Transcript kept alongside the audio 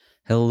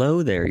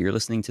Hello there. You're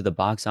listening to the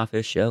Box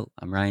Office Show.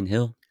 I'm Ryan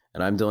Hill.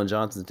 And I'm Dylan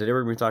Johnson. Today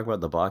we're going to be talking about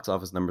the box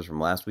office numbers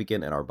from last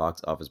weekend and our box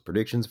office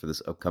predictions for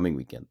this upcoming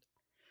weekend.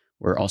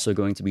 We're also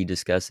going to be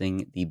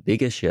discussing the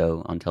biggest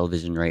show on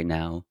television right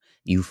now,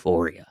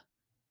 Euphoria.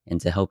 And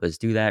to help us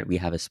do that, we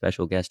have a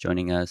special guest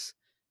joining us,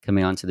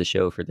 coming onto the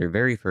show for their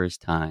very first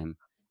time.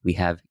 We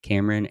have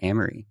Kamryn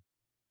Amory.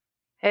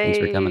 Thanks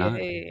for coming Hey, on.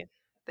 hey.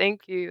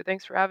 Thank you.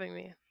 Thanks for having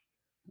me.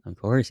 Of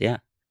course, yeah.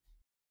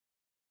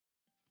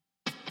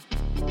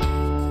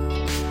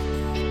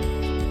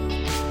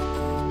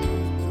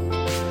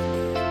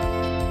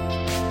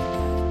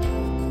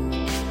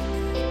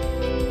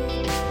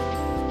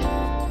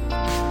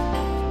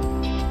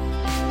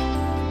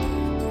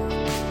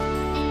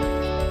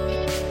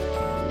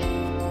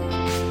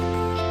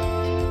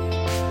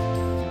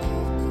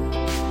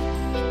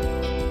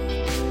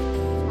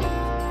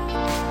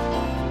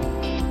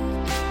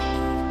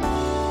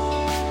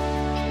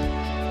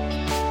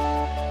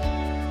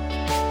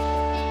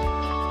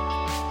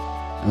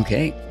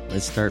 Okay,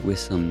 let's start with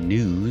some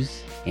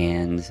news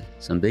and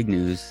some big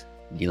news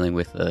dealing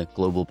with the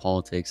global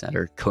politics that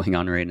are going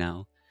on right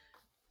now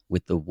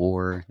with the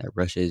war that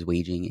Russia is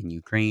waging in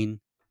Ukraine,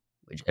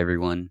 which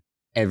everyone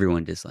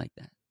disliked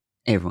that.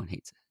 Everyone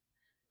hates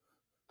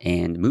it.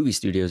 And movie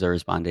studios are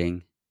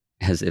responding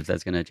as if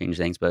that's going to change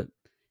things, but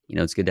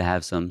it's good to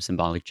have some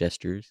symbolic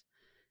gestures.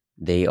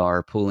 They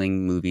are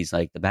pulling movies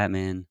like The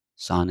Batman,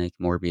 Sonic,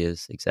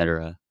 Morbius,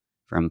 etc.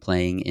 from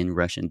playing in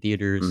Russian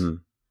theaters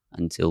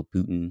until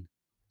Putin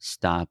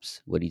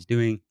stops what he's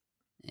doing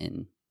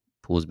and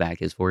pulls back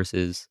his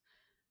forces.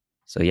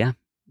 So yeah,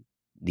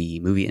 the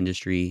movie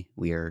industry,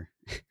 we are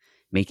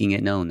making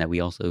it known that we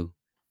also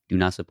do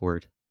not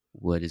support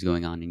what is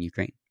going on in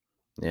Ukraine.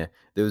 Yeah,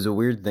 there was a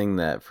weird thing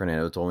that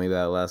Fernando told me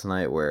about last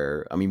night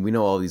where, we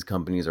know all these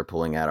companies are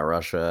pulling out of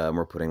Russia and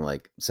we're putting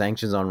like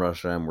sanctions on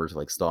Russia and we're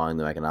like stalling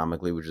them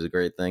economically, which is a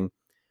great thing.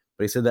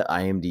 But he said that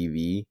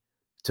IMDb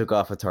took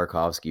off a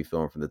Tarkovsky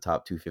film from the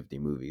top 250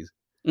 movies.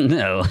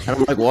 No. And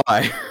I'm like,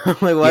 why? I'm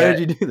like, why would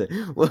you do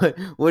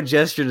that? What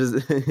gesture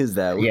is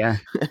that? Yeah,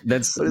 what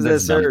does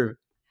that serve?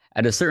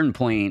 At a certain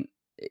point,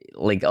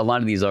 like a lot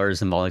of these are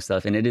symbolic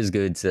stuff, and it is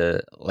good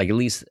to like at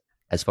least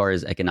as far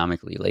as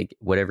economically, like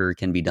whatever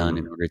can be done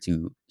in order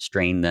to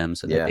strain them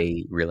so that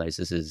they realize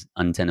this is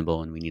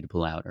untenable and we need to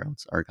pull out, or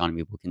else our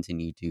economy will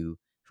continue to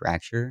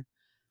fracture.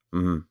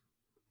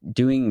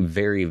 Doing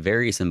very,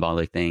 very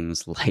symbolic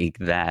things like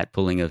that,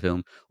 pulling a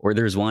film, or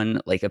there's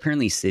one like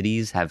apparently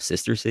cities have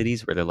sister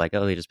cities where they're like,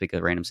 oh, they just pick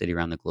a random city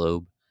around the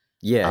globe.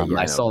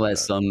 I saw that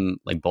some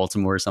like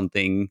Baltimore or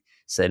something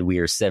said we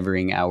are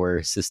severing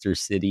our sister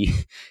city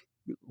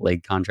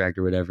like contract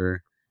or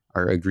whatever,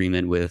 our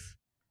agreement with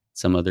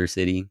some other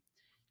city.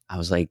 I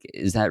was like,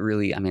 is that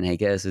really? I mean, I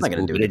guess it's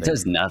cool, but it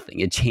does nothing.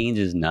 It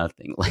changes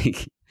nothing.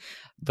 Like,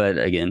 but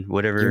again,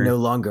 whatever. You're no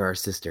longer our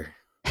sister.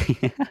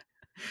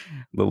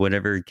 But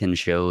whatever can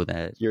show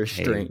that you're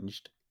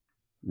estranged.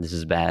 Hey, this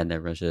is bad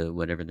that Russia,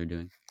 whatever they're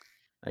doing.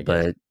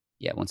 But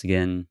yeah, once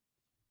again,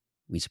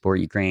 we support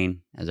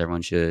Ukraine as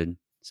everyone should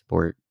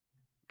support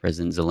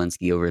President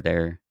Zelensky over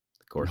there.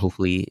 Of course.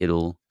 Hopefully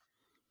it'll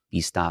be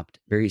stopped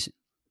very soon.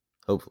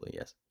 Hopefully,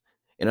 yes.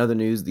 In other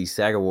news, the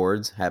SAG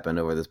Awards happened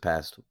over this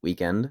past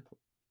weekend.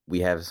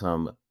 We have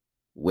some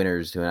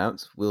winners to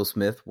announce. Will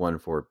Smith won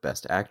for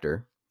Best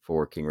Actor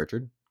for King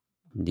Richard.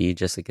 Indeed,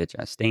 Jessica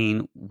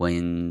Chastain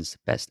wins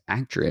Best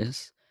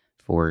Actress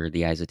for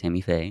The Eyes of Tammy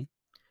Faye.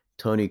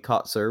 Tony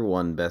Kotzer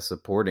won Best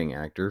Supporting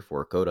Actor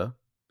for Coda.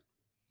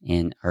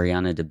 And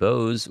Ariana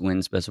DeBose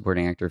wins Best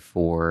Supporting Actor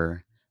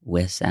for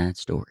West Side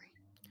Story.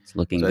 It's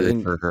looking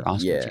good for her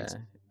Oscar chance.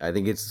 I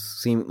think it's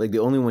seemed like the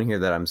only one here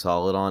that I'm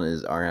solid on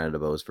is Ariana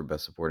DeBose for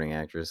Best Supporting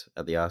Actress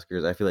at the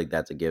Oscars. I feel like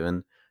that's a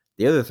given.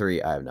 The other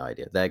three, I have no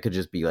idea. That could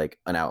just be like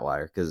an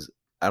outlier because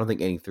I don't think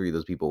any three of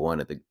those people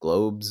won at the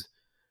Globes.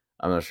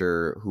 I'm not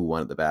sure who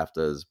won at the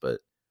BAFTAs, but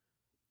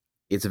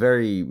it's a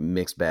very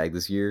mixed bag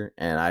this year,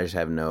 and I just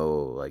have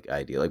no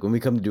idea. Like when we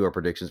come to do our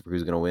predictions for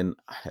who's going to win,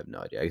 I have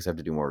no idea. I guess I have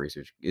to do more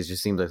research. It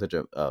just seems like such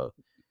a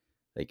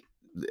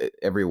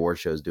every award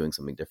show is doing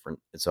something different,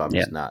 so I'm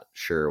just not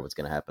sure what's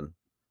going to happen.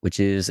 Which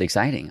is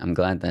exciting. I'm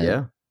glad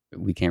that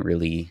we can't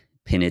really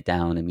pin it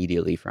down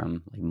immediately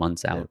from like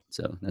months out.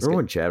 So that's Remember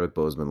when Chadwick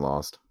Boseman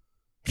lost?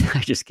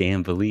 I just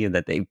can't believe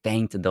that they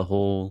banked the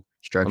whole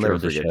structure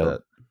of the show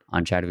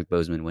on Chadwick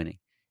Boseman winning.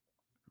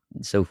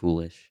 It's so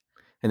foolish.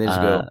 And then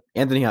just go,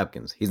 Anthony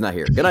Hopkins, he's not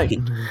here. Good night.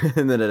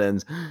 And then it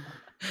ends.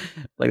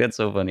 Like, that's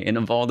so funny. And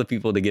of all the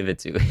people to give it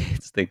to,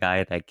 it's the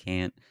guy that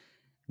can't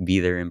be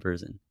there in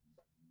person.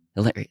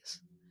 Hilarious.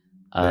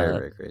 Very,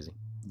 very crazy.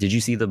 Did you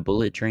see the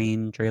Bullet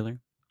Train trailer?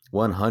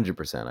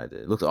 100% I did.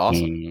 It looks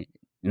awesome.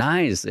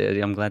 Nice.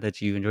 I'm glad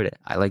that you enjoyed it.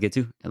 I like it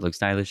too. It looks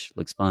stylish,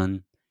 looks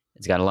fun.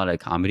 It's got a lot of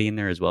comedy in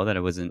there as well that I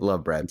wasn't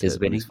Love Brad Pitt.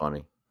 He's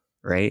funny.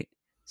 Right?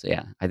 So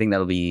yeah, I think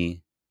that'll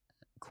be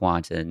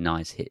quite a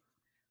nice hit.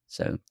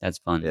 So that's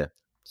fun. Yeah,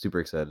 super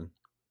excited.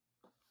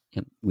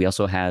 Yep. We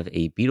also have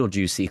a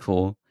Beetlejuice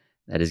sequel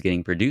that is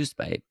getting produced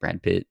by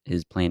Brad Pitt,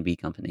 his Plan B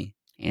company,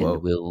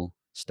 and will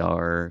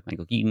star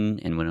Michael Keaton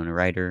and Winona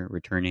Ryder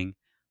returning.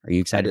 Are you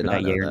I excited did for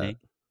not that? know Yay or that. nay?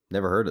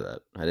 Never heard of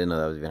that. I didn't know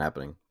that was even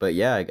happening. But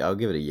yeah, I'll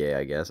give it a yay,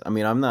 I guess. I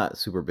mean, I'm not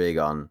super big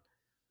on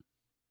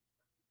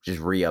just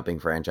re-upping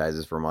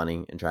franchises for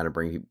money and trying to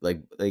bring people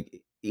like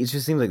it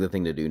just seems like the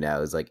thing to do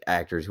now is like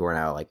actors who are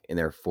now like in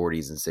their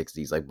 40s and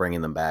 60s, like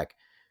bringing them back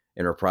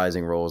and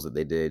reprising roles that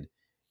they did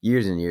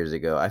years and years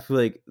ago. I feel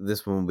like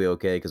this one will be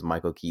okay because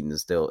Michael Keaton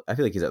is still, I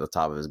feel like he's at the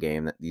top of his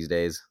game these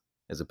days,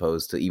 as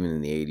opposed to even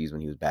in the 80s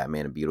when he was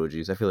Batman and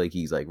Beetlejuice. I feel like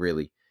he's like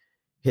really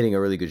hitting a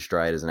really good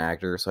stride as an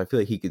actor, so I feel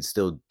like he could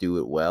still do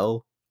it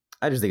well.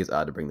 I just think it's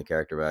odd to bring the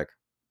character back.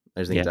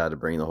 I just think it's Yeah, odd to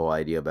bring the whole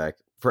idea back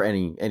for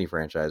any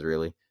franchise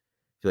really.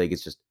 Feel like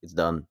it's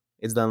done.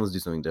 It's done. Let's do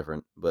something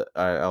different. But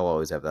I'll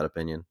always have that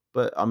opinion.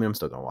 But I mean, I'm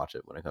still gonna watch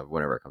it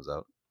whenever it comes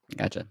out.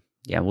 gotcha.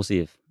 Yeah, we'll see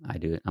if I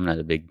do it. I'm not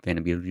a big fan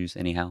of Beetlejuice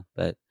anyhow,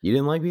 but You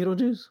didn't like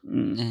Beetlejuice?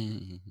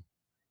 we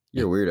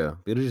You're a weirdo.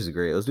 Beetlejuice is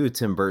great. Let's do a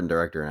Tim Burton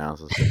director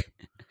analysis. I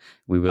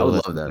will would at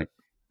love some that. point.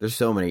 There's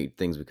so many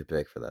things we could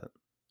pick for that.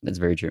 That's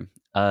very true.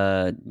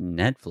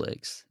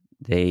 Netflix,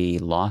 they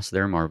lost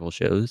their Marvel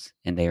shows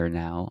and they are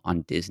now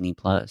on Disney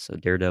Plus. So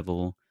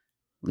Daredevil,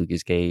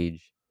 Lucas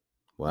Cage,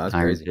 Wow, that's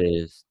Iron crazy.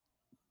 Fist,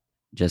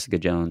 Jessica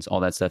Jones, all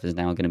that stuff is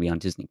now going to be on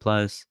Disney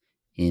Plus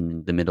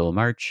in the middle of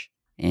March.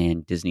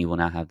 And Disney will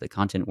now have the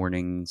content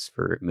warnings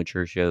for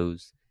mature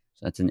shows.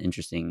 So that's an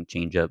interesting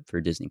change up for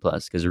Disney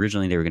Plus because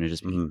originally they were going to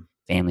just be Hmm.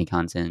 family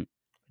content.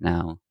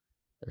 Now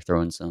they're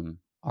throwing some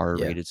R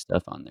Yeah. rated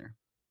stuff on there.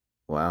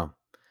 Wow.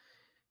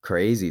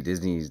 Crazy.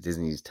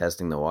 Disney's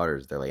testing the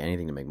waters. They're like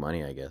anything to make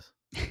money, I guess.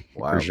 For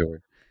Wild.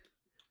 sure.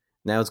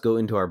 Now let's go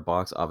into our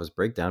box office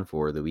breakdown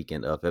for the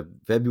weekend of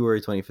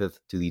February 25th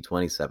to the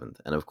 27th.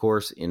 And of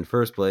course, in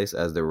first place,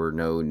 as there were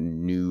no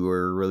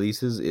newer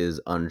releases, is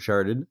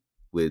Uncharted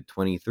with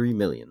 23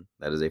 million.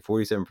 That is a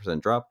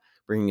 47% drop,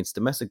 bringing its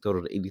domestic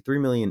total to 83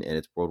 million and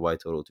its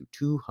worldwide total to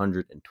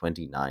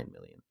 229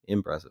 million.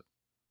 Impressive.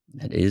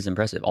 That is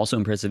impressive. Also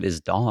impressive is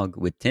Dog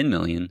with 10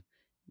 million,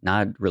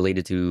 not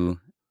related to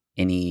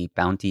any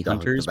bounty Dog the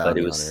hunters, but it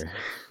Bounty was Hunter.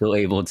 still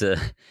able to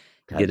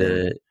God get damn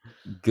it.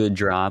 a good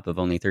drop of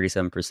only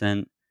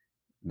 37%.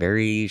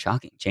 Very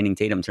shocking. Channing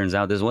Tatum turns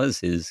out this was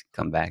his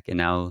comeback, and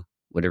now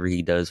whatever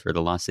he does for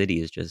the Lost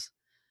City is just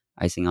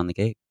icing on the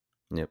cake.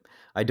 Yep.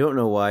 I don't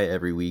know why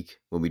every week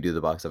when we do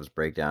the box office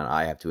breakdown,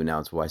 I have to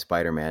announce why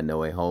Spider-Man No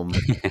Way Home,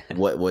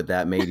 what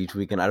that made each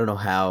weekend. I don't know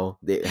how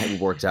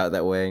it works out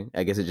that way.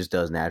 I guess it just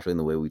does naturally in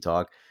the way we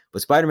talk.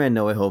 But Spider-Man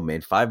No Way Home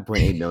made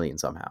 5.8 million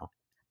somehow.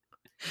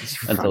 That's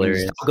Fucking stop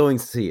hilarious. going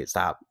to see it.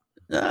 Stop.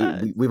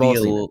 We've all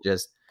seen it. The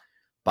Just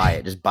buy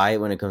it. Just buy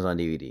it when it comes on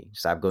DVD.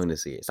 Stop going to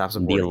see it. Stop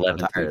the supporting it. I'm 11th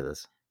tired week. of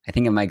this. I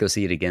think I might go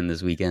see it again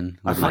this weekend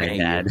I with my fucking hate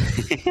dad.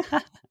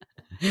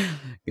 you.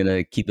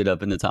 Gonna keep it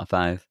up in the top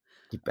 5.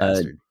 You Uh,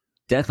 bastard.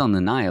 Death on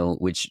the Nile,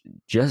 which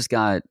just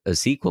got a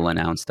sequel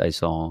announced, I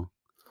saw,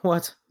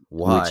 What?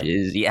 which Why?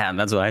 is, yeah,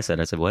 that's what I said.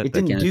 I said, what? It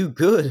But didn't Kenneth, do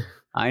good.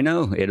 I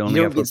know it You only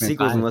don't got get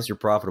sequels 4.5. unless you're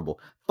profitable.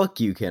 Fuck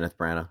you, Kenneth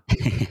Branagh.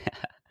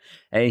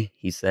 Hey,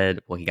 he said,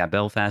 well, he got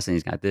Belfast and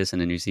he's got this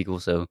and a new sequel,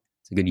 so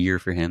it's a good year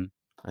for him.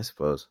 I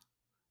suppose.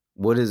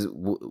 What is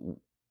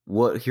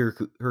what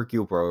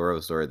Hercule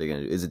Poirot story are they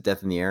gonna do? Is it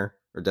Death in the Air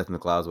or Death in the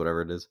Clouds,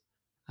 whatever it is?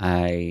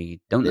 I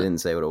don't They know.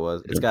 didn't say what it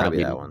was. It's It'll got to be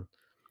probably that be one.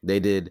 They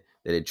did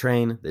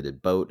train, they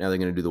did boat. Now they're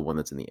gonna do the one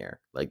that's in the air.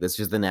 Like that's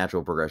just the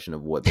natural progression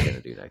of what they're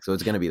gonna do next. So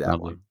it's gonna be that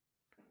probably one.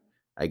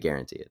 I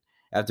guarantee it.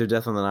 After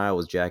Death on the Nile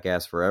was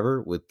Jackass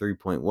Forever with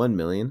 3.1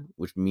 million,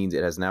 which means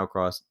it has now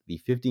crossed the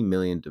 50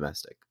 million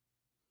domestic.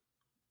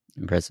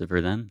 impressive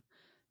for them.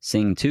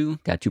 Sing 2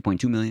 got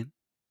 2.2 million.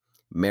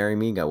 Marry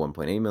Me got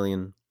 1.8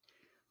 million.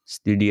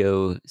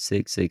 Studio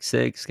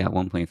 666 got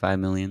 1.5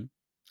 million.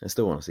 I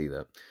still want to see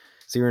that.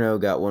 Cyrano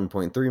got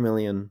 1.3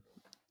 million.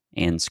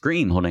 And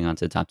Scream holding on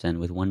to the top 10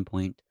 with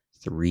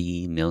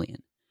 1.3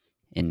 million.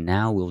 And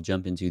now we'll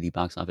jump into the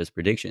box office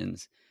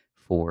predictions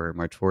for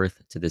March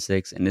 4th to the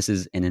 6th. And this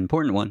is an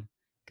important one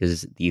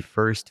because the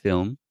first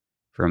film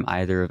from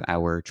either of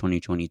our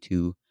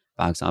 2022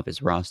 box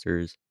office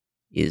rosters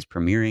is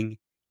premiering.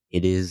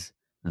 It is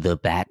The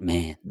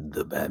Batman.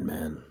 The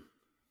Batman.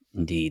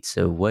 Indeed.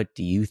 So, what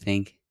do you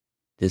think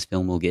this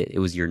film will get? It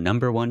was your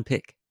number one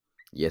pick.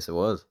 Yes, it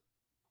was.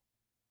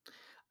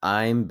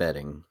 I'm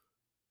betting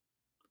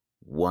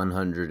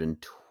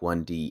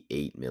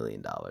 $128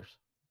 million.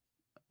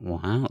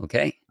 Wow.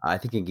 Okay. I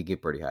think it could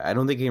get pretty high. I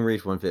don't think it can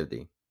reach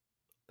 150.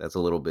 That's a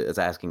little bit. It's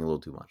asking a little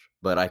too much.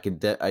 But I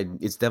could.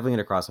 It's definitely going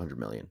to cross 100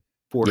 million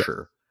for Yeah.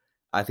 sure.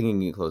 I think it can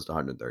get close to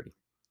 130.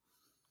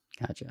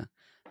 Gotcha.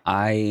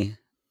 I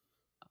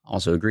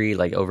also agree.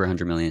 Like over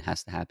 100 million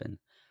has to happen.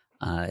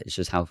 It's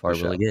just how far For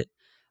will sure. it get?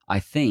 I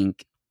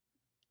think.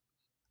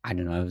 I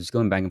don't know. I was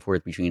going back and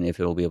forth between if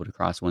it'll be able to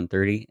cross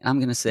 130. And I'm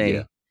gonna Yeah. say,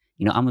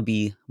 I'm gonna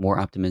be more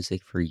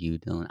optimistic for you,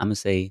 Dylan. I'm gonna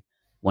say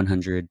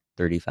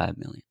 135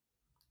 million.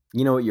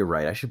 You know what? You're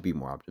right. I should be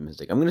more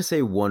optimistic. I'm going to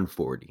say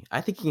 140.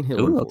 I think he can hit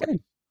Ooh, 140. okay.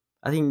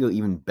 I think he can go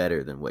even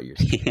better than what you're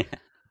saying.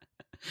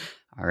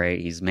 All right,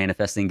 he's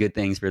manifesting good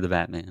things for the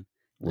Batman.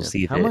 We'll Yeah.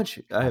 see if How it much?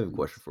 I have a question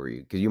happens. for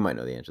you because you might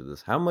know the answer to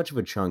this. How much of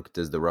a chunk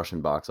does the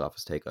Russian box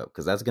office take up?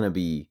 Because that's going to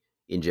be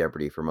in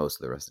jeopardy for most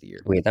of the rest of the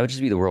year. Wait, that would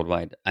just be the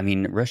worldwide. I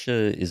mean,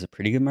 Russia is a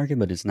pretty good market,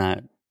 but it's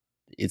not.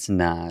 It's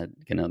not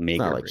gonna It's make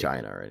not or like break it.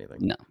 China or anything.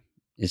 No,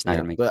 it's not Yeah,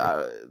 gonna make or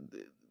but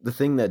break it. the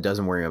thing that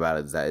doesn't worry me about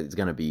it is that it's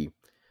going to be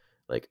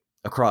like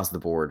across the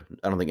board.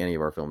 I don't think any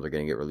of our films are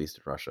going to get released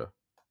in Russia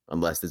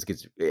unless this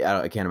gets.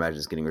 I can't imagine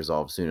it's getting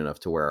resolved soon enough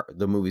to where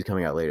the movies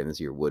coming out later in this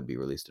year would be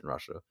released in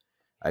Russia.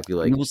 I feel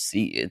I mean, like we'll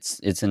see. It's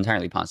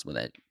entirely possible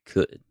that it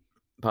could.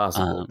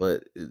 possible, Um,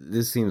 but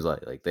this seems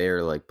like they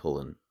are like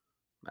pulling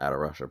out of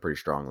Russia pretty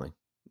strongly.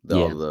 yeah,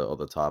 All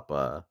the top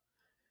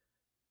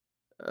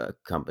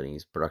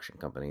companies, production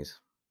companies.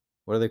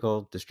 What are they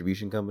called?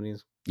 Distribution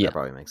companies. That yeah.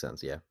 probably makes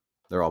sense. Yeah,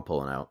 they're all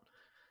pulling out.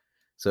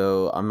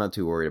 So I'm not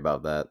too worried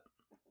about that.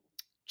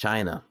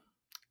 China,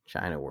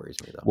 China worries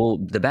me though. Well,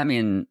 the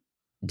Batman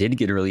did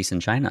get a release in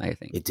China, I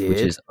think, It which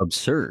did. is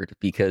absurd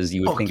because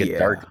you would Fuck think a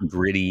dark, yeah.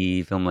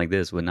 gritty film like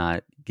this would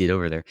not get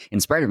over there.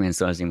 And Spider Man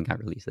still hasn't even got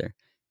released there.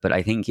 But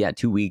I think, yeah,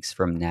 2 weeks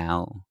from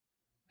now,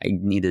 I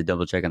need to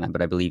double check on that.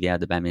 But I believe, yeah,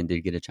 the Batman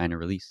did get a China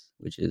release,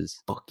 which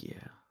is Fuck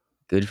yeah.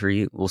 good for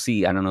you. We'll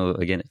see. I don't know,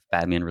 again, if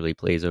Batman really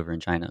plays over in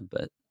China,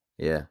 but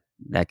Yeah.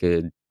 that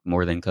could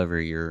more than cover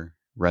your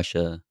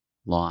Russia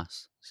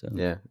loss. So,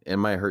 Yeah. It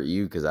might hurt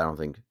you because I don't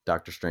think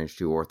Doctor Strange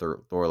 2 or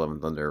Thor Love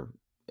and Thunder,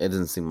 it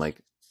doesn't seem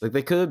like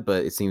they could,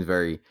 but it seems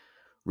very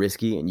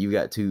risky. And you've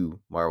got two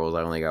Marvels,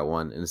 I only got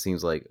one. And it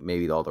seems like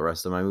maybe all the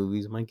rest of my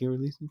movies might get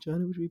released in China,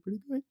 which would be pretty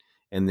great.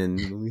 And then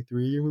only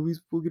 3 year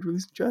movies will get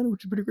released in China,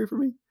 which is pretty great for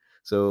me.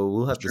 So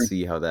we'll it's have to true.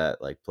 see how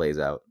that like plays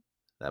out.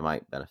 That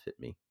might benefit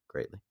me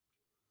greatly.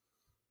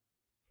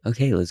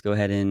 Okay, let's go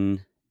ahead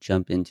and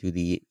jump into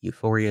the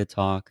Euphoria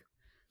talk.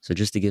 So,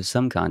 just to give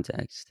some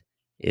context,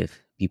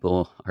 if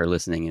people are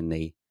listening and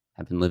they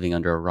have been living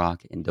under a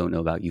rock and don't know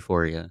about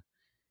Euphoria,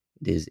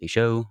 it is a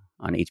show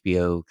on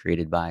HBO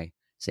created by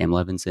Sam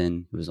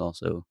Levinson, who is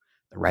also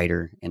the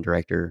writer and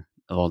director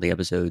of all the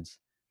episodes.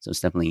 So,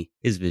 it's definitely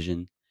his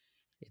vision.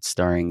 It's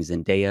starring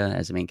Zendaya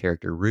as the main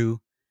character,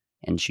 Rue,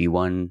 and she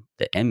won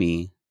the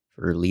Emmy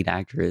for lead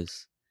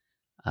actress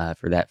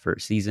for that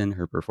first season,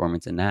 her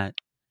performance in that.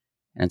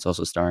 And it's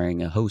also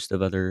starring a host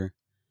of other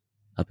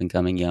up and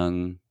coming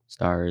young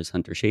stars: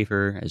 Hunter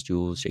Schafer as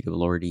Jules, Jacob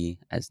Elordi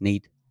as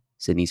Nate,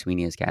 Sydney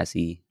Sweeney as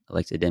Cassie,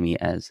 Alexa Demi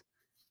as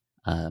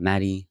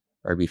Maddie,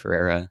 Barbie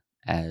Ferreira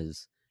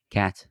as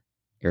Kat,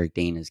 Eric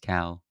Dane as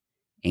Cal,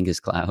 Angus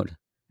Cloud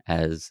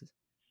as.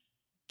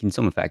 Can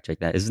someone fact check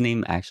that? Is his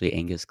name actually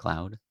Angus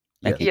Cloud?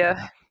 That can't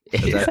Yes, be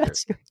Yeah. right.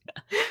 that's accurate.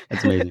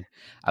 That's amazing.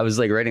 I was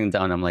like writing it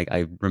down. I'm like,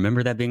 I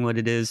remember that being what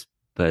it is,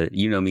 but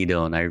you know me,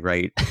 Dylan. I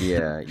write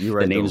Yeah, you the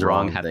write the names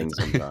wrong wrong half the thing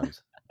time.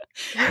 sometimes.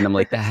 And I'm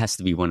like, that has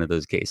to be one of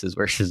those cases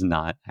where it's just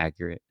not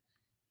accurate.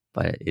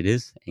 But it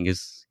is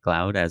Angus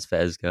Cloud as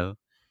Fezco,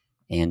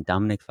 and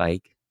Dominic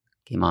Fike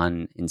came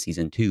on in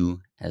season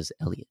 2 as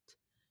Elliot.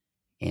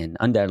 And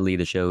undoubtedly,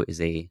 the show is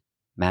a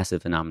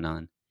massive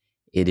phenomenon.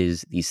 It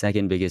is the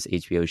second biggest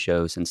HBO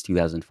show since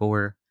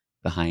 2004,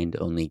 behind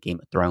only Game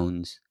of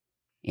Thrones.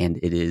 And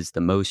it is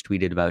the most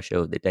tweeted about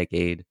show of the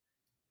decade.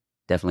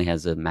 Definitely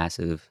has a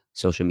massive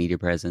social media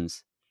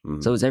presence.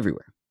 Mhm. So it's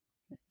everywhere.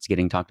 It's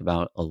getting talked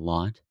about a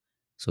lot.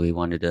 So we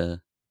wanted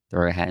to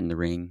throw our hat in the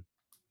ring,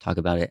 talk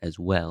about it as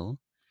well.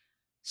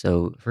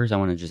 So first, I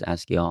want to just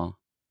ask y'all,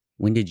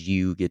 when did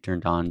you get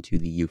turned on to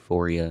the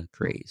Euphoria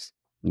craze?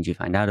 When did you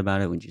find out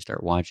about it? When did you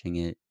start watching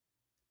it?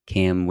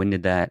 Cam, when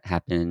did that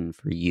happen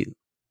for you?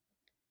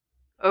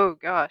 Oh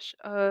gosh.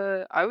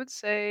 I would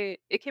say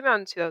it came out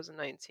in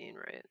 2019,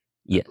 right?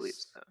 I believe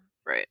Yes. so.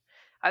 Right.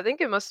 I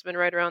think it must have been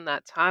right around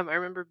that time. I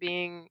remember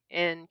being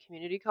in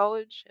community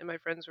college and my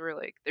friends were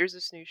like, "There's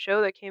this new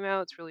show that came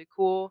out. It's really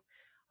cool."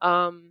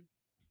 Um,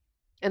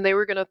 and they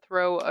were gonna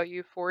throw a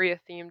Euphoria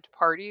themed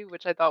party,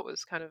 which I thought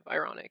was kind of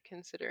ironic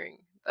considering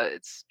that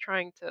it's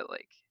trying to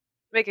like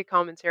make a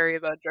commentary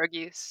about drug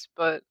use,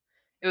 but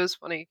it was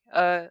funny.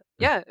 Yeah,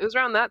 it was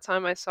around that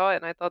time I saw it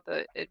and I thought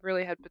that it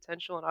really had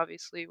potential and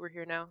obviously we're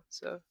here now.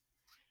 So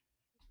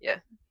yeah.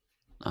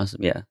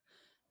 Awesome. Yeah.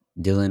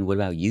 Dylan, what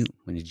about you?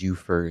 When did you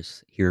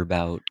first hear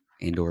about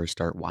and or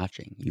start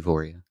watching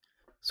Euphoria?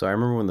 So I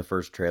remember when the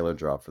first trailer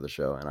dropped for the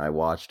show, and I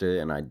watched it,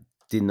 and I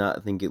did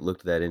not think it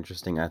looked that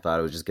interesting. I thought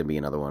it was just gonna be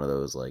another one of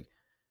those like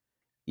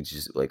it's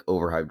just like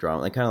overhyped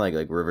drama, like kind of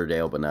like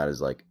Riverdale, but not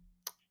as like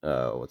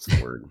what's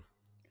the word?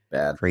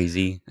 Bad,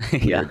 Crazy.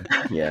 Yeah. weird,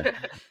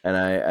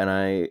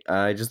 yeah.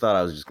 I just thought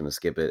I was just gonna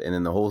skip it, and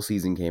then the whole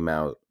season came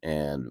out,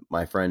 and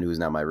my friend who's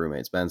now my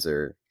roommate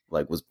Spencer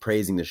like was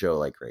praising the show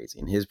like crazy,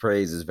 and his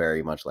praise is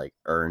very much like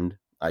earned.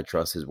 I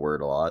trust his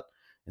word a lot,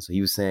 and so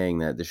he was saying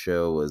that the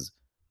show was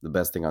the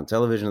best thing on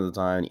television at the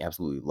time. And he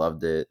absolutely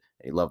loved it.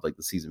 And he loved like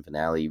the season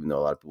finale, even though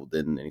a lot of people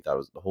didn't, and he thought it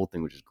was the whole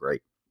thing was just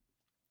great.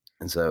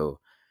 And so,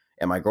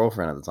 and my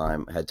girlfriend at the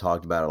time had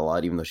talked about it a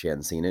lot, even though she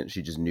hadn't seen it.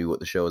 She just knew what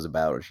the show was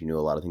about, and she knew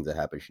a lot of things that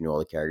happened. She knew all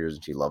the characters,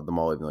 and she loved them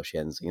all, even though she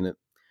hadn't seen it.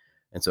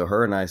 And so,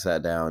 her and I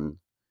sat down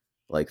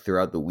like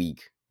throughout the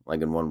week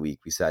like in 1 week,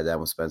 we sat down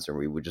with Spencer and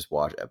we would just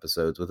watch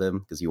episodes with him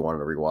because he wanted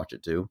to rewatch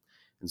it too.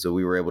 And so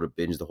we were able to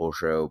binge the whole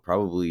show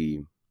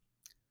probably,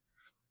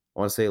 I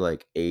want to say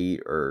like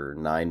 8 or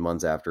 9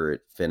 months after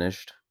it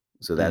finished.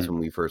 So that's Mm. when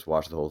we first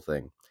watched the whole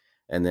thing.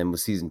 And then with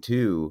season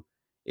two,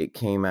 it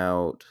came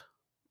out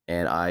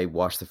and I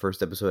watched the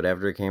first episode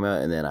after it came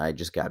out. And then I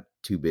just got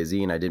too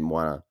busy and I didn't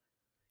want to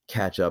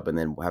catch up and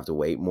then have to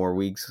wait more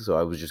weeks. So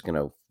I was just going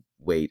to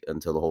wait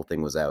until the whole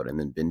thing was out and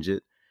then binge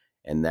it.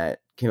 And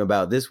that came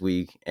about this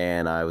week.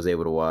 And I was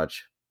able to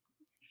watch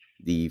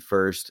the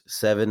first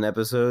 7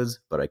 episodes,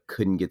 but I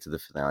couldn't get to the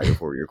finale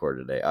before we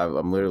recorded today.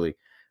 I'm literally,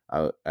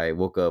 I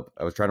woke up,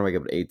 I was trying to wake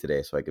up at 8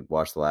 today so I could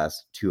watch the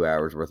last 2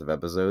 hours worth of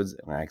episodes,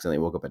 and I accidentally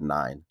woke up at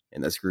 9,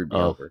 and that screwed me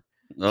Oh, over.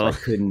 So oh,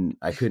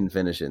 I couldn't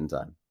finish it in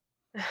time.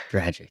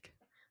 tragic.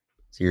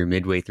 So you're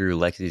midway through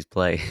Lexi's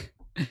play.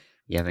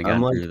 You haven't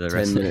I'm gotten like through the 10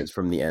 rest of it. minutes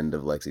from the end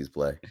of Lexi's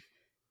play.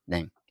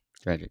 Dang,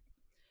 tragic.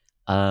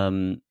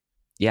 Um,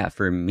 yeah,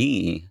 for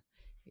me,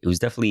 it was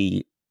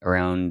definitely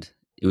around.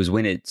 It was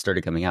when it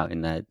started coming out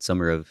in that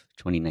summer of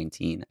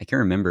 2019. I can't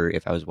remember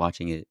if I was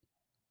watching it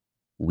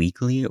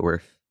weekly or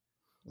if,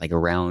 like,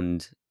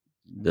 around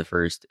the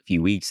first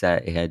few weeks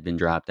that it had been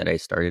dropped that I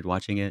started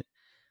watching it.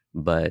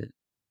 But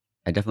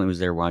I definitely was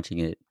there watching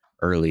it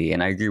early,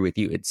 and I agree with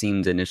you. It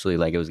seemed initially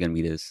like it was going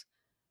to be this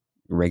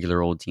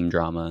regular old teen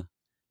drama,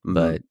 Mm-hmm.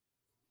 but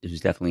it was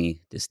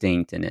definitely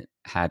distinct and it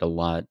had a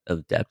lot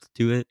of depth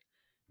to it,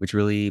 which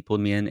really pulled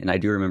me in. And I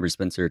do remember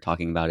Spencer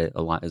talking about it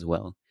a lot as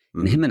well.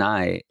 And Mm-hmm. him and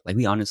I, like,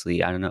 we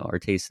honestly, I don't know, our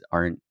tastes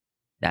aren't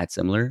that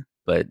similar,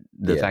 but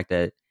the Yeah. fact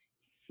that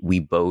we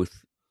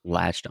both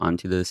latched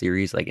onto the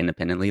series like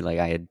independently, like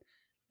I had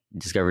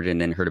discovered it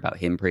and then heard about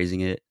him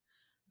praising it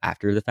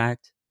after the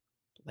fact,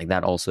 like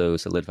that also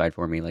solidified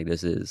for me like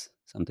this is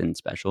something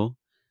special.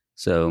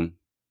 So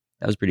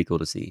that was pretty cool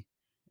to see.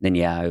 Then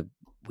yeah, I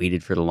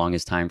waited for the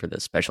longest time for the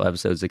special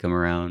episodes to come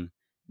around, and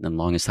then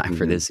longest time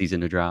for Mm-hmm. this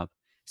season to drop.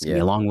 It's gonna be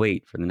a Yeah. long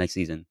wait for the next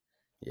season.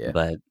 Yeah.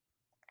 But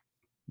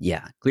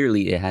yeah,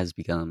 clearly it has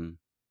become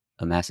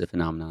a massive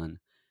phenomenon.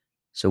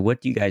 So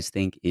what do you guys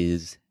think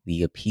is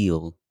the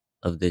appeal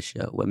of this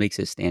show? What makes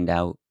it stand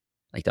out,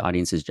 like to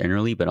audiences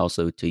generally, but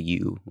also to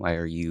you? Why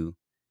are you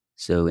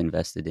so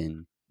invested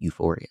in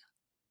Euphoria?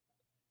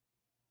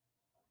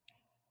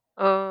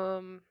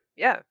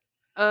 Yeah.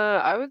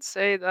 I would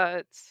say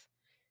that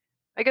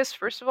I guess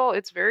first of all,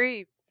 it's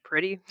very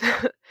pretty.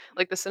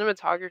 Like the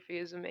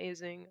cinematography is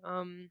amazing.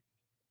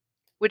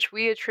 Which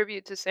we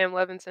attribute to Sam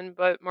Levinson,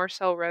 but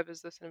Marcel Rev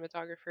is the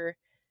cinematographer,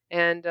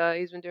 and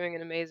he's been doing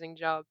an amazing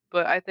job.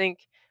 But I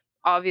think,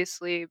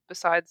 obviously,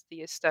 besides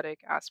the aesthetic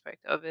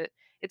aspect of it,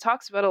 it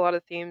talks about a lot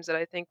of themes that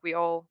I think we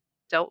all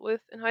dealt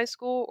with in high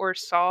school or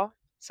saw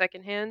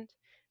secondhand.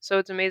 So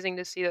it's amazing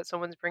to see that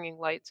someone's bringing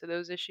light to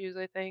those issues.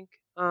 I think.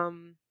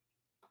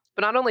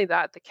 But not only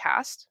that, the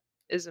cast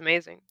is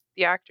amazing.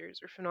 The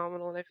actors are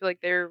phenomenal, and I feel like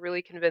they're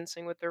really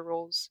convincing with their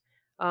roles.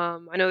 I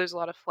know there's a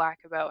lot of flack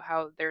about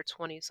how they're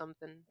 20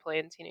 something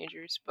playing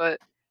teenagers, but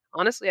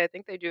honestly, I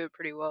think they do it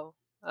pretty well.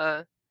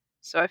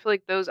 So I feel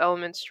like those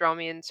elements draw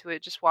me into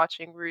it, just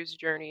watching Rue's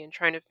journey and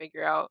trying to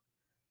figure out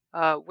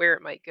where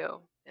it might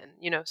go, and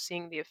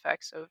seeing the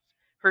effects of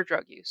her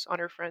drug use on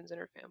her friends and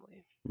her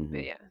family. Mm-hmm.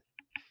 But yeah,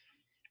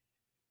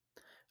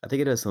 I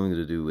think it has something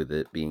to do with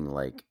it being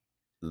like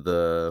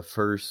the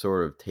first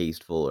sort of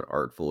tasteful and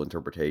artful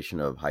interpretation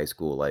of high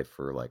school life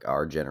for like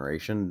our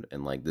generation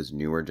and like this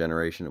newer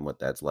generation and what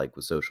that's like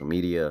with social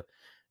media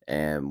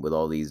and with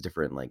all these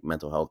different like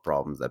mental health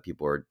problems that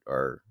people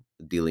are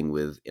dealing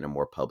with in a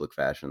more public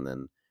fashion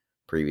than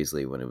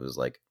previously when it was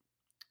like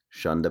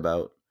shunned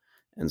about.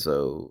 And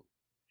so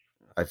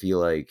I feel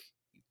like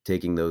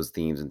taking those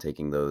themes and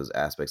taking those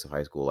aspects of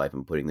high school life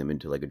and putting them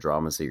into like a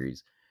drama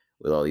series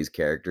with all these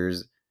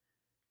characters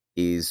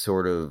is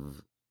sort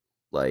of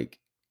like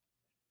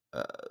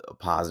a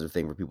positive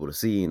thing for people to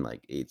see, and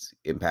like it's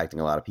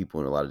impacting a lot of people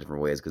in a lot of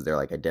different ways because they're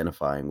like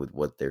identifying with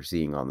what they're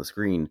seeing on the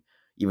screen,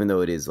 even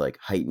though it is like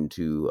heightened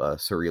to a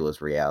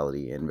surrealist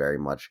reality and very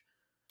much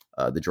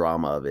the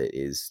drama of it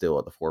is still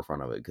at the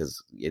forefront of it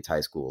because it's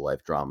high school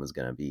life. Drama is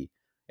going to be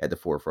at the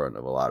forefront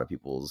of a lot of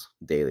people's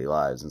daily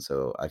lives, and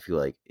so I feel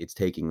like it's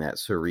taking that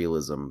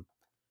surrealism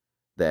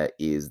that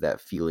is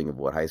that feeling of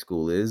what high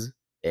school is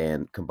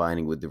and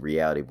combining with the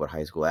reality of what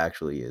high school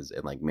actually is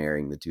and like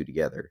marrying the two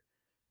together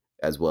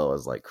as well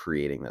as like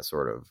creating that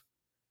sort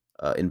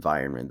of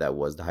environment that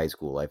was the high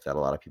school life that a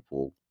lot of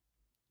people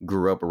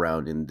grew up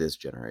around in this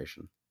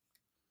generation.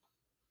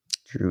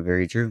 True,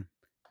 very true.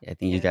 Yeah, I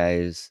think you yeah,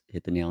 guys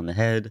hit the nail on the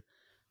head.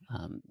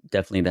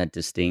 Definitely that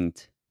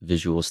distinct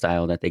visual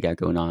style that they got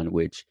going on,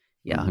 which,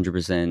 yeah, Mm-hmm.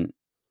 100%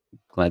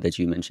 glad that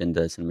you mentioned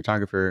the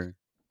cinematographer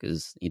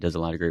because he does a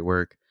lot of great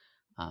work.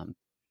 Um,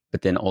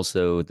 but then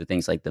also the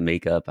things like the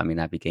makeup, I mean,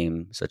 that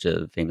became such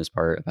a famous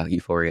part about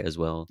Euphoria as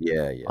well.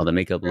 Yeah, All yeah. the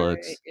makeup right,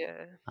 looks,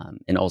 yeah.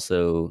 and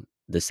also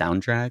the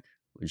soundtrack,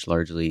 which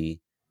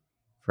largely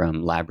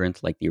from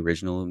Labyrinth, like the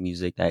original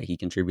music that he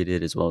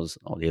contributed, as well as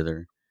all the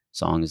other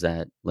songs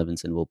that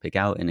Levinson will pick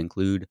out and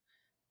include.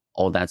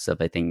 All that stuff,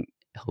 I think,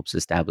 helps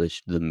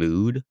establish the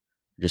mood,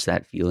 just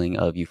that feeling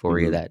of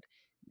euphoria Hmm. that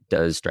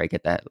does strike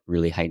at that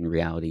really heightened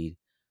reality,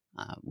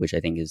 which I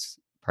think is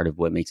part of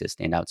what makes it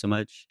stand out so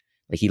much.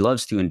 Like he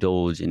loves to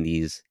indulge in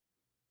these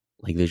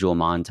like visual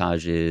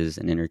montages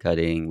and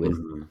intercutting with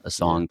Hmm. a Yeah.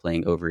 song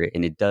playing over it,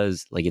 and it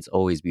does like it's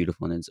always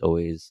beautiful and it's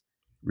always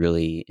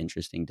really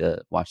interesting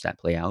to watch that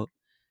play out.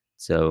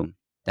 So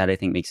that I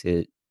think makes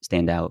it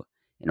stand out.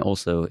 And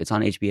also, it's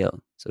on HBO,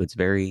 so it's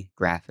very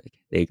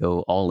graphic. They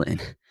go all in.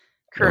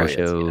 They'll Oh yeah. Correct,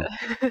 show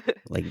yeah.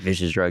 like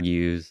vicious drug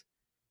use,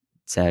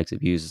 sex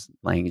abuse,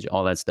 language,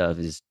 all that stuff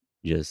is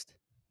just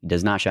he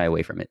does not shy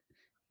away from it.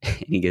 And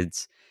he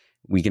gets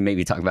we can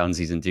maybe talk about in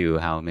season 2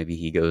 how maybe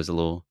he goes a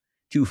little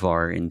too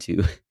far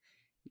into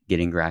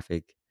getting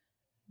graphic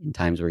in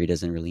times where he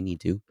doesn't really need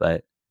to.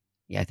 But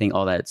yeah, I think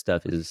all that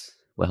stuff is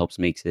what helps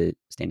makes it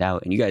stand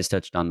out. And you guys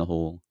touched on the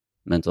whole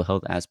mental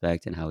health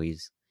aspect and how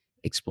he's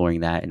exploring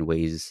that in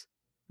ways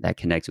that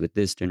connects with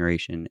this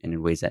generation and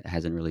in ways that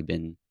hasn't really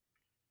been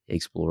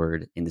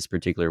explored in this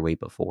particular way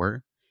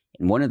before.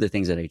 And one of the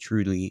things that I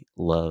truly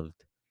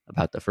loved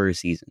about the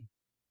first season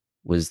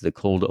was the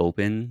cold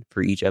open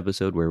for each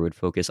episode where it would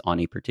focus on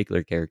a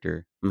particular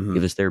character, give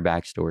Hmm. us their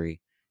backstory,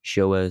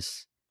 show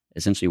us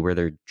essentially where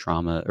their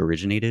trauma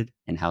originated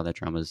and how that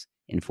trauma is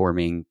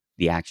informing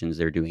the actions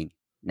they're doing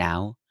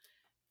now.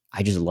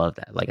 I just love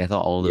that. Like I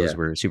thought all of those Yeah.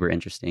 were super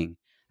interesting.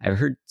 I've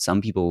heard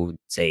some people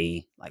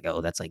say like,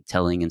 "Oh, that's like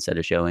telling instead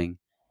of showing,"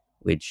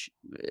 which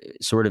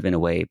sort of in a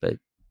way, but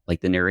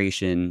like the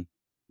narration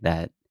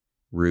that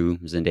Rue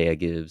Zendaya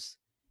gives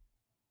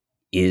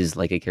is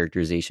like a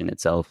characterization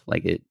itself.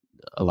 Like it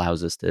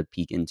allows us to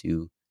peek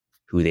into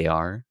who they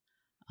are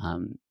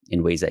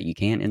in ways that you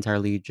can't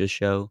entirely just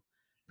show.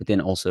 But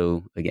then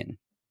also, again,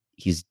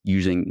 he's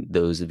using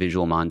those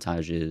visual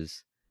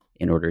montages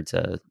in order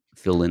to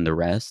fill in the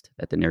rest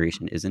that the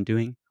narration isn't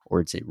doing, or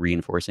it's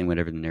reinforcing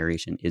whatever the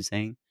narration is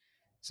saying.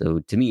 So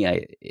to me,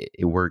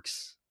 it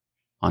works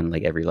on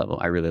like every level.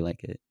 I really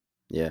like it.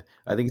 Yeah,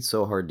 I think it's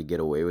so hard to get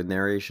away with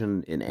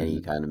narration in any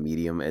Hmm. kind of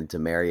medium, and to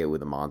marry it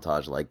with a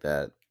montage like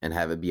that and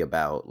have it be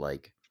about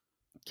like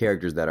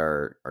characters that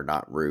are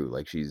not Rue.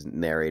 Like she's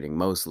narrating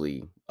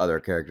mostly other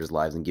characters'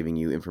 lives and giving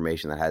you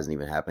information that hasn't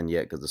even happened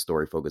yet because the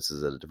story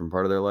focuses at a different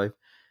part of their life,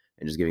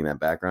 and just giving that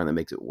background that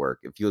makes it work.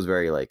 It feels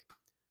very like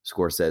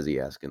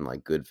Scorsese-esque in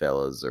like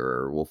Goodfellas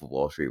or Wolf of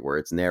Wall Street, where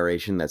it's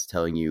narration that's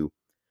telling you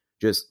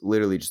just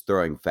literally just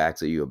throwing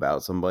facts at you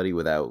about somebody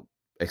without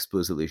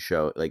explicitly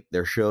show like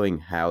they're showing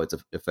how it's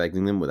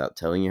affecting them without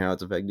telling you how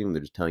it's affecting them.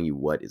 They're just telling you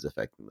what is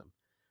affecting them,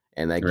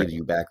 and that gives Right.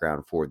 you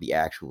background for the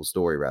actual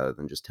story rather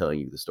than just telling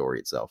you the story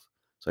itself.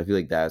 So I feel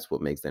like that's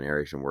what makes the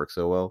narration work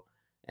so well,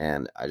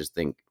 and I just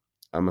think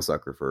I'm a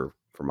sucker for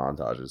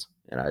montages,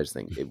 and I just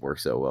think it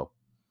works so well.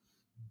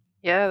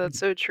 Yeah, that's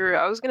so true.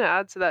 I was gonna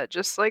add to that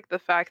just like the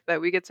fact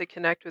that we get to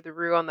connect with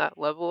Rue on that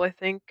level, I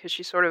think, because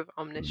she's sort of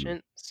Hmm.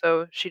 omniscient.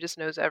 So she just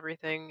knows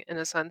everything in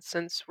a sense,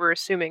 since we're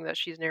assuming that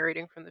she's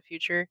narrating from the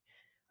future.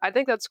 I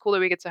think that's cool that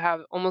we get to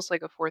have almost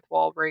like a fourth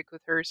wall break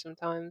with her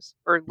sometimes,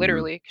 or Hmm.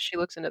 literally, 'cause she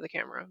looks into the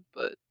camera.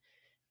 But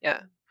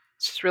yeah,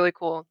 it's just really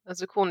cool.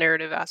 That's a cool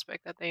narrative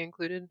aspect that they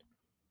included.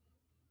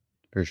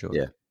 For sure.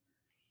 Yeah,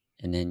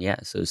 And then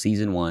yeah, so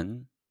season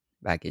 1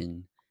 back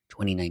in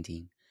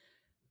 2019.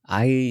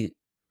 I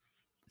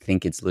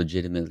think it's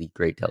legitimately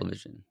great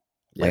television.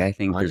 Like yeah, I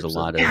think there's a 100%.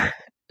 lot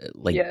of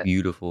like Yeah.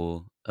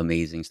 beautiful,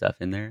 amazing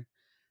stuff in there.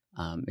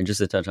 And just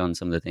to touch on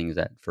some of the things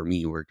that for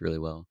me worked really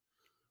well,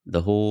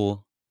 the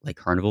whole like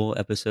carnival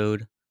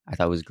episode I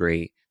thought was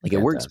great. Like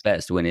it works Fantastic.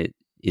 best when it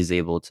is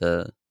able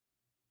to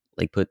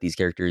like put these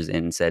characters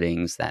in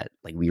settings that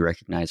like we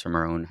recognize from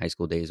our own high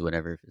school days,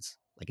 whatever. If it's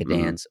like a Hmm.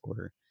 dance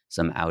or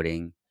some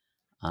outing,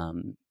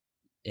 um,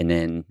 and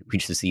then we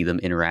just see them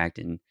interact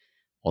and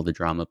all the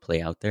drama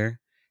play out there.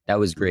 That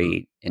was Hmm.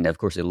 great, and of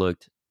course, it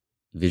looked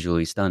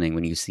visually stunning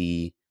when you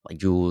see like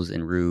Jules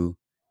and Rue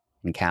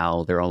and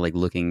Cal. They're all like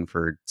looking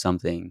for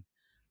something,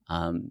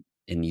 and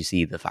you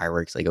see the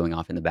fireworks like going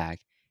off in the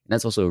back. And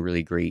that's also a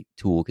really great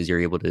tool because you're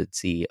able to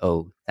see,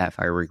 oh, that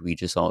firework we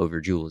just saw over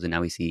Jules, and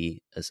now we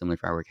see a similar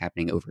firework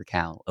happening over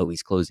Cal. Oh,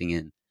 he's closing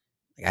in.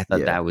 Like I thought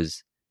Yeah. that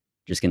was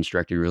just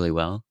constructed really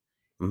well.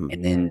 Hmm.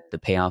 And Yeah. then the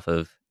payoff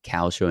of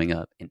Cal showing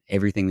up and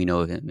everything we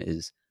know of him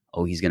is,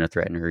 oh, he's going to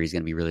threaten her. He's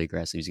going to be really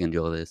aggressive. He's going to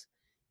do all this.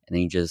 And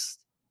then he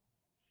just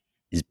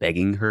is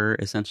begging her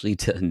essentially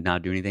to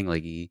not do anything.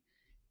 Like he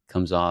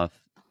comes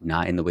off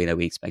not in the way that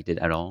we expected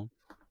at all.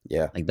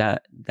 Yeah. Like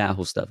that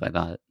whole stuff I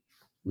thought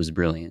was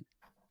brilliant.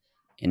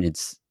 And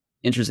it's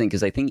interesting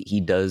because I think he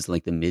does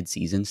like the mid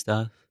season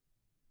stuff,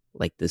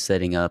 like the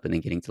setting up and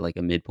then getting to like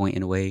a midpoint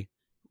in a way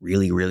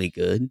really, really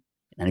good.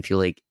 And I feel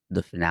like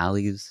the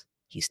finales,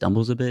 he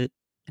stumbles a bit.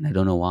 And I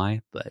don't know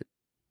why, but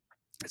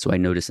that's what I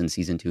noticed in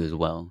season 2 as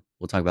well.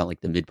 We'll talk about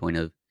like the midpoint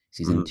of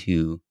season Hmm.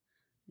 2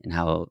 and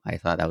how I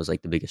thought that was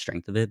like the biggest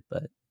strength of it.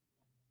 But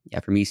yeah,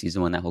 for me,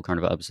 season 1, that whole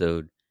carnival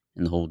episode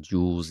and the whole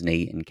Jules,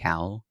 Nate, and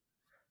Cal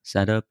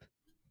setup,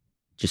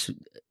 just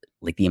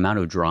like the amount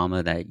of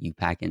drama that you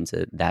pack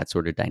into that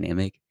sort of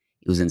dynamic,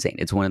 it was insane.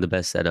 It's one of the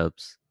best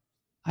setups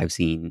I've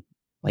seen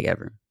like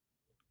ever.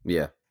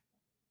 Yeah,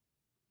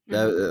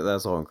 Hmm.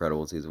 that's all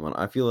incredible in season one.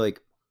 I feel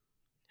like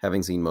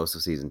having seen most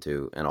of season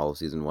two and all of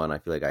season one, I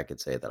feel like I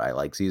could say that I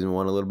like season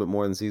one a little bit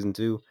more than season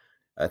two.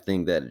 I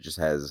think that it just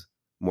has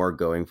more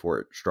going for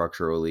it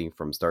structurally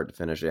from start to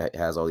finish. It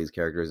has all these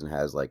characters and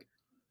has like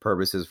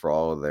purposes for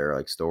all of their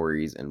like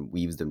stories and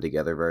weaves them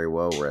together very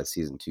well. Whereas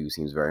season two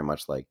seems very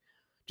much like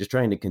just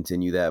trying to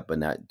continue that, but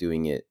not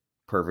doing it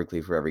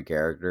perfectly for every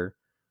character,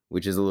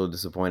 which is a little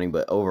disappointing.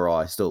 But overall,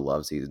 I still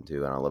love season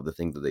two and I love the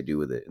things that they do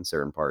with it in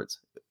certain parts.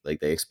 Like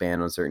they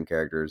expand on certain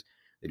characters,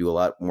 they do a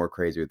lot more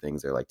crazier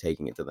things. They're like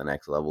taking it to the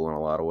next level in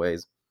a lot of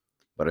ways.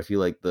 But I feel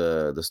like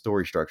the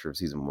story structure of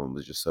season one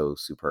was just so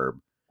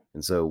superb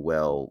and so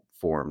well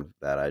formed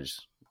that I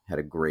just had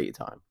a great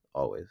time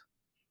always.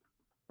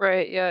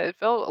 Right, yeah, it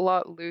felt a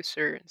lot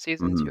looser in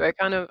season Hmm. 2. I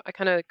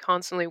kinda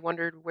constantly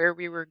wondered where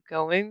we were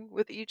going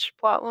with each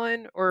plot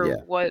line or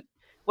Yeah. what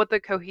the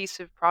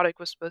cohesive product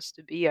was supposed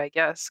to be, I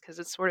guess, because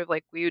it's sort of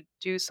like we would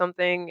do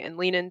something and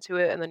lean into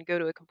it and then go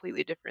to a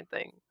completely different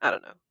thing. I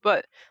don't know.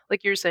 But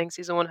like you were saying,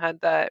 season 1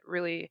 had that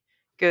really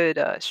good,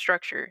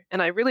 structure,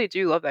 and I really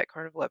do love that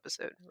carnival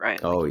episode,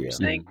 Ryan, like Oh you were yeah.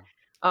 saying.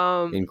 Mhm.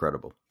 Um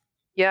Incredible.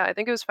 yeah, I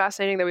think it was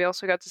fascinating that we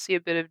also got to see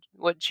a bit of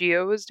what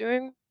Geo was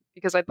doing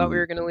because I thought we Hmm.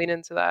 were going to lean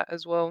into that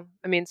as well.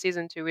 I mean,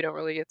 season 2 we don't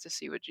really get to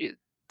see what Geo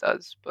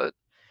does, but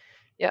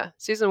yeah,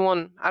 season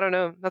 1, I don't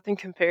know, nothing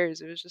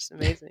compares. It was just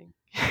amazing.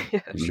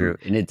 Yeah. It's Hmm. true,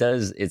 and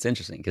it's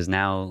interesting because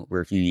now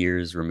we're a few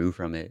years removed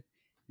from it,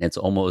 and it's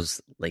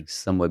almost like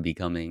somewhat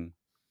becoming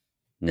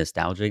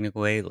nostalgic in a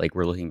way. Like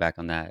we're looking back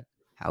on that,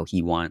 how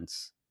he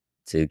wants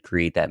to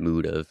create that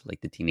mood of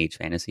like the teenage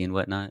fantasy and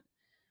whatnot.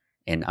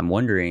 And I'm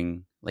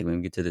wondering, like when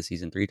we get to the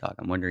season three talk,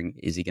 I'm wondering,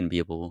 is he going to be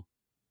able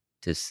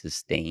to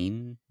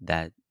sustain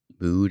that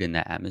mood and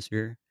that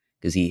atmosphere?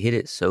 Because he hit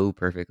it so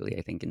perfectly,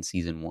 I think, in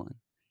season one.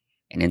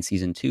 And in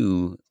season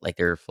two, like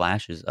there are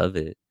flashes of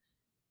it,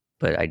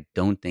 but I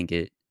don't think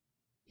it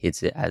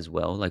hits it as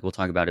well. Like we'll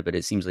talk about it, but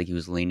it seems like he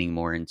was leaning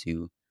more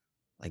into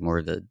like more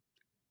of the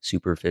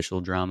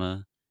superficial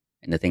drama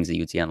and the things that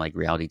you'd see on like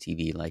reality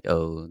TV, like,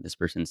 oh, this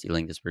person's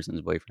stealing this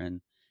person's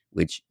boyfriend,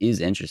 which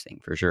is interesting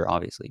for sure,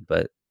 obviously.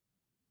 But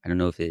I don't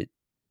know if it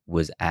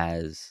was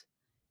as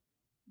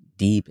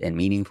deep and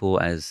meaningful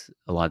as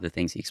a lot of the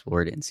things he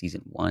explored in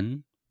season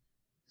one.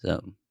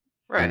 So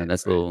I don't know. Right,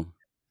 That's a right. little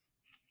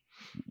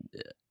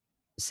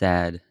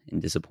sad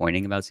and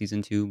disappointing about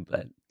season two.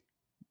 But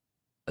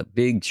a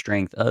big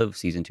strength of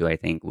season two, I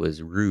think,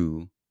 was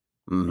Rue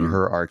and Hmm.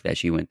 her arc that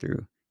she went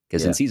through.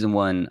 Because in Yeah. season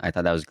one, I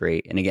thought that was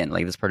great. And again,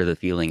 like this part of the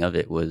feeling of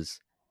it was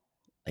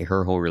like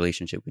her whole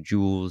relationship with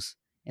Jules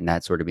and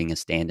that sort of being a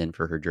stand-in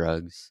for her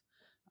drugs.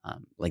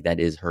 Like that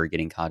is her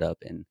getting caught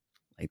up in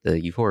like the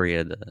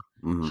euphoria, the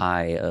Hmm.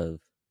 high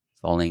of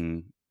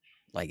falling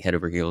like head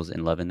over heels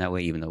in love in that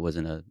way, even though it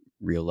wasn't a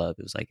real love.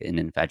 It was like an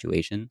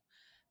infatuation.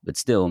 But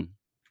still,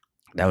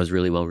 that was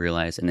really well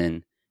realized. And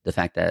then the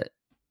fact that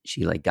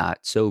she like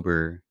got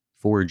sober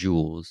for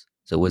Jules,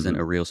 so it wasn't Hmm.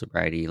 a real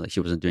sobriety, like she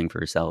wasn't doing for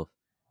herself.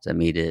 So that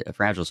made it a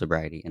fragile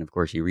sobriety. And of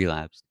course she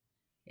relapsed.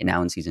 And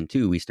now in season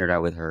two, we start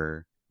out with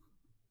her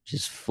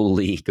just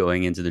fully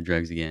going into the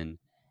drugs again,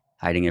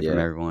 hiding it from Yeah.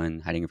 everyone,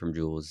 hiding it from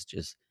Jules,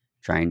 just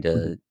trying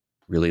Hmm. to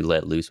really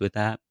let loose with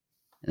that.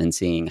 And then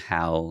seeing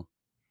how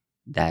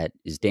that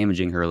is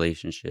damaging her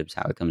relationships,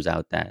 how it comes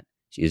out that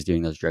she is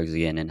doing those drugs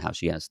again, and how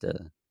she has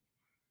to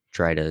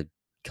try to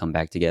come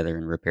back together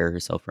and repair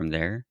herself from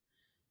there.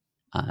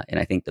 And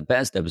I think the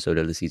best episode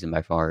of the season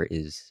by far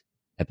is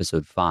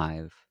episode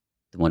five,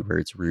 the one where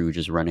it's Rue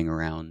just running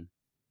around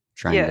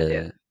trying Yeah,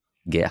 yeah. to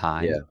get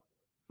high. Yeah.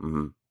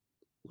 Hmm.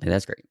 Like,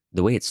 that's great.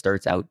 The way it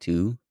starts out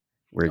too,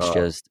 where it's Oh.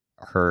 just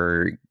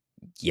her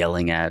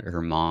yelling at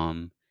her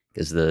mom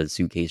because the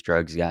suitcase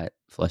drugs got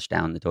flushed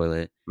down the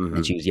toilet, and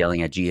then Hmm. she was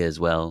yelling at Gia as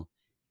well.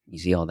 You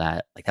see all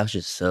that, like that was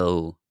just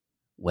so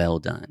well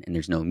done. And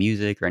there's no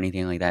music or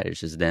anything like that. It's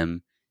just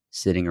them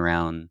sitting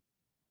around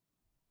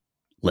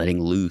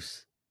letting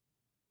loose.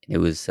 And it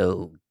was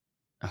so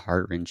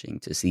heart wrenching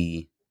to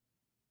see,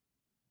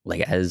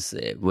 like as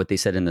what they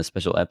said in the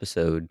special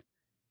episode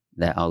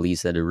that Ali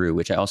said to Rue,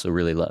 which I also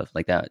really love.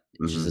 Like that,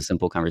 it's just Hmm. a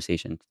simple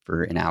conversation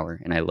for an hour,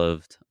 and I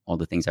loved all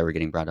the things that were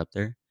getting brought up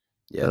there.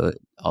 Yeah. But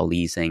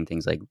Ali saying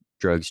things like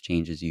drugs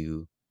changes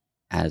you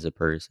as a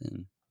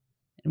person,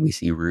 and we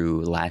see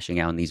Rue lashing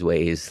out in these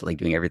ways, like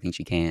doing everything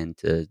she can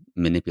to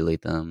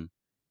manipulate them,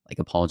 like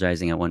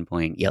apologizing at one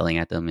point, yelling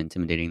at them,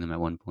 intimidating them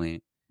at one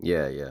point,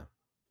 Yeah. Yeah.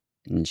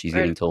 and she's Right.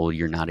 getting told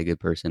you're not a good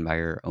person by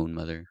her own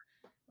mother.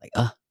 Like,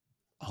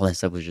 all that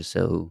stuff was just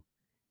so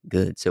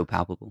good, so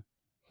palpable.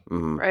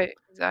 Hmm. Right,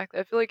 exactly.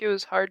 I feel like it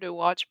was hard to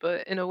watch,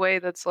 but in a way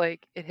that's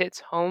like it hits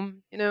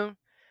home, you know?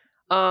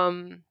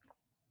 Um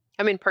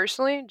I mean,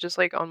 personally, just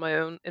like on my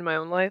own in my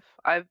own life,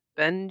 I've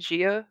been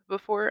Gia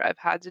before. I've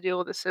had to deal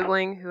with a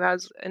sibling who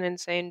has an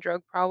insane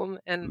drug problem,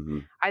 and Hmm.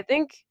 I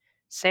think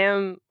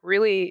Sam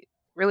really,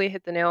 really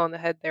hit the nail on the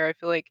head there. I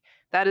feel like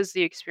that is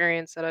the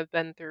experience that I've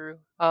been through.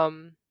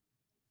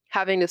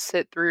 Having to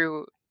sit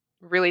through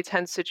really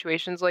tense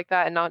situations like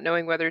that and not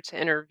knowing whether to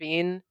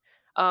intervene.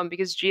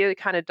 because Gia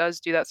kind of does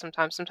do that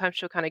sometimes. Sometimes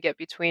she'll kind of get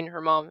between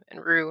her mom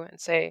and Rue and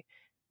say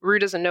Rue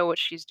doesn't know what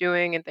she's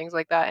doing and things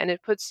like that. And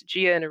it puts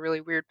Gia in a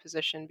really weird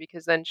position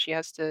because then she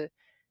has to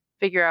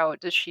figure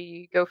out, does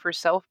she go for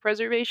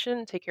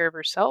self-preservation, take care of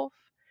herself?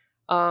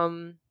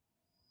 Um,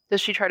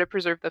 does she try to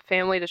preserve the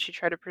family? Does she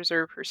try to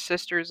preserve her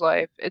sister's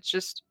life? It's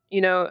just,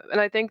 and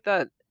I think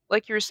that,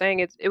 like you were saying,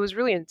 it was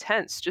really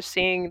intense just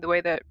seeing the way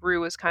that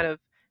Rue was kind of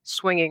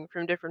swinging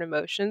from different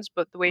emotions,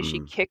 but the way she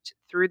Mhm. kicked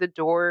through the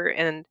door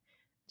and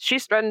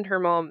she's threatened her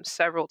mom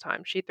several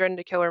times. She threatened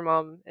to kill her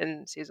mom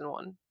in season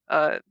one.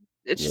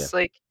 It's Yeah. just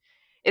like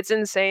it's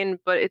insane,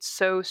 but it's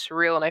so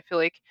surreal, and I feel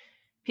like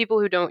people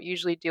who don't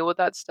usually deal with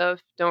that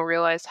stuff don't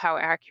realize how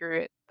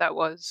accurate that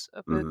was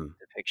of a Mhm.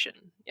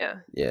 depiction.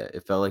 Yeah. Yeah,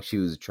 it felt like she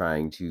was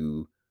trying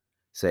to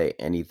say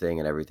anything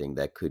and everything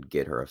that could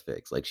get her a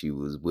fix. Like she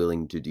was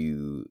willing to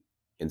do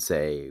and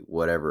say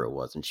whatever it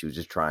was, and she was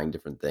just trying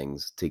different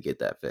things to get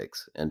that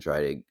fix and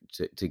try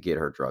to get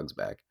her drugs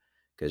back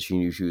because she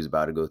knew she was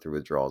about to go through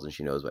withdrawals and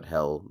she knows what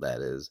hell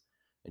that is,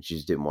 and she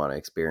just didn't want to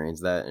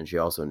experience that. And she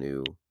also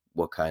knew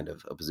what kind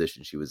of a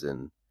position she was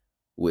in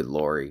with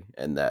Lori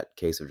and that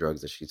case of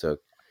drugs that she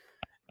took,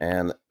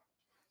 and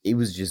it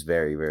was just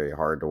very, very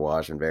hard to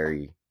watch and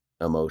very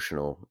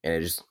emotional, and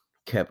it just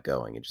kept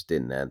going. It just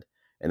didn't end.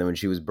 And then when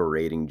she was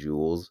berating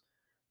Jules,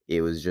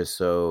 it was just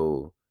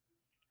so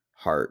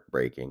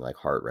heartbreaking, like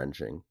heart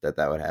wrenching that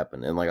would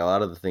happen. And like a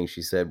lot of the things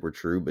she said were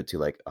true, but to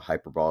like a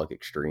hyperbolic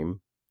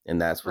extreme.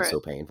 And that's what's Right.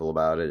 so painful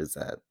about it is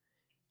that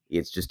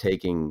it's just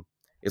taking.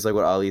 It's like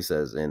what Ali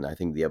says in I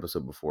think the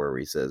episode before where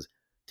he says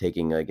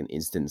taking like an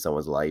instant in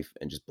someone's life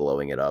and just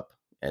blowing it up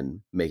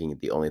and making it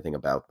the only thing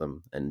about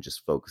them and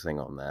just focusing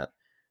on that,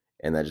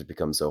 and that just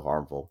becomes so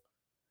harmful.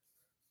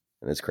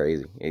 And it's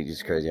crazy. It's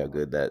just crazy how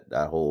good that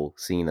whole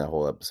scene, that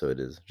whole episode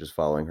is. Just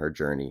following her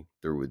journey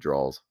through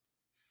withdrawals.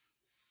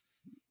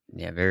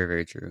 Yeah, very,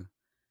 very true.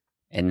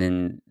 And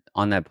then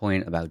on that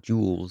point about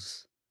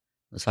Jules,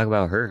 let's talk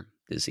about her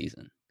this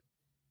season.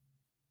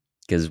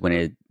 Because when Mm.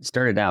 it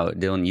started out,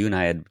 Dylan, you and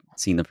I had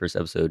seen the first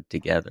episode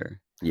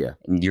together. Yeah,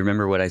 And do you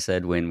remember what I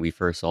said when we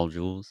first saw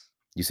Jules?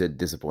 you said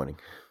disappointing.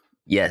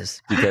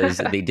 Yes, because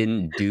they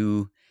didn't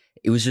do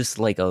it was just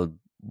like a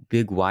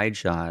big wide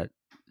shot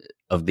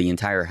of the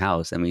entire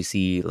house and we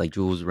see like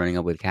Jules running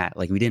up with Kat.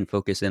 Like we didn't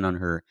focus in on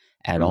her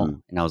at Hmm.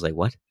 all. And I was like,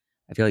 what?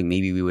 I feel like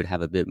maybe we would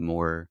have a bit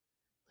more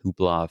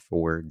hoopla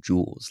for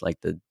Jules,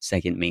 like the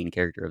second main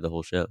character of the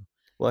whole show.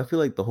 Well, I feel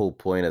like the whole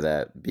point of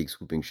that big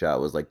swooping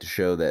shot was like to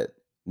show that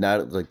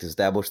not like to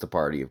establish the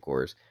party, of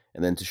course,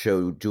 and then to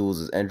show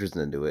Jules' entrance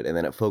into it, and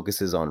then it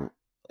focuses on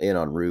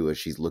Rue as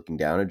she's looking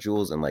down at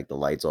Jules, and like the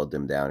lights all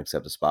dim down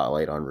except the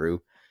spotlight on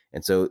Rue,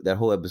 and so that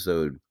whole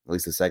episode, at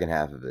least the second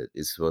half of it,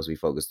 is supposed to be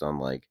focused on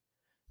like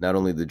not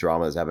only the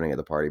drama that's happening at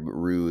the party, but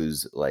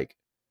Rue's like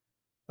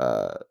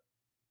uh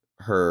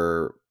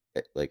her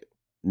like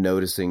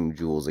noticing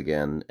Jules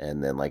again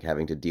and then like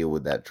having to deal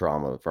with that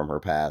trauma from her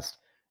past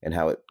and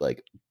how it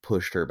like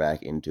pushed her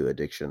back into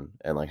addiction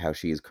and like how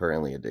she is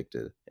currently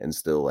addicted and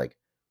still like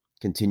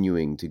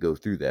continuing to go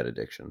through that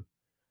addiction.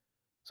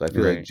 So I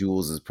feel like Right.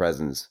 Jules's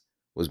presence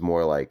was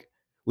more like,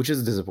 which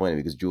is disappointing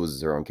because Jules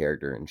is her own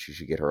character and she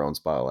should get her own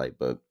spotlight,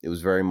 but it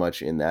was very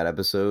much in that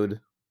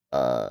episode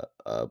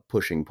a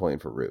pushing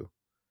point for Rue.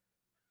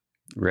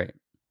 Right.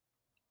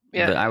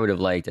 Yeah. But I would have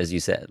liked, as you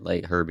said,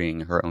 like her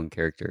being her own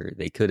character.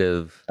 They could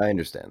have I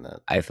understand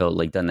that. I felt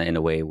like done that in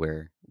a way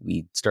where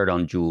we start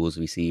on Jules,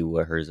 we see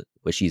what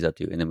she's up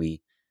to, and then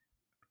we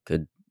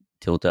could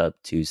tilt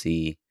up to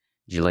see.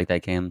 Did you like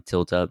that, Cam?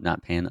 Tilt up,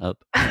 not pan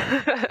up.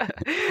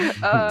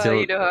 You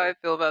Tilt, know how I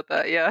feel about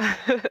that, yeah.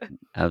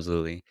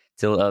 absolutely.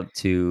 Tilt up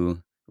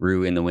to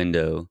Rue in the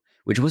window,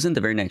 which wasn't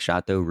the very next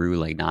shot though. Rue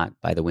like not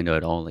by the window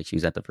at all, like she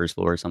was at the first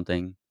floor or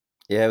something.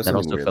 Yeah, it was That something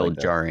also weird like felt that.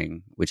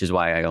 jarring, which is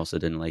why I also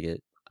didn't like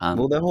it.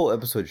 Well, that whole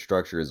episode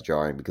structure is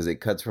jarring because it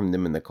cuts from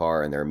them in the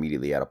car and they're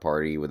immediately at a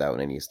party without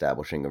any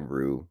establishing of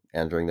Rue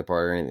entering the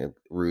party, and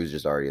Rue's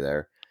just already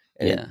there.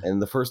 Yeah,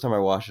 And the first time I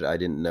watched it, I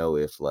didn't know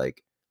if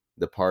like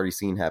the party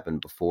scene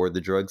happened before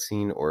the drug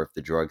scene or if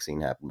the drug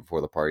scene happened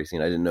before the party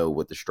scene. I didn't know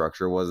what the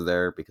structure was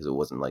there because it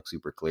wasn't like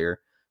super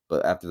clear.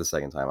 But after the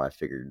second time, I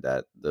figured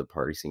that the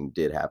party scene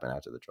did happen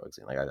after the drug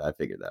scene. Like I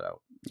figured that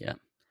out. yeah.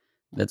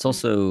 That's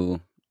Mm.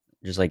 also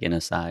just like an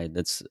aside.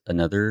 That's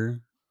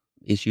another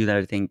issue that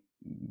I think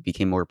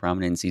became more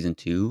prominent in season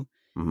two.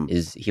 Hmm.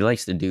 Is he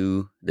likes to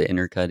do the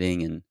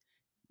intercutting and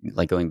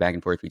like going back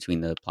and forth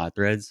between the plot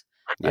threads,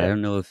 but I Yeah,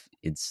 don't know if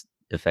it's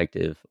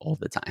effective all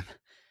the time.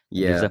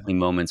 Like there's yeah, definitely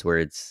moments where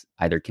it's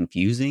either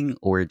confusing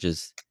or it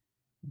just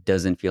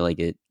doesn't feel like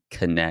it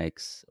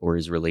connects or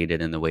is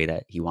related in the way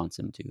that he wants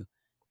him to.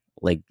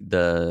 Like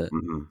the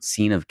hmm,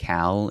 scene of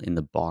Cal in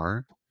the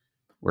bar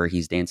where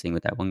he's dancing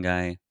with that one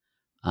guy,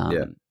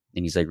 yeah,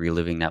 and he's like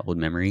reliving that old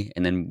memory,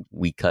 and then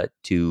we cut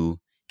to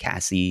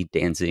Cassie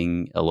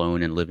dancing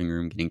alone in the living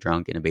room, getting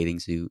drunk in a bathing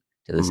suit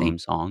to the hmm, same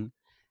song.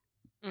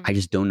 I Mhm.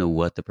 just don't know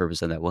what the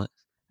purpose of that was.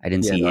 I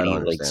didn't yeah. see No, I don't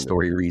any like understand it.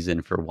 story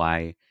reason for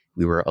why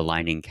we were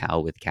aligning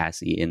Cal with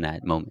Cassie in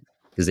that moment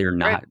because they're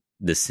Right. not.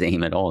 the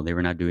same at all. They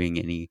were not doing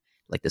any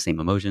like the same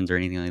emotions or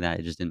anything like that.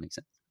 It just didn't make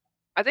sense.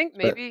 I think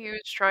But maybe he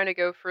was trying to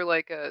go for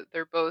like a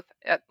they're both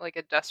at like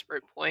a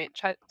desperate point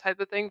type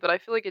of thing, but I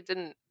feel like it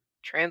didn't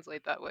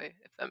translate that way,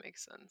 if that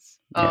makes sense.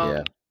 Yeah.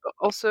 yeah. But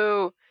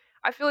also,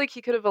 I feel like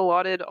he could have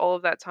allotted all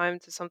of that time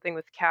to something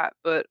with Kat,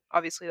 but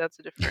obviously that's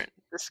a different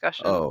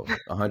discussion. Oh,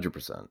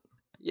 100%.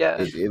 Yeah,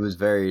 It was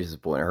very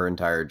disappointing. Her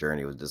entire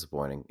journey was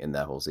disappointing in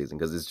that whole season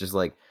because it's just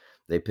like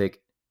they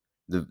pick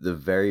the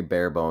very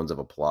bare bones of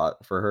a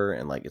plot for her,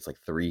 and like it's like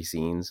 3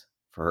 scenes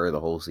for her the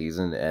whole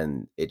season,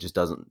 and it just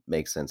doesn't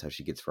make sense how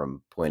she gets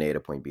from point A to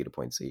point B to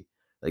point C.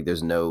 Like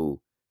there's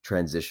no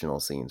transitional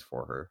scenes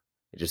for her.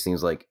 It just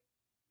seems like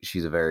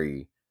she's a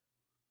very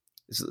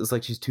it's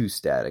like she's too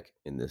static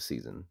in this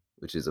season,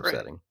 which is right.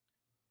 upsetting.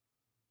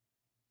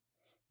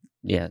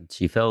 Yeah,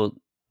 she felt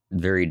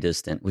very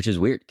distant, which is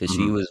weird because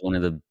she Mhm. was one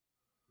of the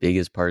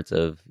biggest parts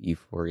of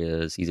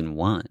Euphoria season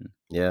 1.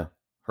 Yeah,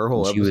 her And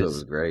whole she episode was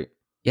was great.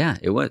 yeah,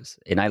 it was.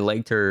 And I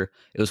liked her.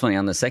 It was funny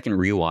on the second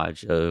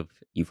rewatch of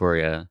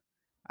Euphoria,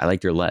 I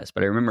liked her less,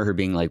 but I remember her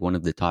being like one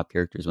of the top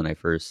characters when I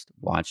first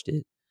watched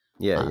it.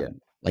 Yeah, yeah,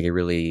 Like I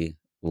really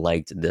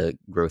liked the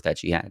growth that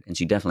she had, and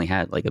she definitely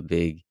had like a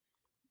big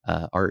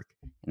arc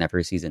in that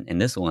first season.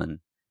 And this one,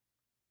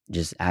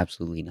 just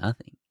absolutely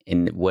nothing.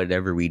 And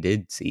whatever we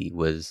did see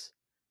was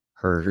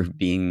her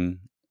being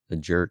a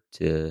jerk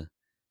to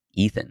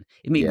Ethan.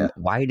 I mean, yeah.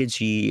 why did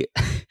she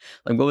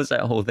like what was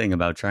that whole thing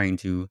about trying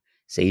to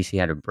say she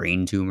had a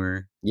brain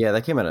tumor? Yeah,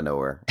 that came out of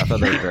nowhere. I thought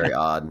that was very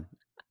odd,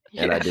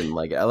 and I Yeah, didn't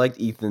like it. I liked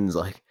Ethan's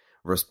like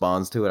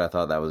response to it. I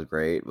thought that was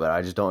great, but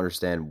I just don't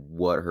understand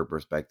what her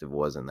perspective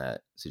was in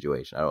that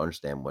situation. I don't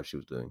understand what she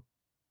was doing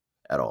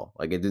at all.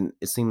 Like it didn't.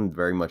 It seemed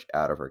very much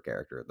out of her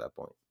character at that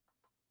point.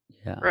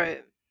 Yeah.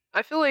 right.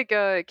 I feel like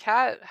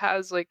Kat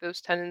has like those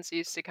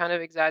tendencies to kind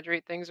of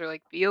exaggerate things or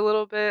like be a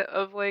little bit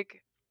of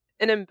like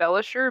an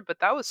embellisher, but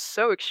that was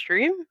so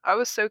extreme. I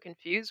was so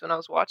confused when I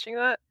was watching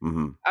that.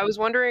 Hmm. I was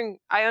wondering,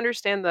 I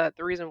understand that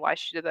the reason why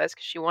she did that is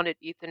because she wanted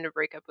Ethan to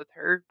break up with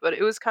her, but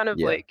it was kind of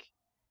Yeah, like,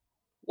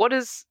 what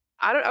is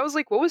I was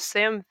like, what was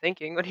Sam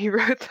thinking when he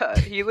wrote that?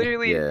 He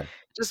literally yeah.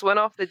 just went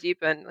off the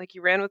deep end, like,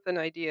 he ran with an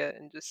idea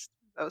and just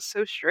that was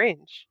so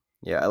strange.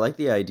 Yeah, I like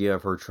the idea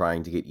of her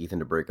trying to get Ethan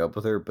to break up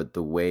with her, but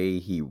the way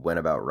he went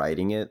about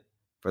writing it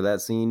for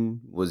that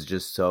scene was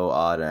just so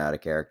odd and out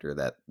of character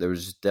that there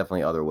was just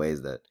definitely other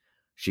ways that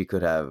she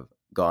could have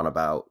gone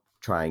about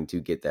trying to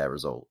get that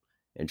result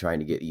and trying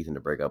to get Ethan to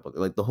break up with her.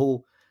 Like the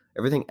whole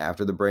everything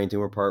after the brain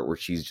tumor part where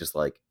she's just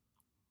like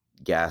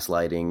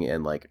gaslighting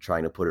and like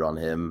trying to put it on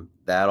him,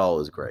 that all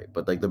is great.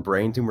 But like the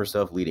brain tumor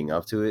stuff leading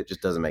up to it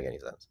just doesn't make any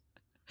sense.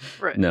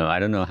 Right. No, I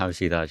don't know how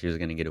she thought she was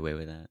going to get away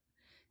with that.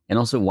 And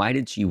also, why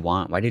did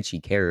she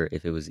care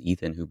if it was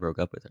Ethan who broke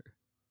up with her?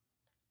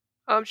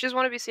 She doesn't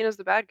wanna be seen as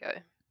the bad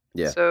guy.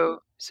 Yeah.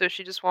 So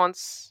she just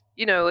wants,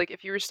 like,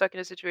 if you were stuck in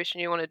a situation,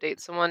 you wanna date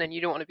someone and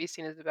you don't wanna be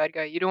seen as the bad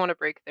guy, you don't wanna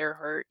break their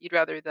heart, you'd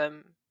rather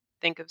them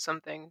think of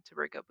something to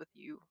break up with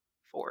you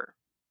for.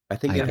 I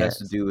think I it has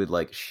to guess. do with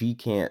like she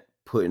can't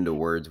put into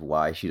words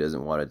why she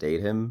doesn't want to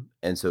date him,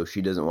 and so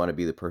she doesn't want to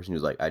be the person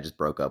who's like, I just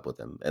broke up with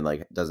him, and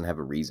like doesn't have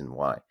a reason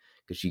why,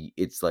 because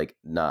it's like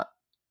not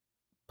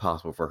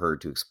possible for her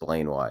to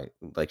explain why.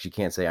 Like she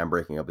can't say I'm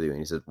breaking up with you, and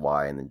he says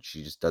why, and then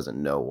she just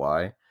doesn't know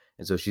why,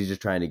 and so she's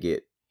just trying to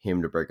get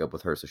him to break up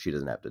with her so she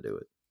doesn't have to do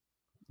it.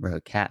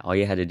 Bro, Cat, all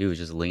you had to do was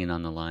just lean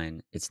on the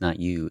line. It's not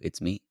you, it's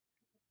me.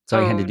 That's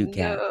all you had to Oh, do,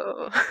 Cat.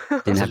 no.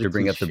 Didn't That's have such a to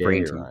bring up the cliche,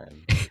 brain tumor.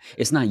 Ryan.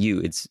 It's not you,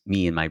 it's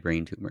me and my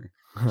brain tumor.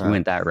 She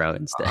went that route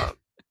instead. Um,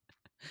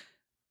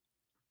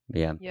 But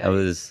yeah,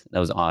 yikes. that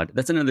was odd.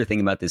 That's another thing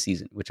about this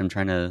season, which I'm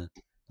trying to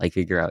like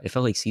figure out. It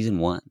felt like season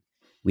 1,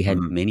 we had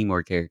Mhm. many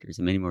more characters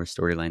and many more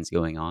storylines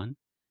going on.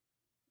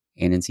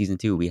 And in season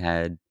 2, we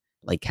had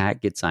like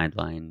Kat gets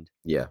sidelined,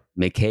 Yeah,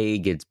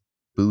 McKay gets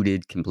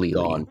booted gone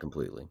completely,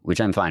 completely. which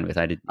I'm fine with.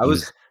 I He was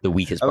was the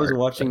weakest I was part,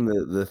 but watching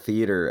the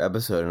theater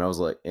episode and I was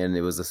like, and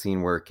it was the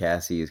scene where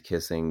Cassie is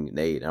kissing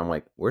Nate. And I'm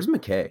like, where's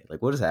McKay?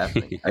 Like, what is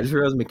happening? I just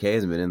realized McKay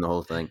hasn't been in the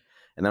whole thing.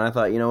 And then I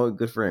thought, you know what?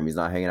 Good for him. He's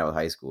not hanging out with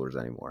high schoolers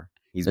anymore.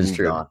 He's that's moved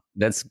true. on.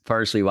 That's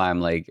partially why I'm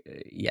like,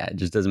 yeah, it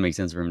just doesn't make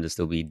sense for him to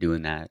still be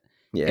doing that.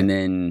 Yeah. And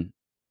then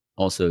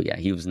also, yeah,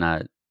 he was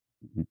not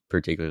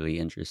particularly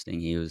interesting.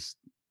 He was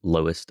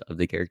lowest of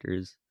the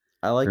characters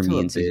I for liked him me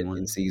a in season bit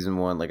in 1. season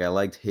one. Like, I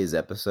liked his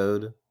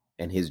episode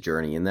and his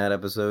journey in that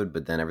episode.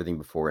 But then everything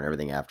before and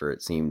everything after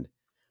it seemed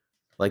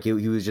like he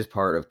was just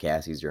part of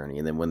Cassie's journey.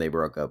 And then when they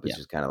broke up, it's Yeah.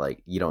 just kind of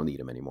like, you don't need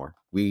him anymore.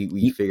 We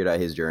E- figured out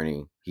his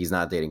journey. He's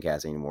not dating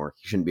Cassie anymore.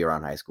 He shouldn't be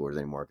around high schoolers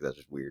anymore because that's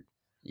just weird.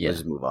 Let's yeah.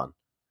 just move on.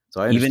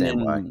 So I Even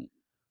understand why. in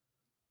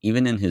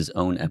even in his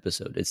own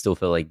episode, it still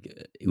felt like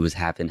it was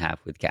half and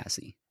half with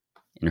Cassie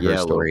in her Yeah, a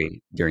little bit.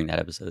 story during that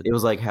episode. It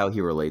was like how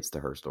he relates to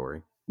her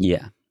story.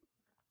 Yeah.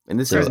 And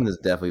this So, season has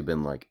definitely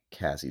been like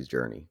Cassie's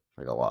journey,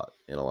 like a lot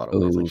in a lot of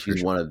ways. Like oh, for she's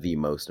sure. one of the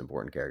most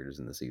important characters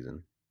in the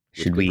season,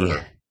 which Should good for we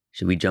her.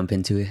 should we jump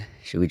into it?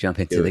 Should we jump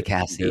into Do the it, do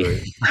Cassie?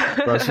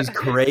 it, bro. She's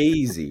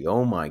crazy.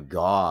 Oh my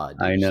god,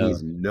 I dude, know.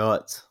 she's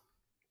nuts.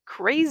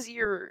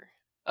 Crazier.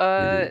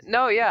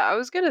 No, yeah, I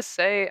was gonna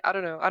say, I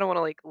don't know, I don't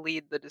wanna, like,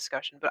 lead the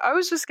discussion, but I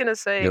was just gonna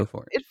say Go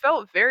for it. it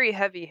felt very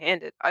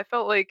heavy-handed. I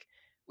felt like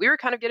we were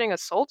kind of getting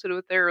assaulted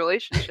with their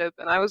relationship,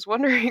 and I was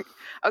wondering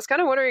I was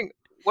kinda wondering,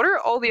 what are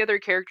all the other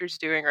characters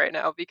doing right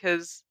now?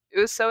 Because it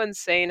was so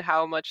insane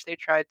how much they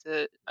tried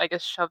to, I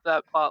guess, shove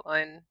that plot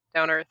line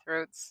down our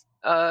throats.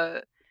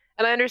 And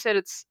I understand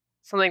it's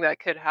something that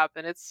could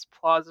happen, it's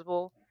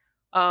plausible.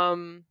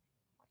 Um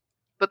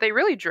but they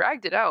really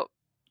dragged it out,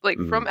 like,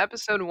 Hmm. from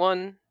episode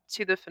 1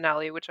 to the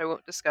finale, which I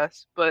won't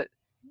discuss, but,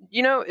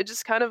 you know, it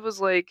just kind of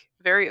was, like,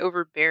 very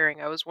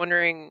overbearing. I was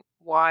wondering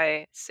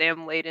why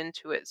Sam laid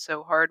into it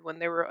so hard when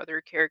there were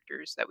other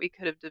characters that we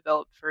could have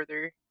developed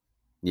further,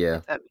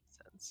 Yeah, if that makes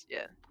sense,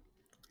 yeah.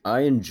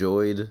 I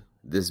enjoyed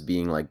this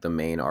being like the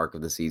main arc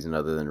of the season,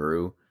 other than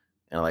Rue,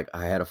 and like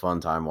I had a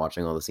fun time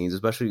watching all the scenes,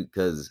 especially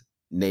because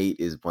Nate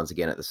is once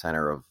again at the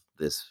center of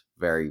this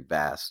very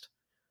vast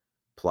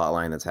plot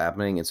line that's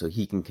happening, and so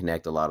he can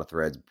connect a lot of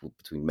threads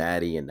between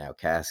Maddie and now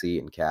Cassie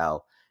and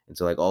Cal, and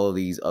so like all of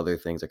these other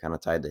things are kind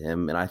of tied to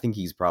him, and I think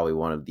he's probably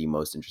one of the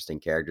most interesting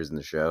characters in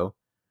the show.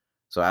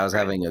 So I was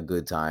Right. having a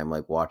good time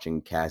like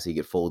watching Cassie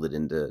get folded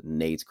into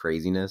Nate's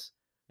craziness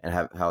and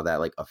how that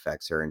like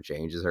affects her and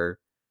changes her,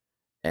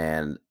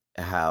 and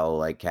how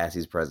like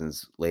Cassie's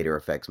presence later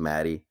affects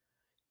Maddie.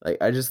 Like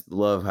I just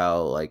love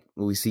how like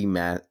we see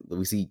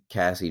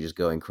Cassie just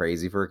going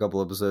crazy for a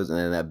couple episodes, and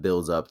then that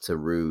builds up to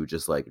Rue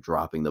just like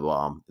dropping the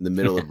bomb in the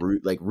middle of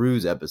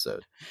Rue's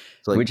episode.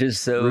 So like Which is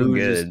so Rue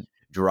just good.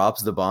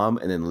 drops the bomb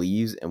and then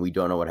leaves, and we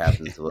don't know what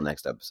happens until the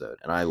next episode.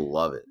 And I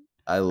love it.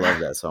 I love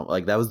that song.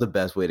 Like that was the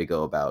best way to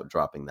go about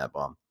dropping that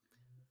bomb.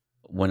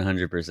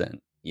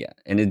 100%. Yeah.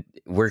 And it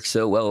works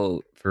so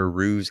well for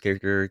Rue's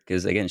character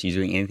because, again, she's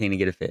doing anything to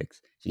get a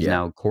fix. She's Yeah.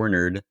 now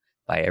cornered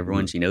by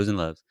everyone Mhm. she knows and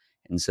loves.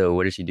 And so,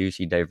 what does she do?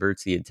 She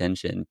diverts the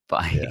attention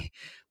Yeah. by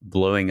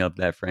blowing up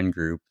that friend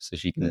group so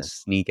she can Yeah.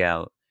 sneak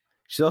out.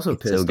 She's also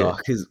It's so pissed off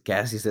good. because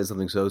Cassie said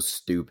something so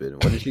stupid.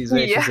 What did she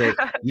say? She Yeah. said,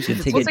 "You should Should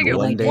just take We'll take it take it one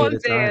one day day. at one a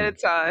day at a time."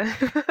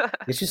 time.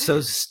 It's just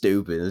so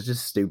stupid. It's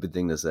just a stupid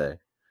thing to say.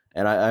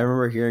 And I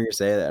remember hearing her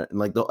say that, and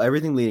like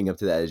everything leading up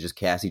to that is just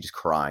Cassie just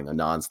crying a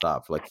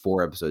nonstop for like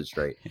 4 episodes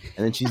straight.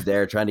 And then she's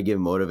there trying to give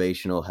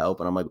motivational help,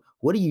 and I'm like,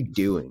 "What are you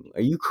doing?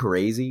 Are you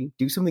crazy?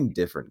 Do something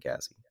different,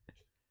 Cassie."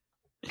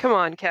 Come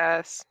on,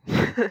 Cass.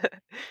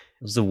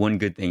 It was the one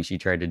good thing she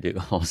tried to do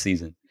all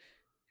season.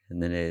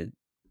 And then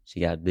she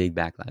got a big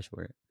backlash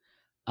for it.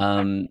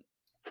 Um,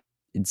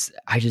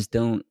 I just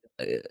don't,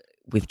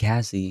 with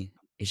Cassie,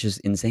 it's just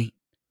insane.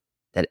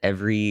 That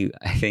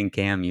I think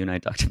Cam, you and I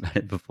talked about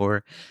it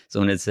before.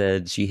 Someone had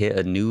said she hit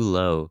a new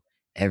low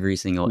every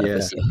single Yeah,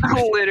 episode,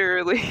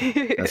 Literally.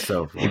 that's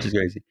so which is funny.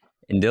 crazy.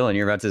 And Dylan,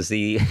 you're about to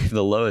see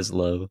the lowest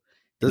low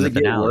in Does the it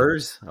get finale.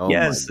 worse? Oh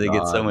my Yes, they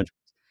get so god. much.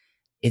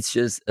 It's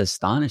just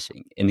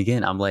astonishing. And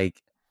again, I'm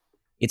like,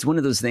 it's one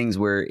of those things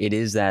where it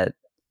is that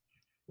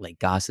like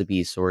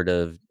gossipy sort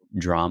of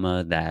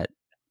drama that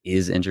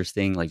is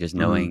interesting, like just Hmm.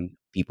 knowing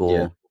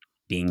Yeah, people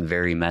being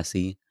very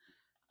messy.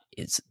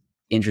 It's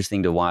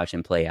interesting to watch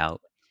and play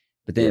out.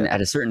 But then yeah.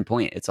 at a certain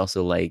point, it's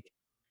also like,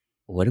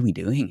 what are we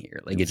doing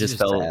here? Like it This is just just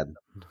felt, sad.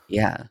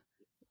 yeah.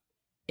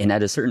 And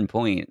at a certain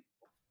point,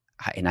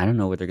 and I don't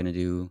know what they're gonna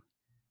do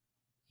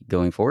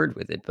going forward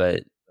with it,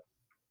 but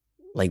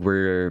like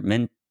we're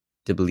meant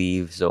to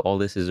believe. So all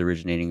this is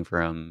originating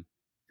from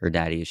her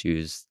daddy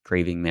issues,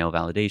 craving male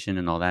validation,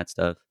 and all that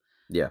stuff.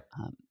 Yeah,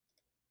 Um,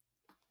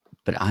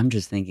 but I'm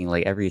just thinking,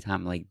 like every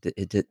time, like,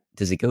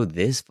 does it go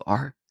this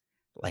far?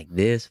 Like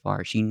this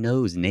far? She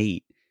knows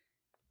Nate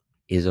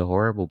is a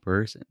horrible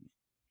person.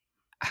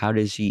 How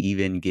does she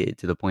even get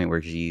to the point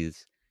where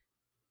she's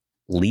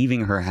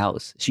leaving her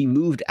house? She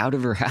moved out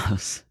of her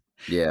house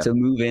yeah, to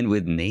move in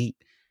with Nate,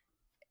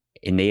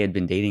 and they had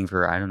been dating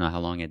for I don't know how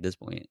long at this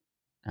point.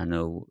 I don't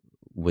know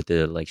what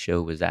the like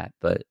show was at,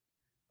 but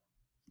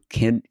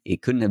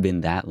it couldn't have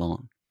been that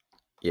long.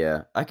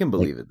 yeah. I can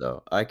Like, believe it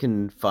though. I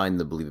can find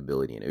the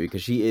believability in it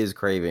because she is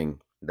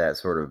craving that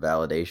sort of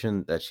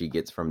validation that she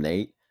gets from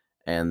Nate,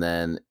 and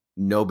then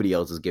nobody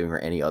else is giving her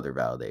any other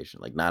validation.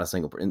 Like not a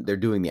single person. They're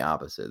doing the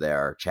opposite. They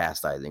are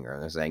chastising her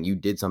and they're saying you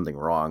did something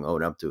wrong.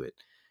 Own up to it.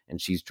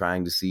 And she's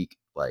trying to seek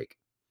like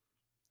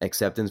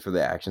acceptance for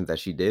the actions that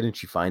she did, and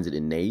she finds it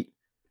in Nate.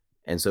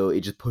 And so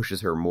it just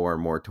pushes her more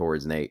and more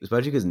towards Nate,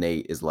 especially because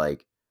Nate is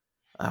like,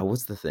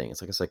 what's the thing?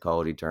 It's like a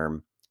psychology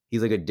term.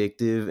 He's like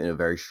addictive in a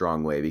very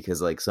strong way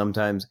because like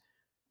sometimes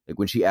like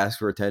when she asks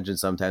for attention,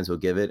 sometimes he'll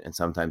give it and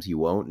sometimes he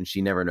won't, and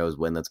she never knows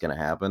when that's going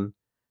to happen.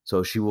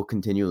 So she will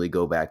continually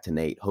go back to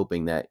Nate,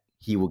 hoping that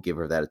he will give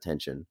her that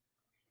attention,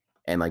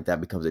 and like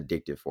that becomes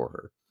addictive for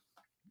her.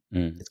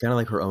 mm, It's kind of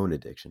like her own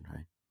addiction,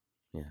 right?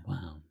 Yeah.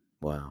 wow,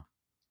 Wow.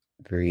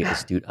 very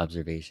astute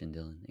observation,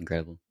 Dylan.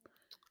 Incredible.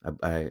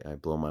 I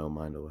blow my own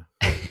mind away.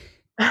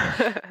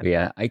 But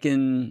yeah, I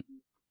can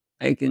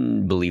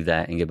believe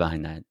that and get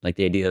behind that. Like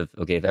the idea of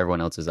okay, if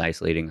everyone else is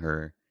isolating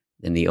her,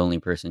 then the only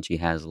person she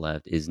has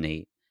left is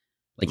Nate.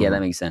 Like, yeah, that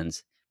Hmm. makes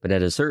sense. But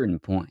at a certain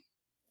point,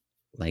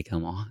 like,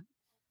 come on,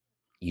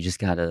 you just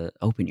gotta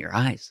open your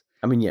eyes.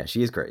 I mean, yeah,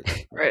 she is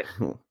crazy. Right.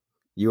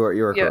 You are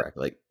Yeah. correct.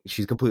 Like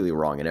she's completely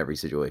wrong in every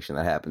situation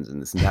that happens in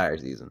this entire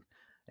season,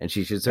 and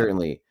she should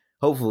certainly,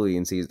 hopefully,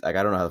 in season like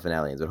I don't know how the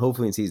finale ends, but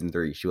hopefully in season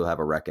 3 she will have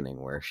a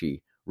reckoning where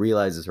she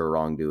realizes her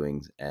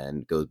wrongdoings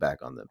and goes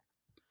back on them.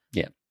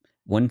 Yeah.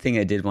 One thing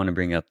I did want to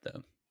bring up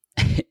though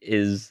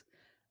is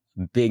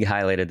big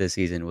highlight of this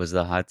season was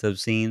the hot tub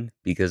scene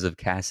because of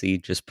Cassie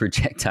just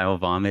projectile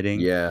vomiting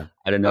Yeah,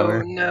 out of Oh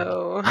nowhere.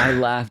 no. I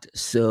laughed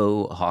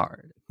so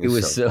hard. it It was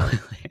was so so funny.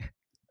 hilarious.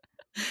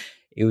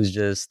 It was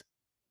just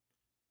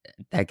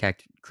that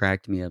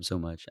cracked me up so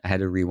much. I had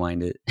to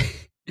rewind it.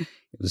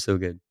 It was so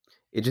good.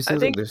 It just I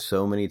seems like think there's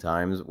so many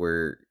times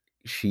where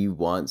she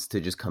wants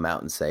to just come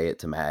out and say it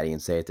to Maddie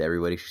and say it to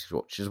everybody. She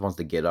just wants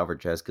to get it off her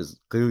chest because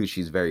clearly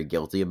she's very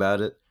guilty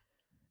about it.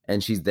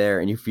 And she's there,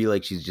 and you feel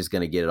like she's just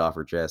going to get it off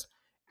her chest.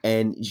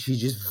 And she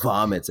just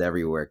vomits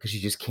everywhere because she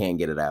just can't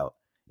get it out.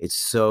 It's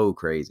so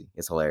crazy.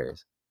 It's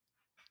hilarious.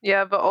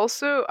 yeah, but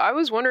also I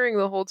was wondering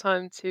the whole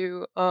time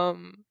too. I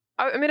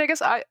mean, I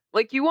guess I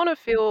like you want to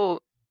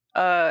feel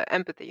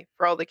empathy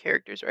for all the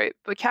characters, right?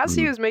 But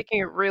Cassie Mhm. was making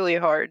it really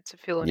hard to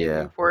feel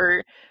anything Yeah. for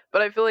her.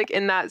 But I feel like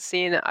in that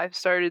scene, I've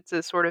started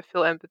to sort of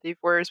feel empathy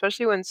for her,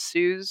 especially when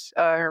Sue's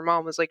her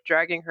mom was like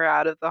dragging her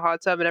out of the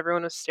hot tub and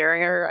everyone was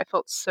staring at her. I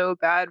felt so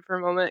bad for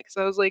a moment because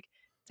I was like,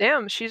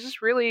 damn, she's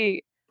just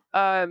really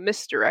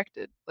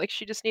misdirected. Like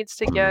she just needs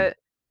to Mhm. get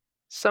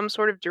some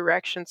sort of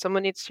direction.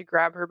 Someone needs to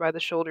grab her by the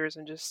shoulders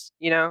and just,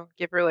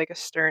 give her like a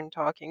stern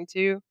talking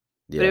to.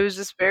 But it Yeah. was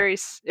just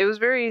it was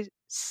very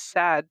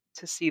sad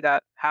to see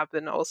that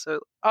happen also.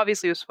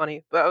 Obviously it was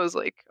funny, but I was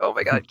like, "Oh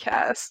my god,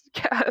 Cass,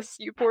 Cass,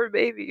 you poor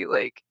baby."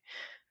 Like,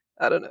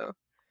 I don't know.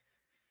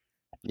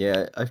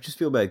 Yeah, I just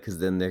feel bad because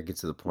then there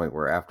gets to the point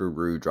where after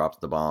Rue drops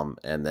the bomb,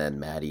 and then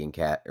Maddie and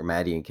Kat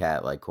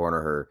like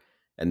corner her,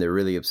 and they're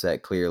really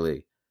upset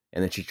clearly,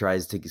 and then she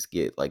tries to just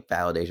get like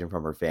validation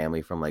from her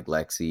family, from like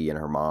Lexi and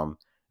her mom,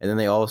 and then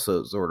they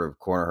also sort of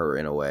corner her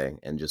in a way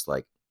and just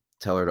like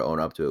tell her to own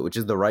up to it, which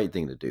is the right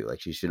thing to do.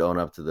 Like she should own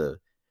up to the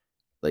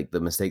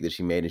mistake that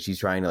she made, and she's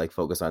trying to like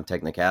focus on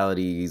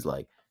technicalities,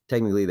 like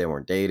technically they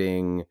weren't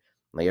dating,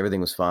 like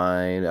everything was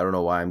fine. I don't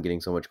know why I'm getting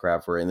so much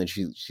crap for it, and then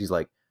she's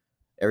like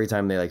every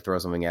time they like throw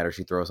something at her,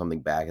 she throws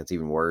something back that's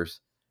even worse.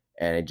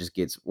 And it just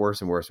gets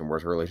worse and worse and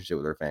worse, her relationship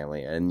with her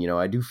family. And,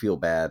 I do feel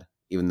bad,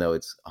 even though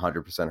it's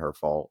 100% her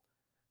fault.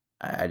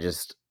 I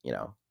just,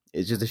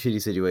 it's just a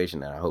shitty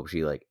situation. And I hope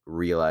she like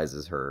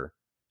realizes her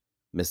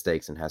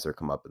mistakes and has her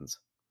comeuppance.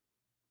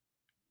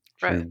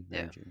 Right. True,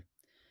 very Yeah. true.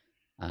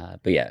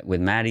 But yeah,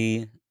 with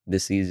Maddie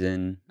this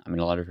season, I mean,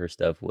 a lot of her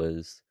stuff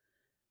was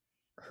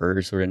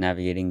her sort of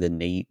navigating the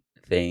Nate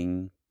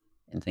thing,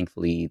 and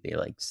thankfully they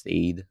like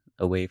stayed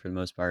away for the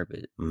most part. But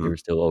there Hmm. was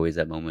still always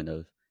that moment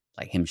of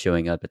like him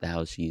showing up at the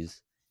house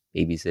she's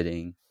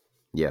babysitting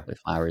Yeah. with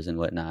flowers and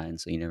whatnot, and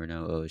so you never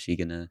know. Oh, is she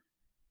gonna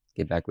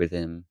get back with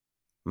him?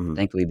 Hmm.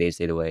 Thankfully they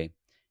stayed away,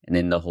 and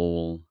then the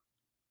whole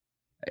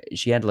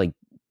she had like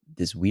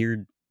this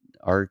weird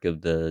arc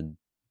of the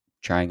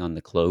trying on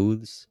the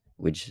clothes,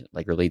 which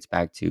like relates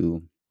back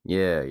to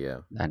Yeah. Yeah.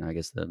 I don't know, I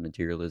guess the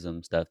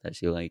materialism stuff that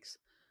she likes,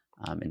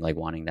 and like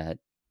wanting that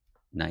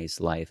nice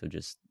life of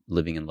just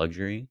living in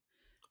luxury.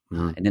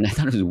 Hmm. And then I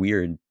thought it was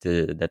weird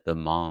that the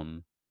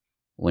mom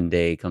one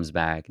day comes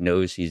back,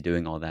 knows she's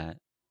doing all that,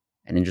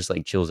 and then just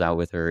like chills out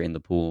with her in the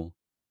pool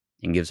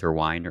and gives her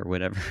wine or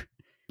whatever.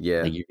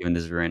 Yeah. Like you're giving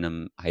this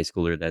random high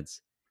schooler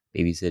that's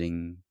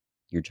babysitting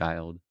your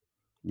child,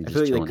 you're I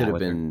feel just like they chilling could out have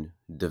with her. been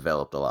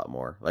developed a lot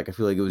more. Like I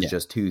feel like it was Yeah,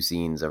 just 2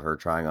 scenes of her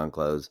trying on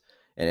clothes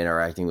and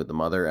interacting with the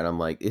mother, and I'm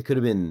like, it could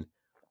have been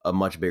a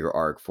much bigger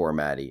arc for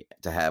Maddie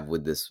to have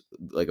with this,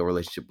 like a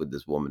relationship with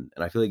this woman.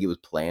 And I feel like it was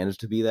planned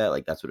to be that.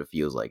 Like that's what it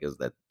feels like, is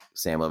that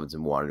Sam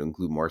Levinson wanted to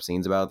include more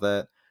scenes about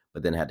that,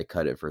 but then had to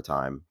cut it for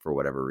time for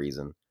whatever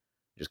reason.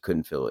 Just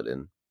couldn't fill it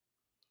in.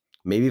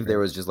 Maybe if there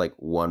sure. was just like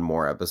one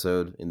more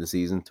episode in the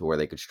season to where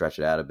they could stretch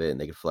it out a bit and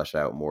they could flesh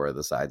out more of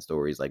the side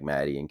stories like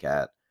Maddie and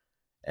Kat,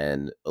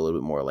 and a little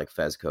bit more like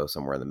Fezco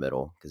somewhere in the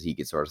middle because he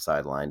gets sort of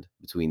sidelined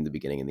between the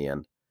beginning and the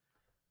end.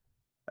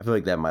 I feel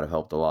like that might have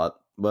helped a lot,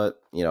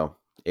 but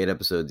 8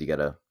 episodes, you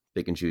gotta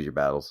pick and choose your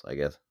battles, I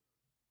guess.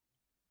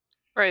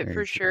 Right, Very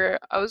for true. sure.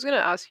 I was gonna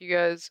ask you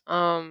guys,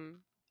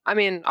 I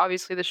mean,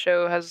 obviously the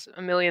show has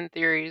a million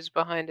theories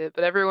behind it,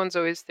 but everyone's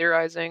always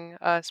theorizing,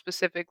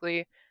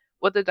 specifically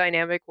what the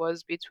dynamic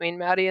was between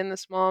Maddie and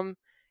this mom,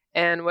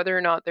 and whether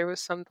or not there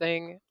was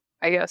something,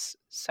 I guess,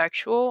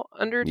 sexual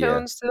Yeah,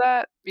 undertones to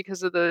that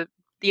because of the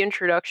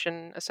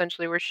introduction,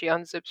 essentially, where she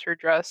unzips her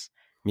dress.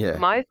 yeah.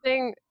 My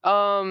thing,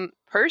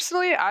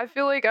 personally, I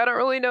feel like I don't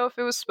really know if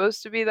it was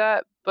supposed to be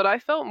that, but I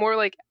felt more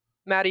like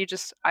Maddie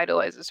just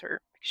idolizes her.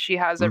 She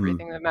has Hmm.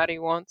 everything that Maddie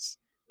wants.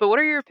 But what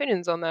are your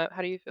opinions on that?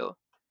 How do you feel?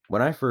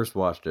 When I first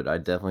watched it, I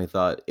definitely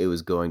thought it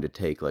was going to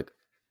take like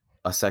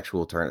a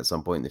sexual turn at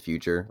some point in the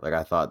future. Like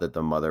I thought that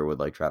the mother would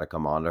like try to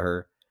come on to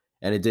her,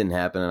 and it didn't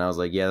happen. And I was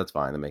like, yeah, that's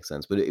fine, that makes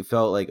sense. But it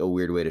felt like a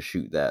weird way to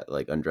shoot that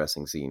like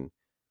undressing scene,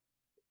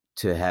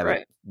 to have it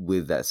Right.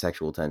 with that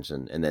sexual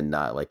tension and then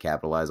not like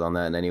capitalize on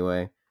that in any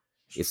way.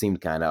 It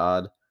seemed kind of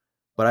odd.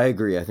 But I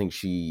agree. I think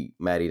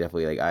Maddie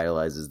definitely like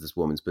idolizes this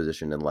woman's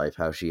position in life,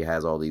 how she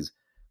has all these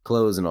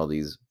clothes and all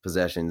these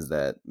possessions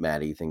that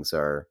Maddie thinks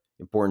are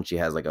important. She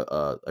has like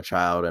a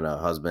child and a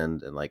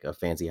husband and like a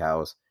fancy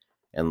house.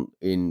 And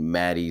in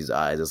Maddie's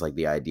eyes, it's like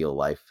the ideal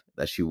life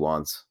that she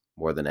wants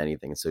more than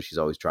anything. And so she's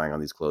always trying on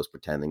these clothes,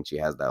 pretending she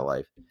has that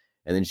life.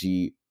 And then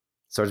she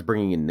starts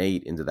bringing in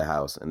Nate into the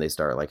house, and they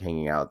start like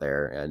hanging out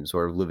there and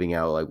sort of living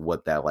out like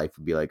what that life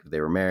would be like if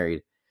they were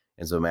married.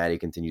 And so Maddie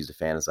continues to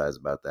fantasize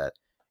about that,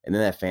 and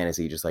then that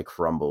fantasy just like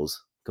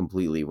crumbles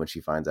completely when she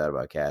finds out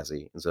about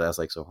Cassie. And so that's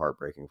like so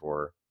heartbreaking for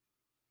her,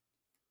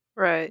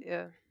 Right,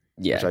 yeah.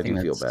 Yeah, which I I think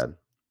do feel that's bad.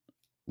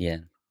 yeah.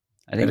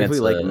 I I think definitely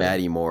that's like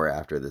Maddie more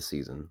after this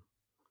season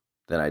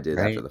than I did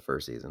after right. the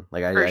first season.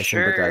 Like For I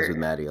sympathize with sure.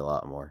 Maddie a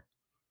lot more.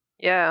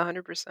 Yeah,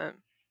 100%.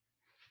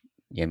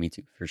 Yeah, me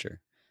too, for sure.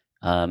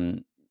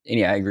 And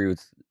yeah, I agree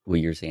with what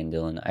you're saying,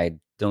 Dylan. I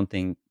don't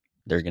think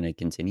they're gonna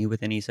continue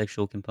with any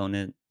sexual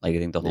component. Like I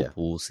think the whole Yeah.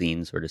 pool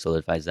scene sort of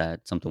solidifies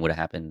that something would have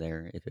happened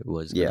there if it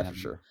was going Yeah, to for happen.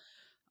 sure.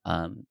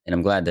 And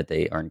I'm glad that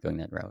they aren't going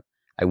that route.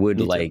 I would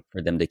Me too. like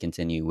for them to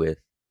continue with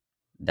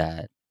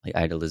that like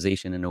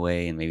idolization in a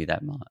way, and maybe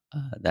that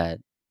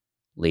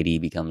lady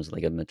becomes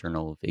like a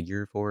maternal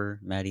figure for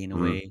Maddie in a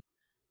Mm. way,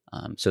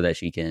 so that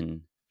she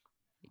can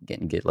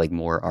get like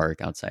more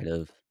arc outside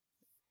of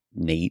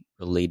Nate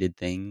related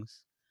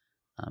things,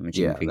 and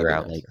she can Yeah, that'd figure be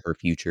out nice. like her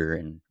future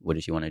and what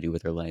does she want to do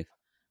with her life.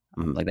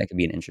 Mm. Like that could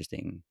be an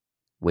interesting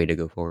way to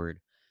go forward.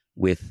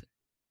 With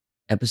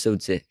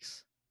episode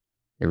 6,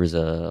 there was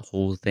a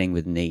whole thing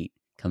with Nate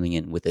coming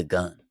in with a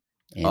gun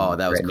Oh,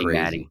 and that was threatening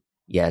crazy. Maddie.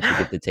 Yeah, to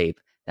get the tape.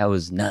 That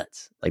was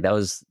nuts. Like that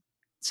was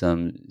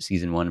some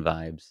season 1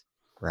 vibes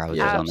where I was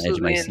just Yeah. on the edge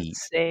of my Absolutely seat.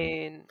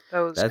 insane. That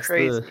was That's the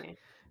crazy.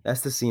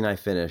 that's the scene I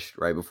finished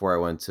right before I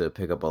went to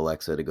pick up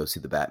Alexa to go see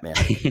the Batman.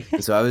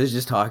 And so I was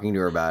just talking to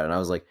her about it, and I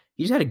was like,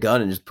 he just had a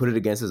gun and just put it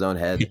against his own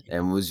head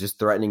and was just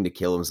threatening to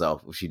kill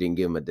himself if she didn't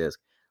give him a disc.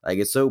 Like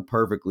it's so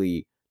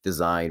perfectly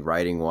designed,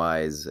 writing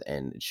wise,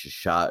 and it's just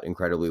shot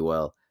incredibly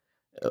well.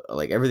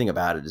 Like everything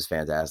about it is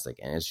fantastic,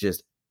 and it's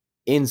just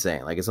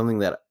insane. Like it's something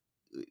that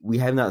we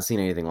have not seen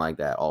anything like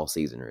that all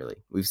season. Really,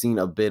 we've seen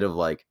a bit of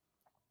like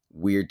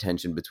weird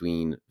tension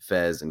between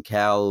Fez and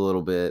Cal a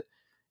little bit,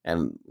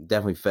 and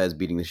definitely Fez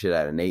beating the shit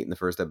out of Nate in the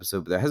first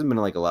episode. But there hasn't been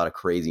like a lot of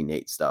crazy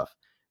Nate stuff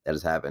that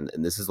has happened,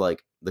 and this is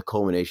like the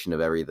culmination of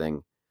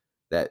everything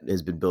that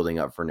has been building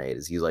up for Nate.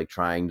 Is he's like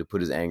trying to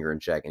put his anger in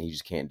check, and he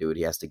just can't do it.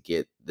 He has to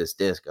get this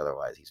disc,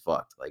 otherwise he's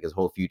fucked. Like his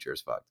whole future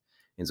is fucked,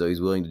 and so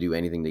he's willing to do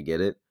anything to get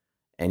it.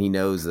 And he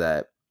knows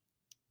that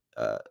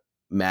uh,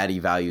 Maddie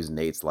values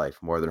Nate's life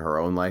more than her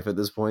own life at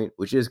this point,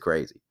 which is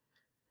crazy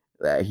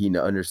that he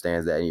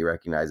understands that and he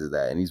recognizes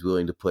that and he's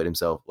willing to put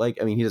himself like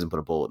I mean he doesn't put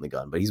a bullet in the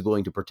gun, but he's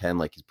willing to pretend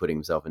like he's putting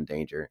himself in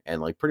danger and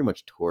like pretty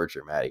much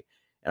torture Maddie.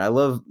 And I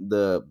love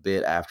the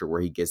bit after where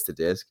he gets the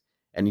disc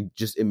and he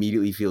just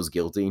immediately feels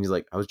guilty and he's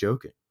like, I was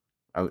joking.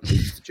 It was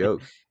just a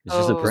joke. It's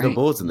just a Oh, There's no prank.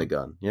 bullets in the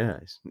gun. Yeah,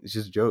 it's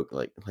just a joke.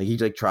 Like he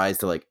like tries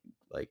to like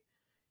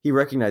he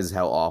recognizes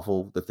how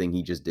awful the thing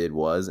he just did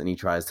was, and he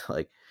tries to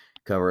like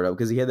cover it up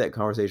because he had that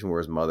conversation where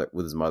his mother,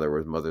 where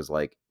his mother's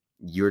like,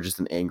 "You're just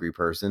an angry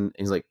person," and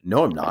he's like,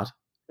 "No, I'm not.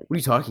 What are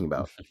you talking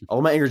about?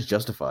 All my anger is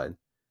justified."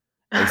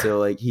 And so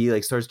like he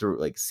like starts to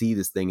like see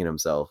this thing in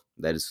himself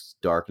that is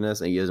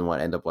darkness, and he doesn't want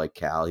to end up like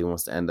Cal. He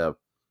wants to end up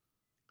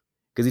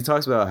because he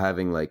talks about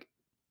having like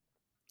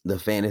the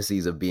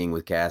fantasies of being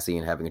with Cassie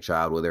and having a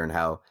child with her and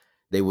how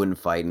they wouldn't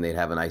fight and they'd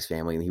have a nice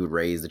family and he would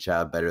raise the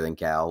child better than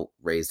Cal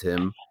raised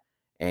him.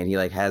 And he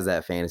like has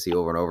that fantasy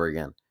over and over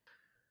again.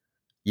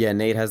 Yeah,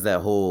 Nate has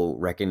that whole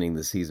reckoning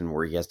this season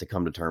where he has to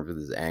come to terms with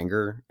his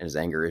anger and his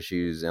anger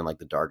issues and like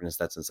the darkness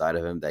that's inside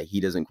of him that he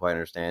doesn't quite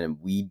understand. And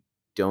we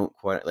don't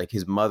quite like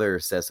his mother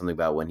says something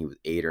about when he was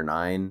 8 or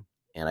 9.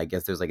 And I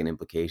guess there's like an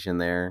implication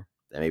there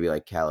that maybe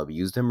like Cal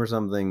abused him or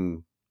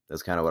something.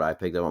 That's kind of what I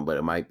picked up on, but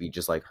it might be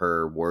just like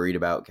her worried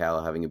about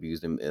Cal having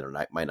abused him. It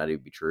might not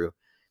even be true,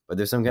 but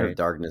there's some kind of Right.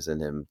 darkness in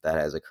him that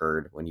has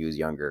occurred when he was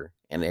younger,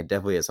 and it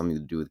definitely has something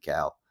to do with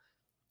Cal.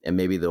 And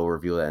maybe they'll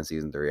reveal that in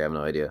season 3. I have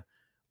no idea.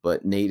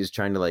 But Nate is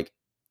trying to like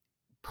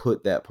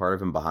put that part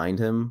of him behind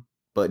him,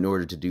 but in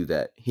order to do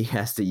that, he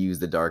has to use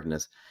the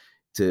darkness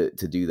to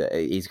do that.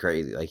 He's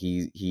crazy. Like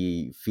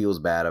he feels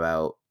bad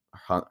about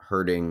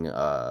hurting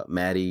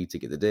Maddie to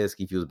get the disc.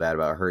 He feels bad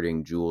about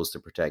hurting Jules to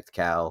protect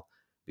Cal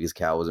because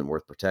Cal wasn't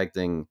worth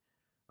protecting.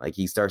 Like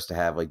he starts to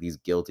have like these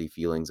guilty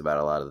feelings about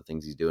a lot of the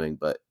things he's doing,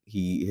 but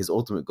his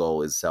ultimate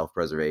goal is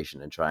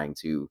self-preservation and trying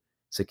to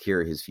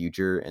secure his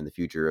future and the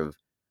future of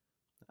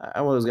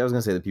I was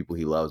gonna say the people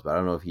he loves, but I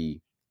don't know if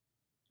he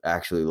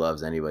actually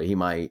loves anybody. He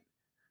might.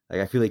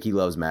 Like I feel like he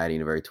loves Maddie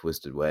in a very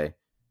twisted way,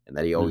 and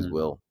that he always Mhm.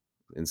 will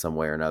in some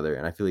way or another.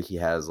 And I feel like he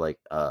has like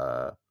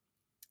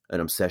an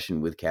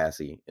obsession with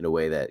Cassie in a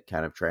way that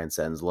kind of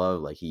transcends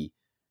love. Like he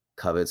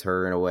covets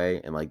her in a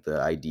way, and like the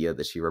idea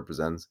that she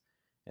represents.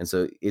 And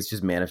so it's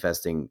just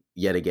manifesting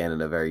yet again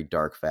in a very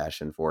dark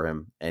fashion for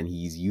him, and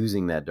he's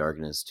using that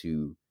darkness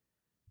to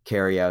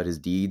carry out his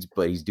deeds,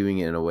 but he's doing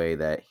it in a way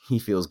that he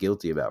feels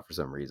guilty about for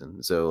some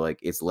reason. So like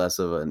it's less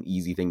of an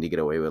easy thing to get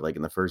away with. Like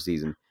in the first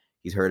season,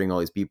 he's hurting all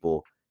these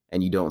people,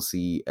 and you don't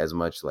see as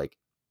much like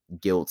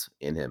guilt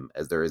in him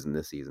as there is in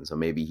this season. So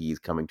maybe he's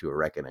coming to a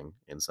reckoning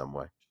in some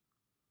way.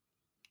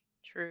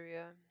 True,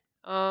 yeah.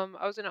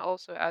 I was gonna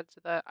also add to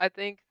that. I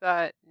think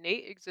that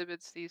Nate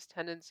exhibits these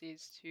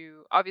tendencies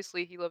to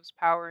obviously he loves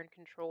power and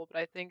control, but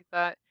I think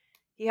that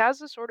he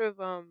has a sort of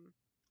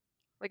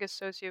like a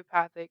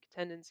sociopathic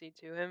tendency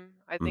to him.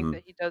 I think Mm-hmm.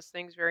 that he does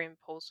things very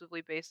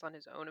impulsively based on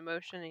his own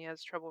emotion, and he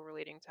has trouble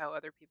relating to how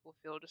other people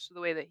feel, just the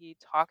way that he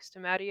talks to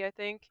Maddie, I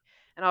think.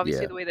 And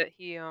obviously Yeah. the way that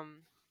he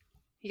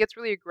gets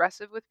really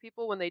aggressive with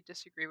people when they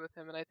disagree with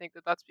him, and I think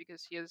that that's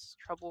because he has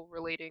trouble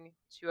relating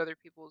to other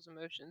people's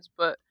emotions.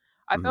 But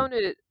I Mm-hmm. found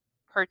it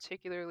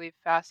particularly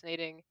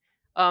fascinating,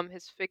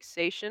 his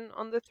fixation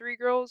on the three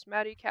girls,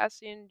 Maddie,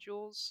 Cassie, and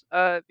Jules,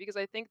 because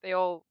I think they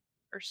all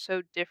are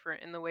so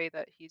different in the way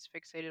that he's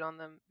fixated on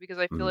them. Because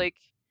I feel Mm-hmm. like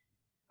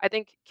I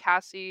think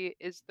Cassie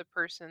is the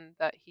person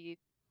that he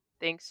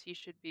thinks he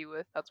should be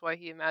with. That's why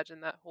he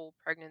imagined that whole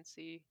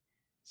pregnancy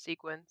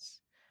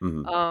sequence.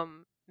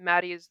 Mm-hmm.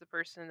 Maddie is the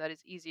person that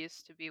is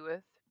easiest to be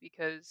with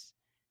because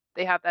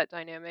they have that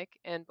dynamic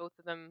and both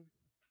of them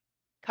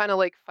kind of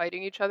like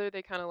fighting each other.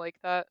 They kind of like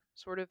that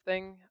sort of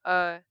thing.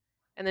 And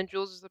then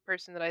Jules is the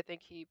person that I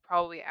think he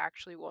probably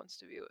actually wants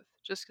to be with,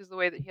 just because the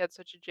way that he had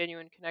such a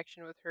genuine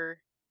connection with her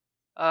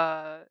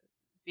uh,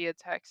 via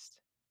text.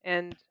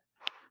 And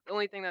the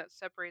only thing that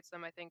separates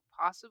them, I think,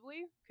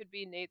 possibly could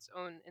be Nate's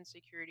own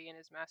insecurity in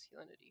his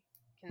masculinity,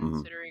 Mm-hmm.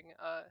 considering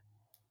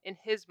in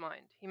his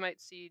mind, he might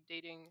see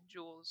dating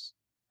Jules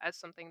as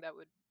something that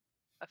would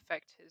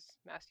affect his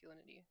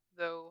masculinity.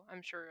 Though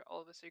I'm sure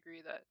all of us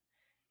agree that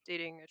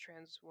dating a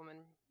trans woman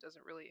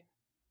doesn't really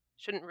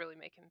shouldn't really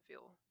make him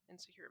feel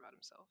insecure about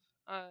himself.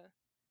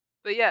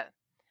 But yeah,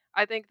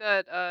 I think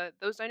that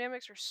those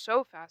dynamics are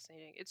so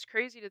fascinating. It's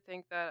crazy to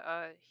think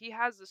that he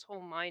has this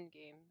whole mind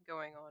game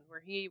going on where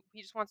he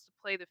just wants to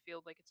play the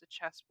field like it's a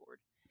chessboard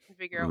and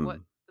figure out what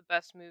Mm-hmm. the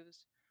best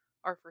moves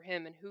are for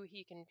him and who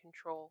he can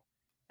control.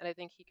 And I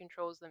think he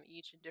controls them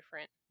each in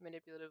different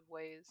manipulative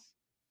ways.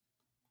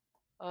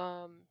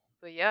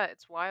 But yeah,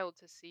 it's wild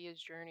to see his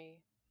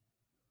journey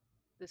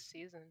this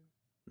season.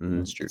 That's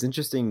Mm-hmm. true. It's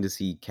interesting to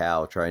see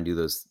Cal try and do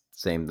those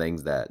same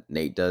things that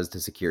Nate does to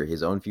secure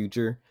his own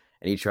future,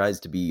 and he tries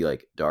to be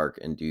like dark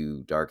and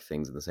do dark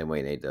things in the same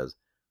way Nate does,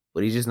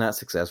 but he's just not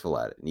successful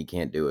at it, and he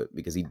can't do it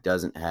because he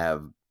doesn't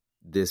have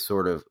this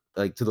sort of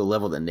like to the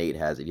level that Nate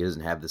has it. He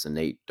doesn't have this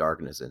innate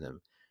darkness in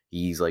him.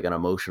 He's like an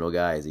emotional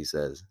guy, as he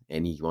says,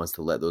 and he wants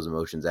to let those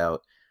emotions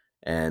out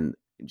and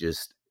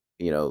just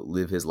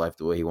live his life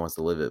the way he wants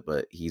to live it.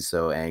 But he's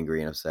so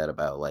angry and upset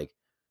about like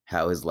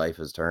how his life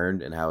has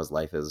turned and how his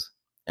life has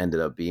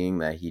ended up being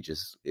that he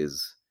just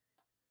is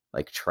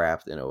like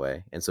trapped in a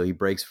way. And so he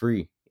breaks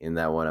free in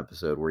that one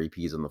episode where he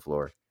pees on the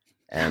floor.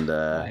 And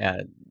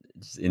Yeah,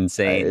 it's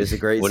insane. it's a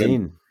great What a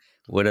scene.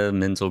 what a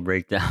mental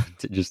breakdown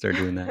to just start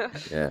doing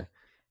that. Yeah,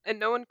 And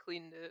no one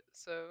cleaned it,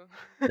 so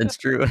That's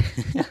true.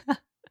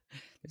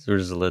 So we're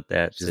just let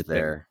that it's just sit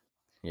there.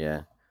 there.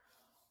 Yeah.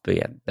 But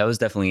yeah, that was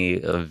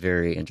definitely a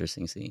very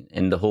interesting scene.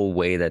 And the whole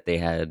way that they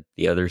had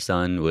the other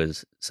son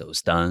was so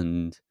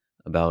stunned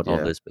about all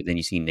Yeah. this. But then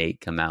you see Nate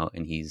come out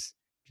and he's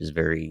just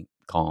very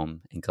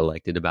calm and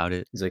collected about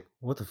it. He's like,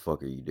 what the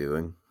fuck are you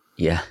doing?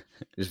 Yeah.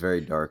 Just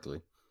very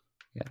darkly.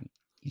 Yeah.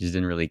 He just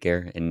didn't really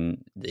care.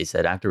 And they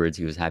said afterwards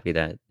he was happy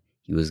that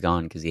he was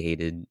gone because he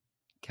hated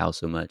Cal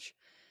so much.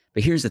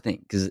 But here's the thing,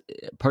 because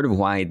part of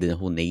why the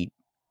whole Nate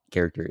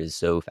character is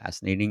so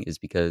fascinating is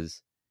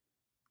because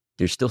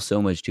there's still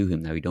so much to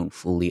him that we don't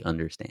fully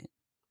understand.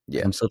 Like,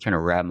 Yeah. I'm still trying to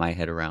wrap my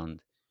head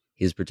around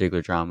his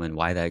particular trauma and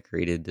why that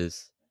created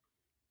this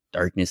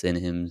darkness in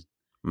him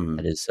Mm-hmm.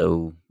 that is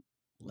so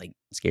like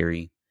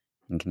scary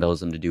and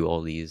compels him to do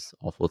all these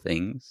awful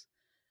things.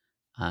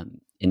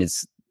 And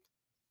it's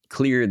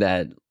clear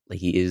that like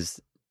he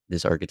is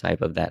this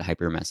archetype of that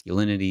hyper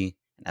masculinity,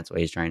 and that's why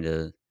he's trying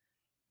to,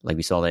 like,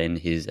 we saw that in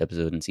his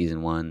episode in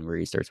season 1 where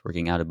he starts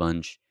working out a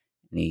bunch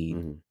and he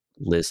Mm-hmm.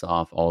 lists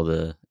off all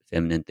the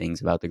feminine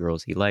things about the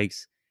girls he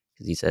likes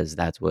because he says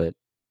that's what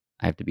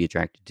I have to be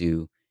attracted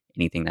to.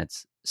 Anything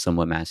that's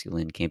somewhat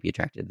masculine can't be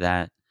attracted to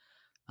that.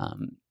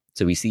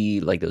 So we see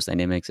like those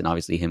dynamics, and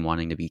obviously him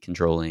wanting to be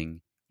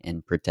controlling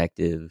and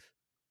protective,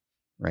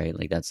 right?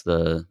 Like that's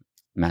the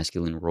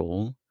masculine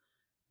role.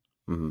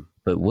 Mm-hmm.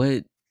 But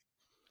what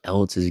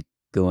else is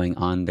going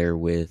on there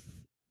with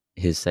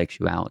his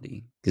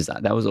sexuality? Because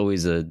that was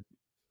always a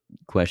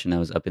question that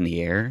was up in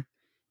the air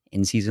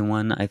in season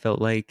 1, I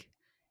felt like.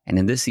 And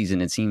in this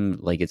season, it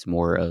seemed like it's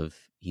more of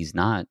he's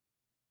not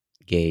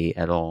gay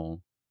at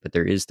all, but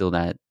there is still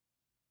that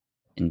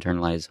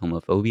internalized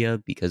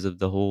homophobia because of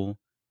the whole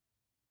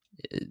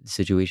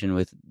situation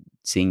with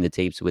seeing the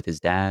tapes with his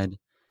dad.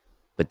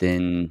 But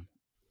then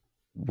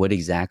what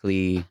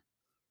exactly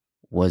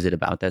was it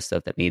about that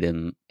stuff that made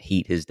him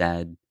hate his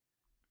dad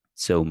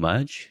so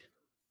much?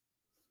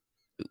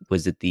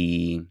 Was it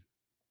the,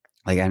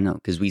 like, I don't know,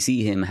 because we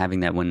see him having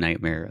that one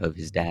nightmare of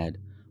his dad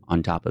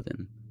on top of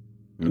him.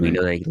 And we Mm-hmm.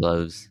 know that he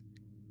loves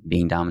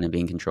being dominant,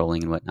 being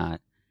controlling, and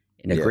whatnot.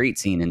 And a Yeah. great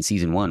scene in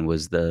season 1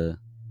 was the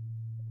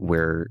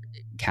where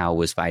Cal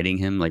was fighting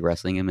him, like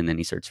wrestling him, and then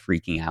he starts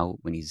freaking out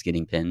when he's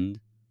getting pinned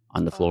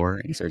on the Oh floor,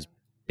 and he yeah. starts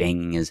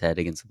banging his head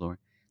against the floor.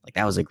 Like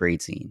that was a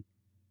great scene.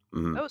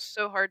 Mm-hmm. That was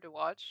so hard to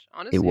watch.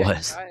 It Honestly, I was.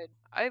 cried.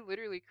 I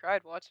literally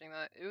cried watching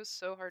that. It was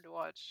so hard to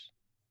watch.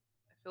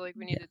 I feel like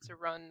we Yeah, needed to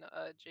run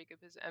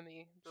Jacob his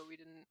Emmy, but we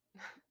didn't.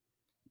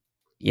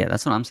 yeah,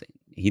 that's what I'm saying.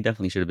 He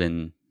definitely should have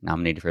been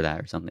nominated for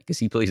that or something because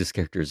he plays his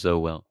character so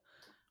well.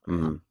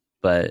 Mm-hmm.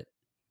 But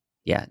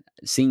yeah,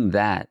 seeing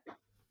that,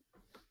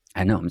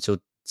 I know I'm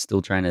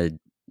still trying to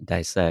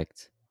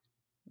dissect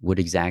what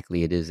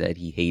exactly it is that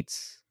he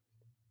hates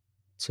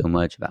so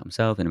much about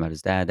himself and about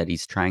his dad that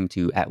he's trying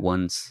to at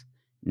once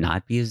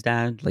not be his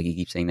dad. Like he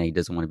keeps saying that he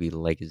doesn't want to be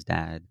like his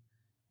dad,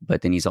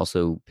 but then he's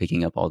also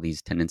picking up all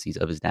these tendencies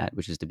of his dad,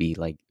 which is to be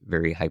like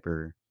very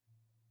hyper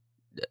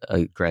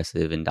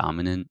aggressive and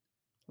dominant.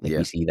 Like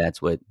we Yeah. see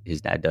that's what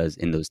his dad does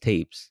in those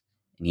tapes,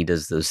 and he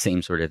does those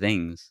same sort of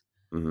things.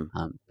 Mm-hmm.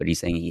 But he's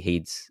saying he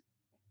hates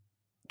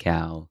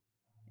Cal,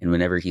 and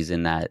whenever he's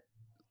in that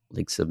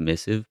like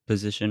submissive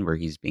position where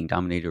he's being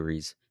dominated or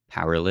he's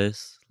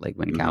powerless, like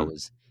when Cal Mm-hmm.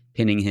 was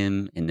pinning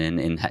him, and then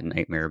in that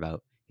nightmare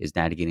about his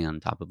dad getting on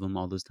top of him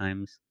all those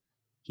times,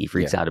 he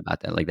freaks Yeah. out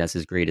about that. Like that's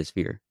his greatest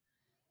fear.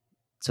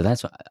 So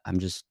that's why I'm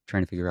just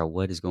trying to figure out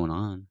what is going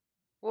on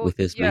Well, with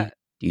this man. yeah,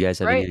 Do you guys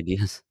have any right.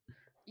 ideas?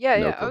 Yeah,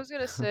 No yeah. clue. I was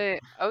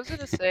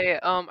gonna say,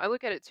 I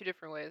look at it two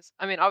different ways.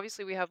 I mean,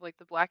 obviously we have like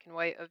the black and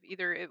white of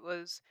either it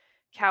was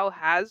Cal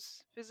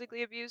has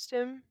physically abused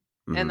him,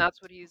 and Mm-hmm.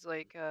 that's what he's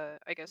like,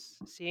 I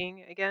guess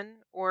seeing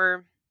again,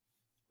 or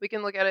we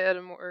can look at it at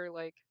a more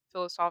like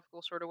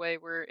philosophical sort of way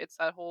where it's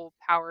that whole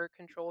power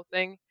control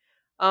thing.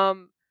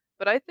 Um,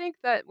 but I think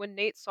that when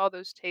Nate saw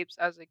those tapes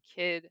as a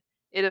kid,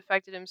 it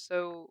affected him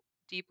so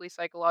deeply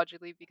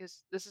psychologically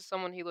because this is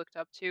someone he looked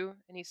up to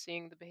and he's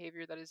seeing the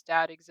behavior that his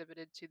dad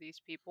exhibited to these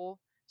people.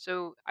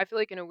 So I feel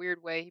like in a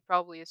weird way, he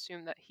probably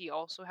assumed that he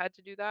also had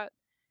to do that.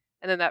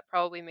 And then that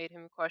probably made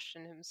him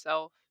question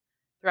himself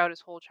throughout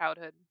his whole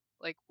childhood.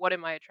 Like, what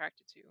am I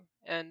attracted to?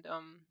 And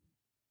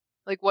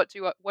like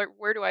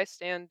where do I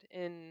stand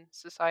in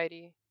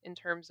society in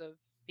terms of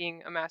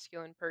being a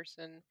masculine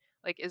person?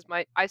 Like is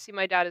my I see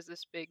my dad as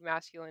this big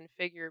masculine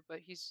figure, but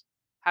he's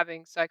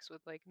having sex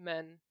with like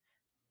men.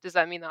 Does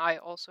that mean that I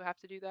also have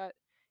to do that?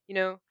 You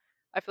know,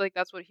 I feel like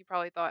that's what he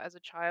probably thought as a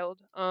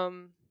child.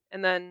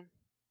 And then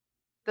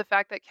the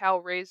fact that Cal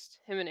raised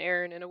him and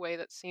Aaron in a way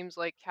that seems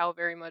like Cal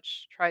very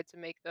much tried to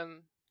make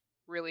them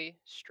really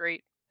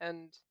straight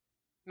and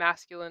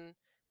masculine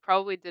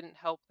probably didn't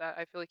help that.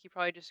 I feel like he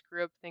probably just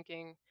grew up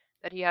thinking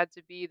that he had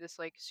to be this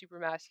like super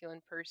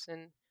masculine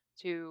person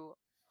to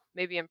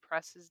maybe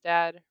impress his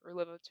dad or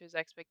live up to his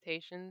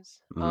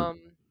expectations.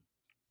 Mm-hmm.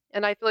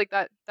 And I feel like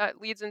that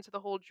leads into the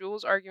whole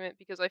Jules argument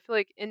because I feel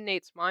like in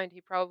Nate's mind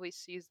he probably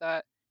sees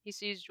that he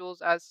sees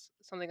Jules as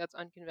something that's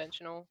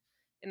unconventional.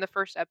 In the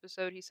first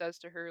episode, he says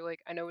to her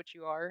like, "I know what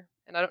you are,"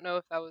 and I don't know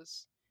if that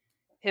was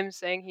him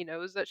saying he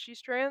knows that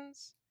she's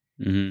trans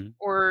Hmm.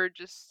 or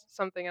just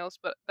something else,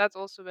 but that's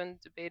also been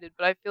debated.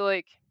 But I feel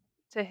like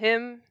to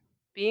him,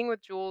 being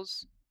with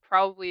Jules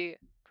probably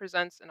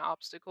presents an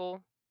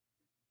obstacle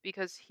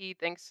because he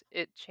thinks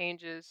it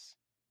changes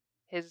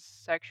his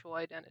sexual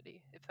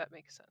identity, if that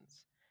makes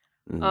sense.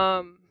 Mm-hmm.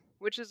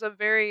 Which is a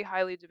very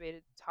highly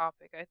debated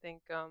topic. I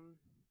think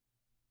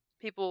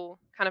people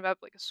kind of have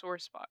like a sore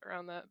spot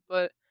around that,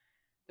 but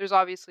there's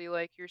obviously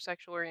like your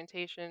sexual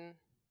orientation.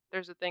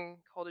 There's a thing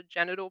called a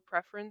genital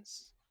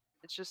preference.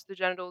 It's just the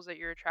genitals that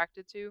you're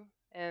attracted to.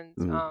 And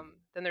Mm-hmm.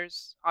 then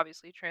there's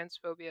obviously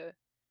transphobia.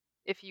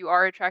 If you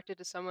are attracted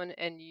to someone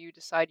and you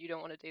decide you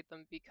don't want to date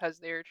them because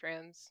they're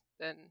trans,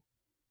 then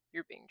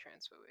you're being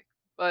transphobic.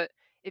 But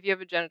if you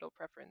have a genital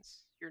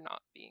preference, you're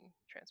not being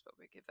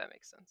transphobic, if that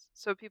makes sense.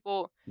 So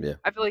people, Yeah.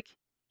 I feel like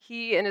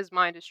he in his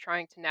mind is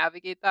trying to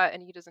navigate that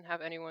and he doesn't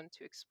have anyone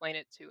to explain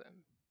it to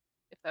him,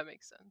 if that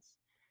makes sense.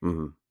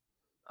 Mm-hmm.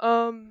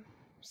 Um,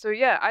 so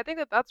yeah, I think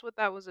that that's what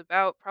that was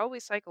about, probably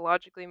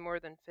psychologically more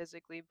than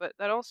physically, but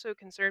that also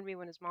concerned me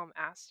when his mom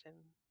asked him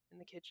in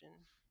the kitchen,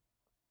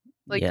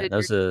 like, Yeah, "Did that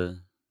your was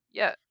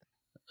yeah,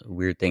 a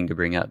weird thing to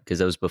bring up because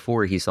that was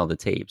before he saw the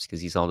tapes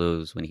because he saw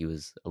those when he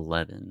was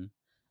 11,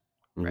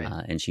 Mm-hmm.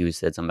 right. and she was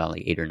said something about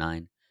like 8 or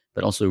 9.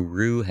 But also,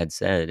 Rue had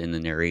said in the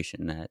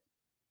narration that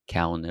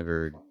Cal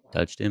never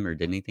touched him or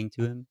did anything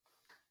to him.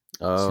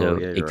 Oh So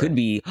yeah, it you're could right.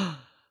 be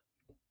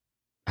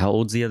how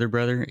old's the other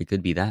brother? It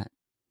could be that.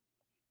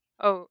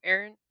 Oh,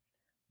 Aaron?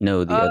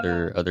 No, the Uh,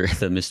 other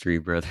the mystery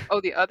brother.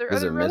 oh, the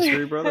Is it other brother?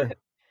 mystery brother?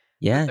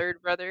 The Yeah,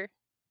 3rd brother?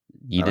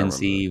 you I don't didn't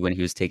remember that. see when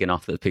he was taking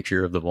off the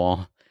picture of the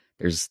wall.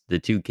 There's the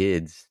 2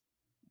 kids,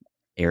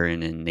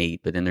 Aaron and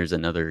Nate, but then there's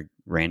another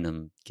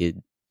random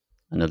kid,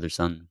 another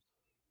son.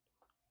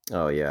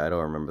 Oh yeah, I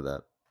don't remember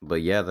that.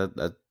 But yeah,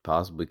 that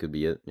possibly could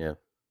be it. Yeah,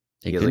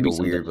 he It has could like be a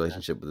something weird like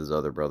that. relationship with his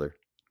other brother.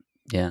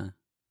 Yeah,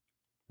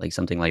 like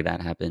something like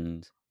that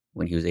happened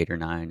when he was 8 or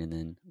 9, and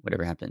then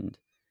whatever happened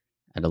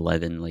at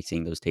 11, like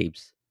seeing those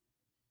tapes,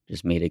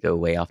 just made it go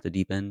way off the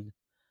deep end.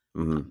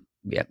 Hmm.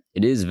 Yeah,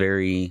 it is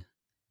very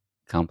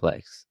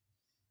complex,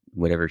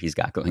 whatever he's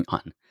got going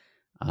on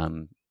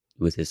um,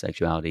 with his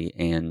sexuality.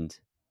 And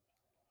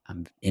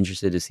I'm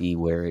interested to see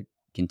where it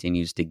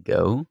continues to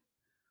go.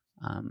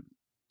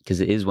 Because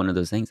it is one of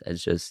those things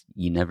that's just,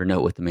 you never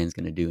know what the man's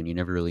going to do, and you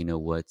never really know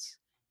what's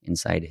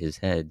inside his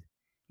head.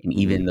 And Hmm.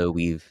 even though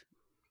we've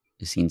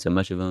seen so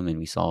much of him and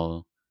we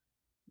saw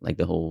like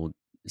the whole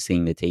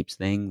seeing the tapes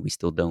thing, we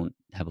still don't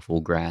have a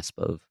full grasp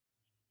of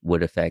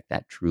what effect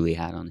that truly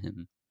had on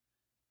him,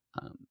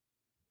 um,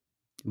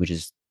 which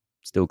is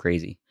still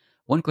crazy.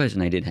 One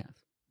question I did have,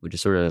 which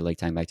is sort of like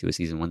tying back to a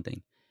season one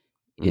thing,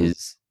 Hmm.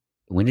 is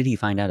when did he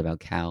find out about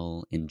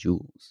Cal and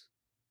Jules?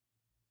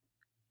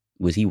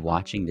 Was he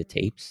watching the Um,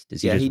 tapes?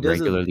 Does he Yeah, just he does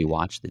a. regularly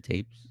watch the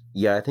tapes?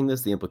 Yeah, I think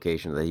that's the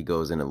implication that he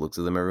goes in and looks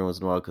at them every once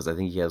in a while because I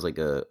think he has like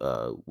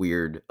a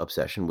weird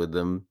obsession with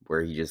them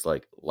where he just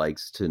like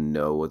likes to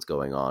know what's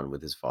going on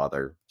with his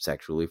father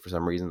sexually for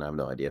some reason. I have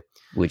no idea.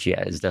 Which,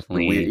 yeah, is He's just a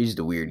weird. definitely, He's just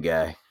a weird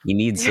guy. he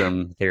needs yeah.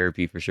 some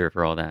therapy for sure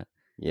for all that.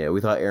 Yeah, we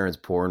thought Aaron's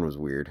porn was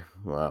weird.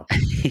 Wow.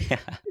 Yeah,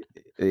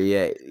 that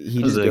Yeah,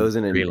 he was just a goes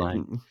in great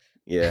line. and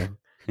yeah,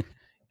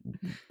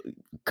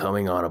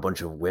 coming on a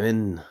bunch of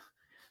women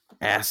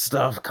ass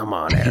stuff. Come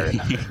on,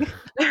 Aaron.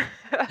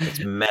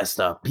 It's messed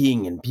up.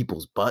 Peeing in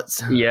people's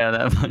butts. Yeah,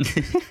 that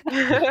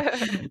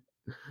Yeah, one.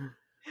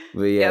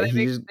 But yeah, they he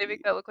make just they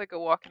make that look like a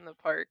walk in the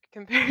park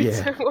compared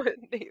yeah. to what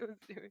Nate was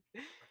doing.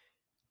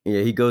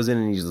 Yeah, he goes in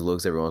and he just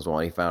looks every once in a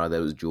while. He found out that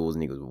it was Jules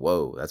and he goes,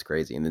 "Whoa, that's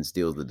crazy!" And then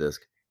steals the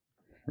disc.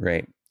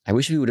 Right. I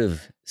wish we would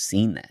have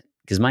seen that,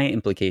 because my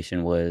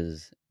implication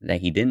was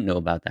that he didn't know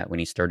about that when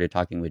he started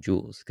talking with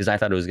Jules. Because I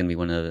thought it was going to be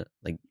one of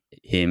like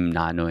him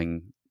not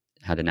knowing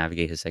how to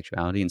navigate his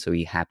sexuality, and so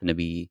he happened to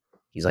be,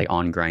 he's like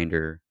on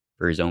Grinder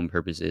for his own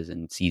purposes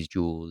and sees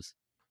Jules,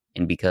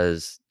 and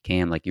because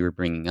Cam, like you were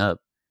bringing up,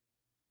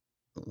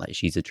 like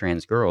she's a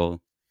trans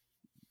girl,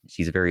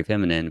 she's very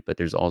feminine, but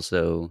there's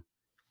also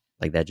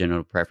like that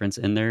general preference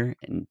in there,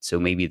 and so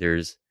maybe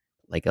there's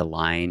like a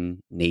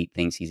line Nate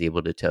thinks he's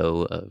able to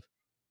toe of,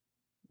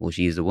 well,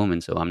 she's a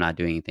woman, so I'm not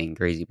doing anything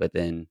crazy, but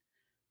then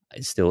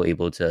it's still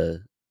able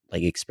to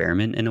like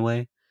experiment in a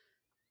way.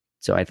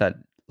 So I thought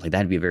like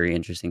that'd be a very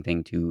interesting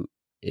thing to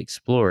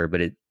explore,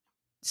 but it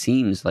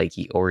seems like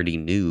he already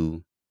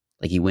knew,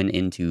 like he went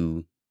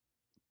into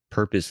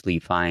purposely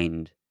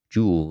find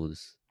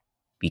Jules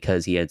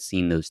because he had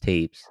seen those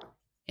tapes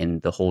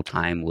and the whole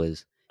time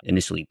was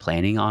initially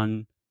planning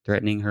on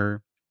threatening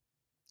her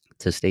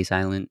to stay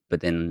silent,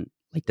 but then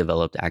like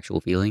developed actual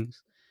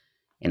feelings.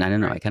 And I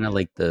don't know, I Right. kind of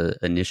like the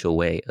initial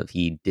way of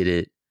he did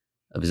it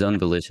of his own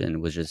volition,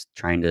 was just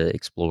trying to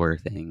explore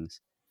things,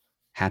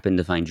 happened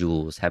to find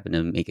Jules, happened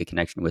to make a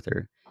connection with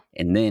her,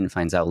 and then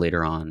finds out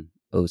later on,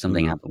 oh,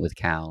 something Hmm. happened with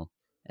Cal,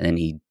 and then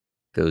he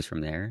goes from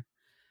there.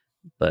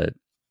 But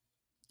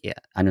yeah,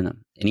 I don't know.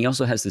 And he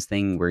also has this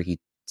thing where he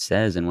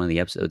says in one of the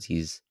episodes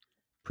he's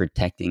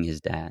protecting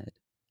his dad.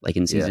 Like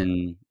in Yeah.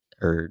 season,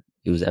 or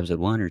it was episode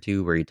 1 or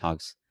 2, where he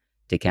talks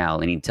to Cal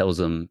and he tells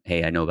him,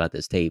 "Hey, I know about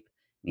this tape."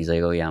 And he's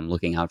like, "Oh yeah, I'm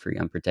looking out for you.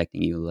 I'm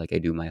protecting you like I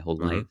do my whole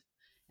Hmm. life."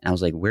 And I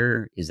was like,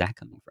 "Where is that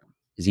coming from?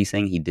 Is he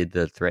saying he did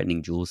the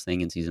threatening Jules thing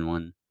in season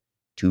 1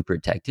 to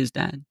protect his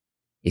dad?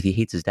 If he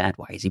hates his dad,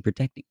 why is he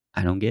protecting?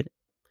 I don't get it."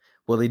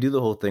 Well, they do the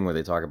whole thing where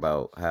they talk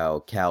about how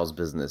Cal's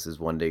business is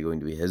one day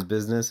going to be his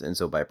business, and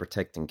so by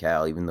protecting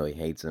Cal, even though he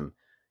hates him,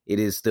 it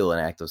is still an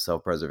act of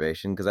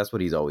self-preservation because that's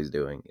what he's always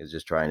doing is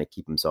just trying to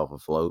keep himself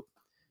afloat.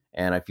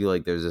 And I feel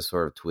like there's this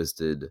sort of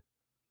twisted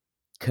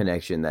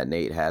connection that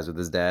Nate has with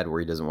his dad, where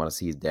he doesn't want to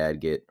see his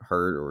dad get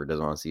hurt or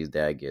doesn't want to see his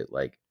dad get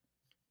like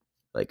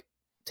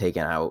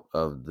taken out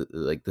of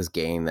like this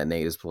game that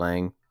Nate is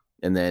playing,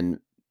 and then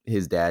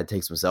his dad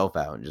takes himself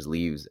out and just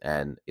leaves,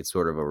 and it's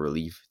sort of a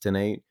relief to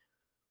Nate.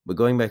 But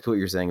going back to what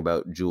you're saying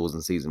about Jules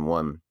in season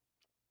one,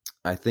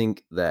 I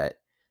think that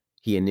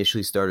he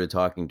initially started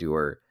talking to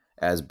her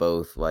as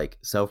both like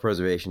self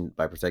preservation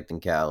by protecting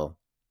Cal,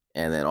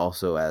 and then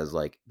also as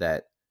like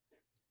that,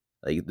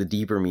 like the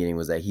deeper meaning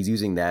was that he's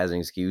using that as an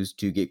excuse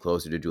to get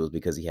closer to Jules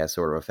because he has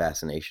sort of a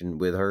fascination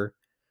with her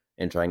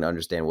and trying to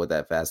understand what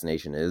that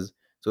fascination is.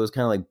 So it's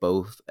kind of like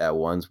both at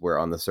once, where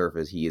on the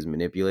surface he is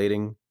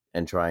manipulating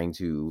and trying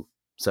to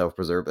self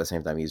preserve. At the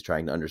same time, he's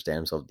trying to understand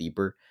himself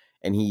deeper.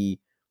 And we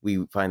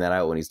find that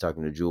out when he's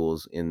talking to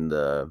Jules in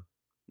the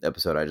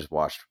episode I just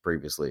watched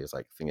previously. It's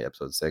like, I think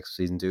episode 6,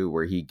 season 2,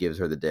 where he gives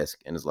her the disc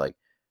and is like,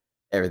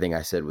 everything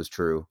I said was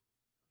true.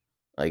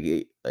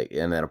 And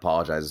then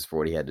apologizes for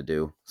what he had to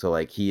do. So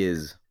like he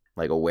is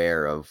like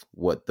aware of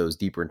what those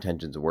deeper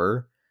intentions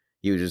were.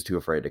 He was just too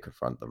afraid to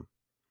confront them.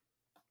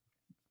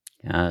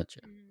 Gotcha.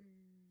 Mm.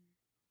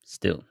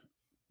 Still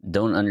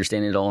don't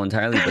understand it all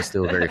entirely, but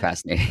still very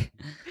fascinating.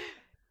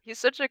 He's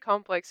such a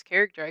complex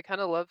character. I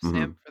kind of love Mm-hmm.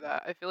 Sam for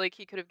that. I feel like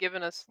he could have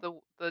given us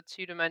the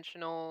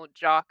two-dimensional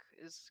Jock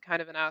is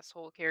kind of an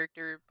asshole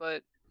character,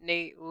 but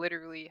Nate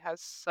literally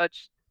has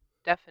such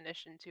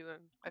definition to him.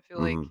 I feel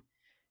like Mm-hmm.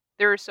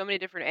 there are so many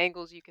different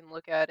angles you can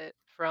look at it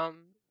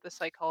from the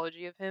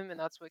psychology of him, and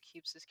that's what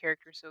keeps his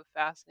character so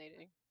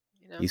fascinating.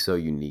 you know? He's so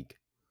unique.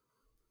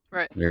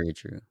 Right. Very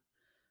true.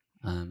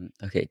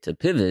 Okay, to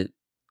pivot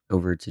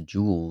over to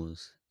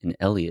Jules and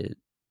Elliot,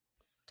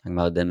 talking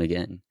about them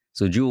again.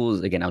 So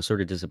Jules, again, I was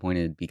sort of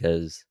disappointed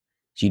because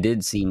she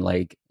did seem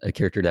like a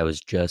character that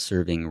was just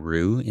serving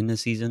Rue in the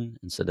season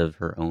instead of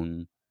her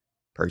own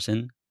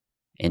person.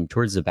 And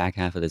towards the back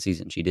half of the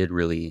season, she did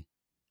really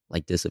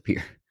like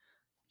disappear.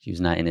 She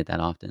was not in it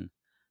that often.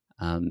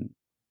 Um,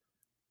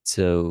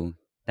 so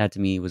that to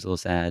me was a little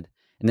sad.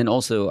 And then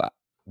also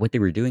what they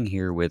were doing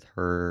here with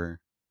her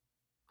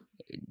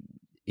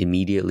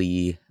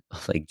immediately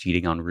like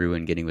cheating on Rue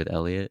and getting with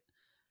Elliot,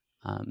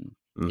 and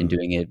Hmm.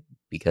 doing it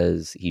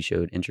because he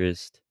showed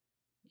interest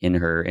in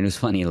her. And it was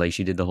funny, like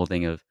she did the whole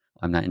thing of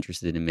I'm not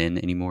interested in men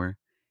anymore,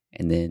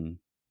 and then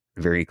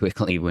very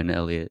quickly when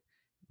Elliot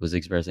was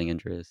expressing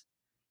interest,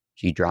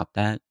 she dropped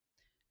that.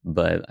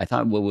 But I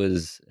thought what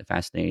was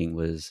fascinating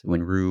was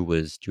when Rue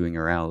was chewing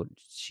her out,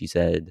 she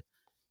said,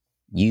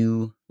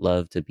 "You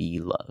love to be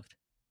loved,"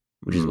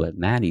 which is Hmm. what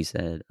Maddie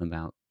said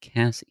about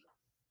Cassie.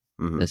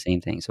 The Hmm.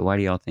 same thing. So why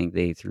do y'all think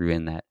they threw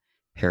in that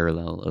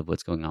parallel of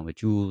what's going on with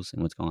Jules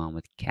and what's going on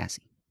with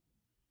Cassie?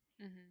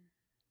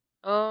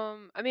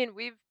 I mean,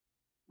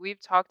 we've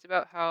talked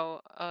about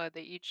how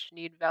they each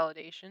need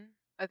validation,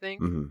 I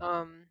think. Hmm.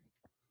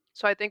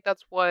 So I think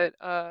that's what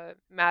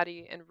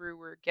Maddie and Rue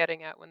were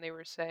getting at when they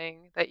were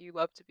saying that you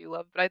love to be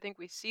loved. But I think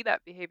we see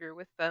that behavior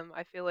with them.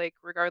 I feel like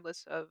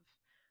regardless of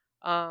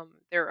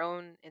their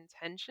own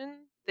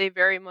intention, they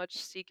very much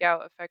seek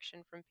out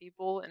affection from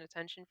people and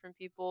attention from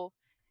people.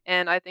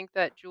 And I think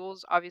that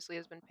Jules obviously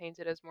has been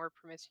painted as more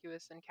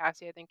promiscuous than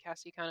Cassie. I think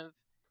Cassie kind of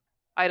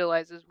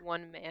idolizes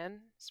one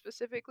man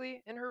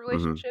specifically in her Hmm.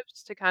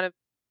 relationships to kind of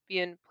be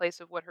in place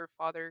of what her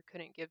father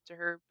couldn't give to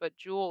her. But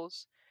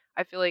Jules,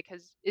 I feel like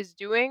is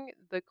doing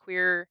the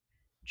queer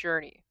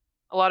journey.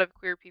 A lot of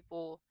queer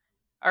people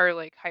are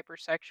like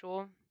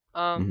hypersexual,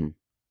 Hmm. um,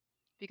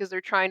 because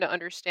they're trying to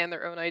understand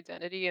their own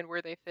identity and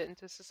where they fit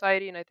into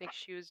society. And I think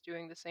she was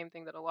doing the same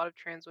thing that a lot of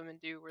trans women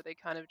do, where they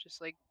kind of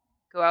just like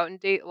go out and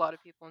date a lot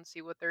of people and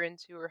see what they're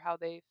into or how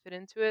they fit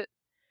into it.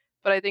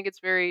 But I think it's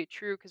very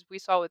true because we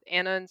saw with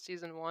Anna in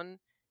season 1,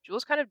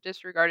 Jules kind of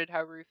disregarded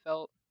how Rue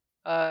felt,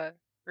 uh,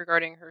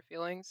 regarding her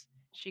feelings.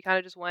 She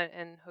kinda just went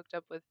and hooked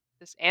up with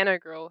this Anna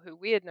girl who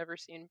we had never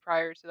seen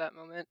prior to that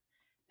moment,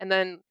 and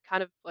then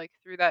kind of, like,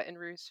 threw that in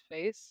Rue's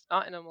face,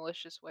 not in a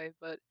malicious way,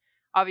 but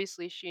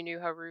obviously she knew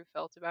how Rue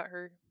felt about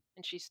her,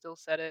 and she still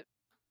said it,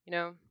 you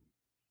know?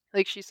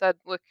 Like, she said,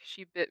 "Look,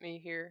 she bit me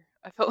here."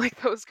 I felt like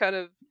that was kind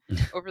of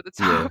over the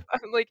Yeah. top.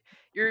 I'm like,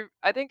 "You're"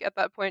 I think at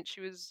that point,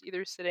 she was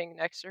either sitting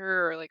next to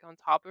her or, like, on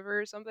top of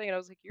her or something, and I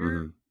was like,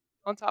 "You're Hmm.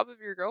 on top of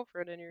your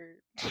girlfriend, and you're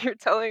you're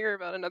telling her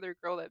about another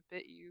girl that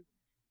bit you."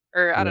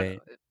 Or I don't know,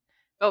 Right. it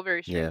felt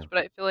very Yeah. strange, but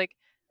I feel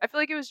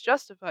like it was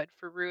justified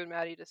for Rue and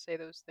Maddie to say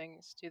those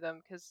things to them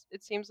because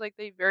it seems like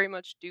they very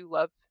much do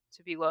love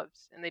to be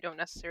loved, and they don't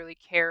necessarily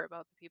care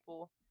about the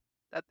people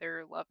that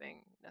they're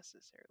loving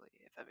necessarily,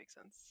 if that makes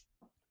sense.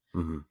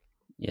 Hmm.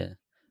 Yeah.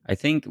 I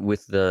think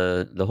with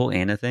the whole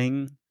Anna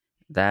thing,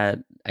 that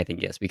I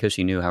think yes, because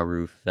she knew how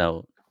Rue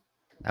felt,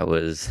 that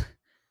was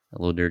a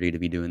little dirty to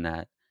be doing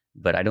that.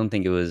 But I don't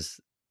think it was.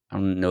 I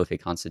don't know if it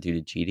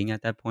constituted cheating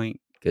at that point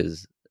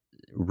because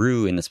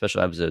Rue in the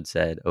special episode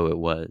said, "Oh, it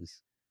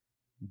was."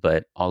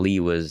 But Ali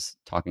was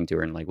talking to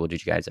her and like, "Well,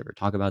 did you guys ever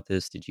talk about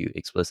this? Did you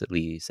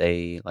explicitly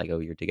say like, oh,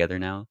 you're together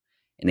now?"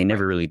 And they Right.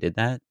 never really did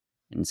that.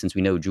 And since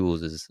we know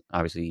Jules is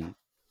obviously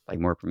like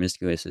more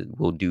promiscuous,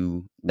 will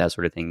do that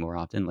sort of thing more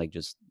often, like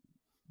just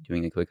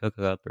doing a quick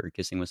hookup or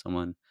kissing with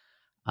someone.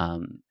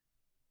 Um,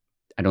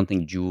 I don't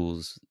think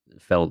Jules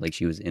felt like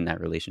she was in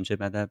that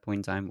relationship at that point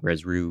in time,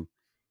 whereas Rue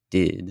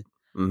did.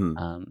 Hmm.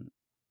 Um,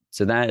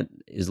 so that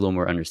is a little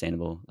more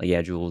understandable. Like,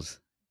 yeah, Jules,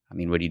 I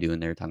mean, what are you doing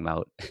there talking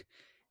about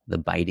the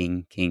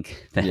biting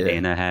kink that Yeah.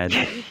 Anna had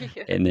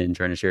Yeah. and then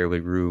trying to share it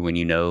with Rue when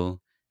you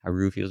know how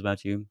Rue feels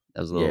about you?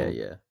 That was a Yeah. little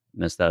Yeah.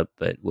 messed up.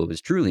 But what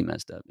was truly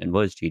messed up and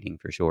was cheating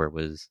for sure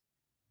was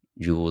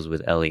Jules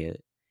with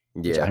Elliot,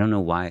 which I Yeah. don't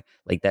know why.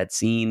 Like that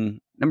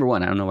scene, number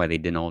one, I don't know why they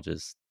didn't all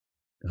just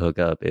hook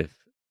up if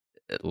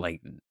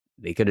like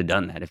they could have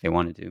done that if they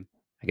wanted to.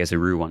 I guess if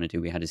Rue wanted to,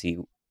 we had to see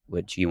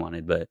what she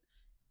wanted. But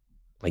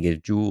like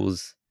if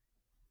Jules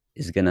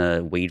is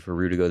gonna wait for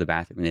Rue to go to the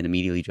bathroom and then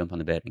immediately jump on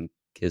the bed and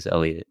kiss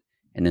Elliot,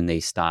 and then they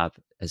stop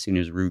as soon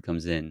as Rue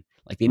comes in,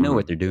 like they know Hmm.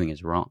 what they're doing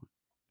is wrong.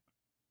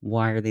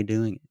 Why are they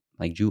doing it?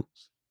 Like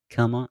Jules,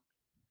 come on,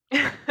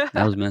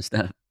 that was messed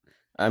up.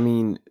 I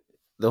mean,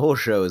 the whole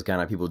show is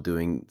kind of people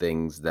doing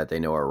things that they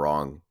know are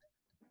wrong,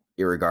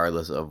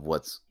 irregardless of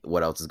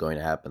what else is going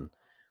to happen.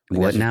 Like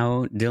What that's just.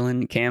 now,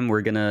 Dylan? Cam,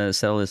 we're gonna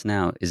sell this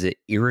now. Is it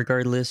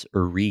irregardless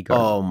or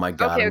regardless? Oh my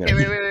god, Okay, I'm okay,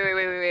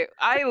 gonna. wait.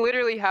 I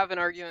literally have an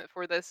argument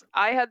for this.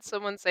 I had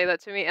someone say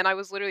that to me, and I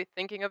was literally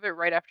thinking of it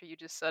right after you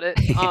just said it.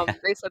 Yeah.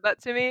 They said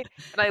that to me,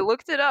 and I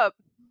looked it up,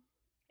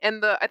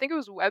 and I think it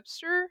was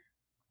Webster,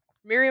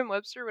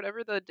 Merriam-Webster,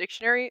 whatever the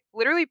dictionary,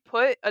 literally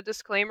put a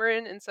disclaimer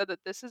in and said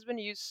that this has been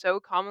used so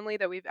commonly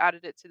that we've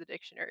added it to the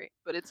dictionary,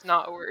 but it's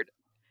not a word.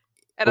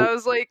 And I Oh,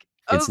 was like,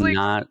 I It's was like,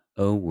 not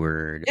a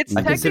word. it's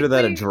I consider that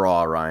a technically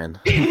draw, Ryan.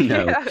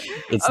 No, yeah.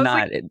 it's I was like,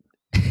 not. It,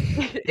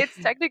 it's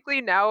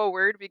technically now a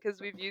word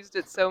because we've used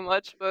it so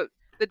much, but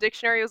the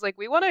dictionary was like,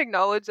 we want to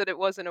acknowledge that it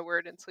wasn't a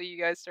word until you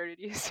guys started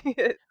using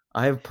it.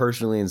 I have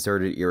personally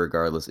inserted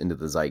irregardless into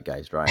the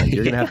zeitgeist, Ryan.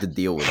 You're gonna have to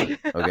deal with it,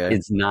 okay?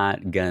 it's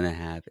not gonna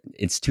happen.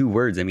 It's two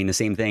words. I mean, the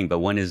same thing, but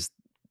one is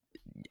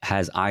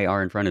has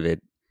ir in front of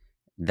it.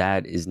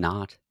 That is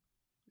not.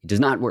 It does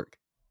not work.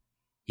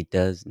 It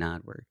does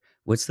not work.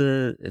 What's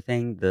the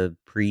thing? The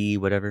pre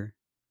whatever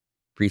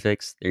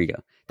prefix. There you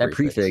go. That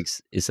Prefix.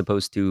 prefix is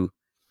supposed to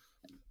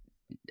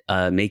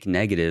make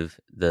negative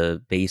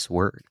the base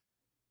word.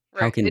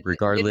 How Right. can It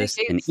regardless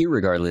and negates.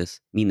 irregardless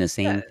mean the Yeah.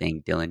 same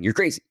thing, Dylan? You're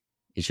crazy.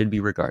 It should be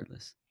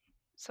regardless.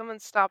 Someone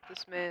stop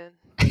this man.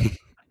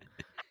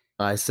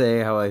 I say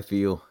how I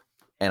feel,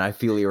 and I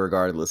feel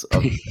irregardless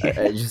of.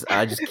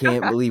 I just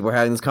can't believe we're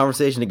having this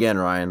conversation again,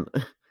 Ryan.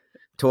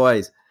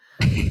 Twice,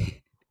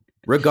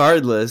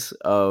 regardless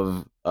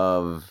of.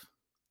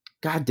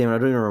 God damn it! I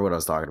don't even remember what I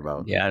was talking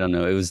about. Yeah, I don't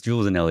know. It was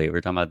Jules and Elliot. We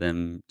are talking about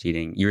them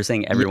cheating. You were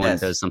saying everyone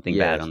Yes, does something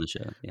bad yes. on the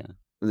show. Yeah.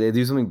 They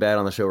do something bad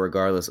on the show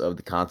regardless of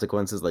the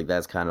consequences. Like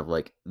that's kind of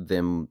like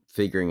them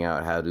figuring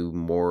out how to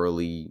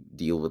morally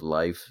deal with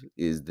life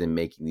is them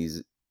making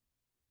these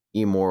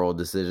immoral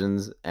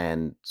decisions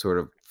and sort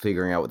of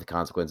figuring out what the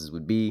consequences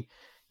would be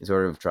and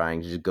sort of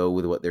trying to just go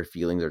with what their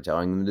feelings are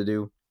telling them to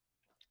do.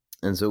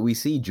 And so we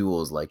see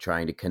Jules like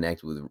trying to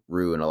connect with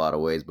Rue in a lot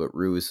of ways, but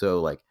Rue is so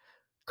like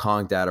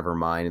conked out of her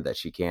mind that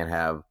she can't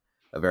have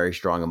a very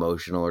strong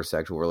emotional or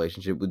sexual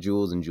relationship with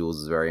Jules, and Jules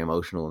is a very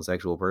emotional and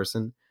sexual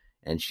person,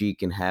 and she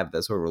can have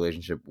that sort of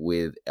relationship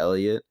with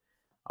Elliot.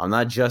 I'm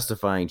not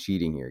justifying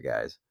cheating here,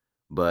 guys,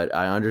 but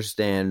I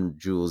understand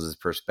Jules's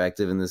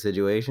perspective in the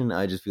situation.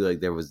 I just feel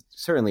like there was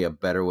certainly a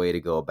better way to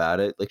go about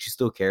it. Like she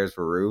still cares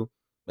for Rue.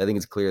 I think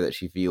it's clear that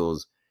she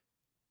feels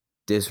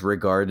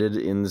disregarded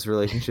in this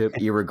relationship,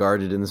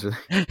 irregarded in this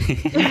I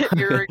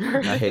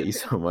hate you Irregarded.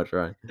 so much,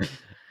 Ryan.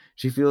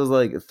 She feels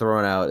like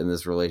thrown out in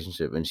this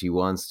relationship, and she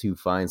wants to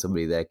find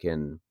somebody that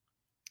can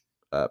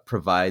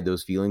provide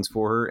those feelings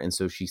for her, and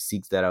so she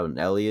seeks that out in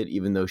Elliot,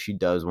 even though she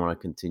does want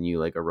to continue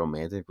like a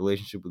romantic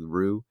relationship with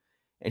Rue,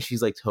 and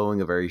she's like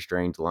towing a very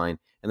strange line,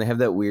 and they have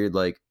that weird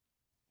like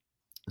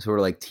sort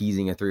of like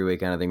teasing a three-way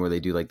kind of thing where they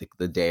do like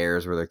the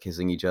dares where they're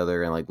kissing each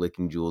other and like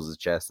licking Jules's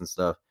chest and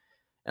stuff.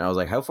 And I was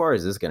like, how far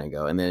is this going to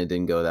go? And then it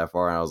didn't go that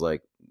far. And I was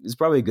like, it's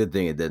probably a good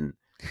thing it didn't,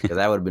 because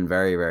that would have been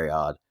very, very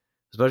odd.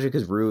 Especially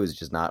because Rue is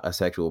just not a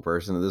sexual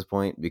person at this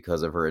point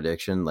because of her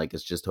addiction. Like,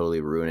 it's just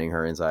totally ruining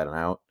her inside and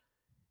out.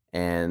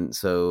 And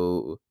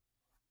so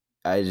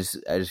I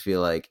just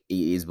feel like it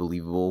is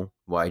believable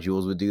why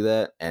Jules would do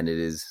that. And it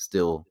is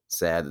still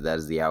sad that that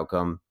is the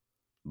outcome.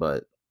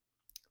 But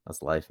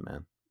that's life,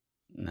 man.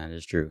 That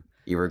is true.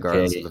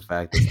 Irregardless of Okay. the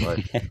fact that's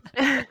life.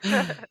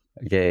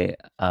 Okay.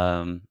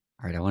 All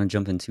right. I want to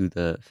jump into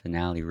the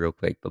finale real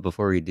quick, but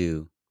before we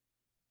do,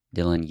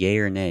 Dylan, yay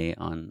or nay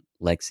on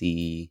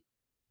Lexi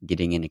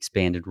getting an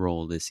expanded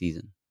role this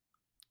season?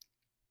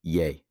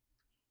 Yay.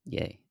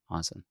 Yay.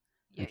 Awesome.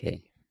 Okay.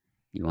 Yay.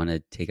 You want to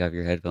take off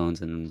your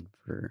headphones and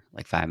for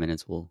like 5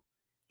 minutes,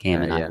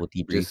 Cam and I Yeah. will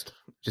debrief.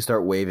 Just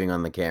start waving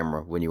on the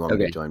camera when you want me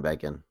to Okay. join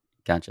back in.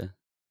 Gotcha.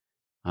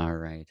 All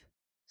right.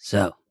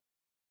 So,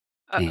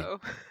 Cam, Uh-oh.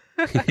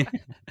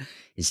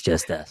 it's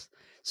just us.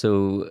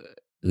 So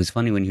it was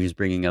funny when he was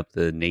bringing up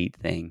the Nate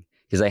thing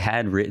because I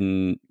had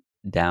written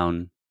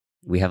down,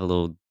 we have a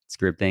little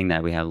script thing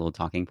that we have little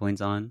talking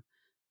points on.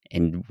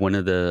 And one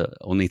of the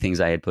only things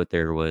I had put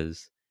there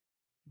was,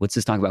 what's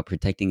this talk about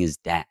protecting his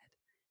dad?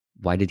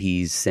 Why did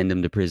he send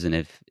him to prison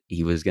if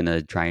he was going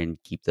to try and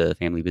keep the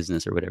family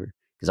business or whatever?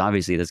 Because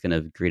obviously that's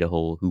going to create a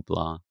whole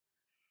hoopla.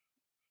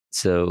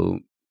 So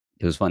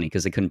it was funny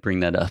because they couldn't bring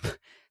that up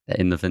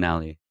in the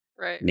finale.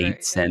 Right, Nate right,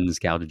 yeah. sends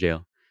Cal to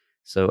jail.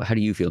 So how do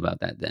you feel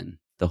about that then?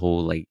 The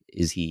whole like,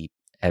 is he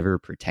ever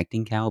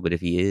protecting Cal? But if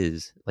he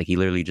is, like he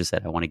literally just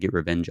said, I want to get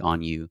revenge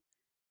on you.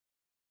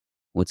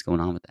 What's going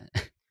on with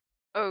that?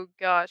 Oh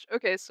gosh.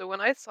 Okay, so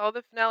when I saw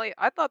the finale,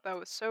 I thought that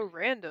was so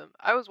random.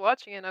 I was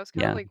watching it and I was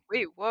kind of Yeah, like,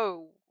 "Wait,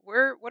 whoa.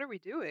 What are we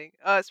doing?"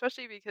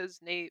 Especially because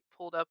Nate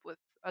pulled up with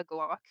a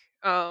Glock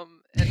and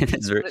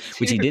That's set very, it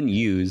which he to didn't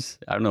use.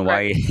 I don't know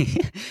right.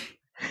 why.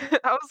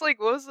 I was like,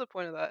 "What was the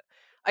point of that?"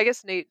 I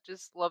guess Nate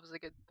just loves a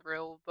good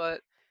thrill, but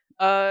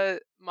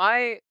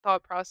my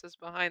thought process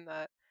behind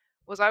that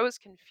was I was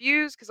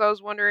confused because I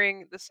was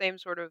wondering the same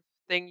sort of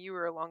thing you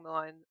were along the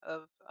line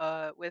of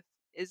with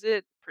is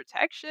it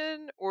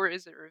protection or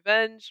is it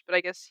revenge? But I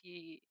guess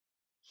he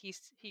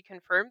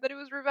confirmed that it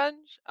was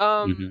revenge.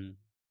 hmm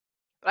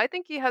But I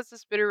think he has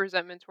this bitter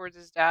resentment towards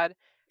his dad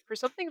for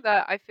something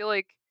that I feel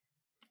like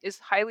is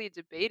highly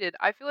debated.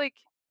 I feel like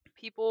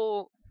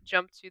people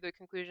jump to the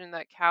conclusion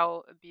that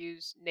Cal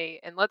abused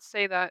Nate, and let's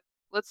say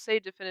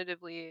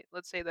definitively,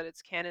 let's say that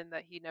it's canon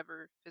that he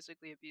never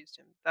physically abused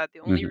him. That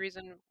the only hmm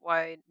reason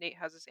why Nate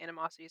has this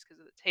animosity is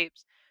because of the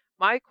tapes.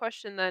 My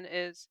question then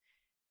is,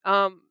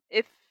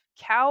 if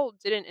Cal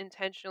didn't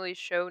intentionally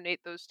show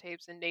Nate those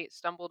tapes and Nate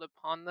stumbled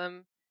upon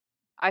them,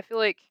 I feel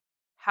like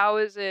how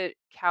is it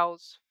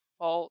Cal's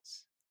fault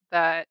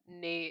that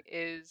Nate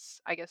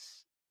is, I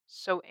guess,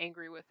 so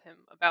angry with him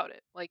about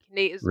it? Like,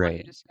 Nate is the one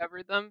who Right.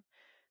 discovered them.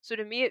 So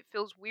to me, it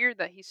feels weird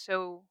that he's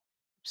so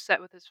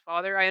upset with his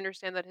father. I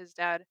understand that his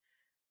dad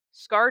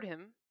scarred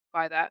him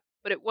by that,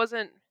 but it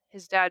wasn't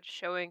his dad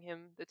showing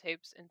him the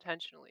tapes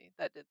intentionally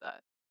that did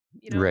that,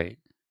 you know? Right.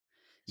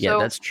 Yeah, So,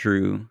 that's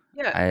true.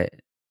 yeah. I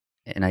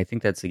and I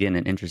think that's again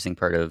an interesting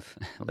part of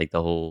like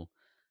the whole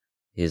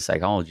his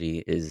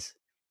psychology is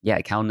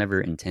yeah, Cal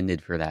never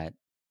intended for that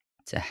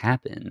to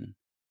happen.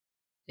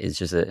 It's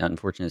just an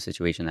unfortunate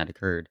situation that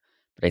occurred.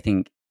 But I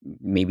think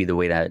maybe the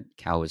way that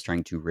Cal was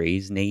trying to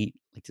raise Nate,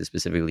 like to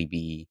specifically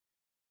be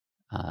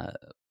uh,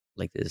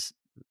 like this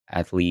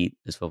athlete,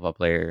 this football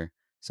player,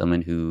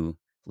 someone who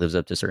lives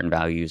up to certain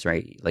values,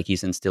 right? Like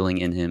he's instilling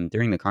in him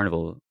during the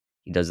carnival.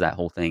 He does that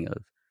whole thing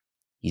of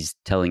he's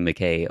telling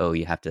McKay, "Oh,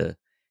 you have to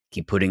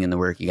keep putting in the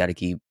work. You got to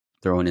keep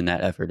throwing in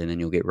that effort, and then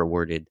you'll get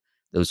rewarded."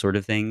 Those sort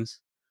of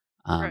things,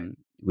 Right.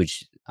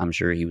 which I'm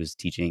sure he was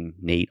teaching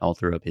Nate all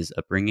throughout his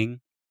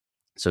upbringing.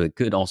 So it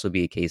could also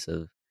be a case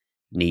of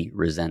Nate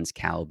resents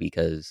Cal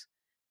because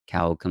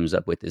Cal comes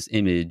up with this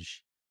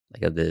image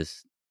like of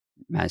this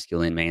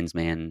masculine man's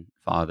man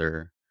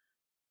father,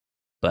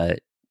 but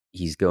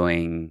he's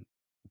going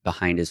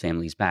behind his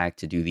family's back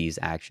to do these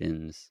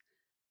actions,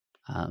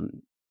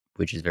 um,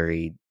 which is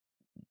very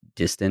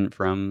distant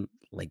from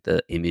like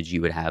the image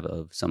you would have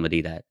of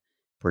somebody that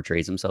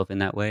portrays himself in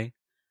that way.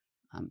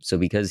 So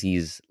because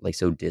he's like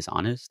so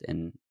dishonest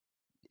and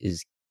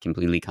is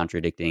completely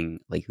contradicting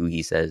like who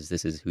he says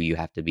this is who you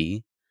have to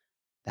be,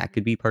 that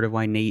could Mhm. be part of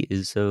why Nate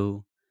is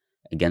so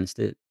against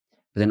it.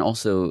 But then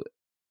also,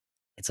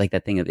 it's like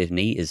that thing of if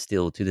Nate is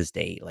still to this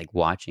day like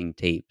watching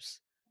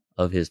tapes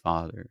of his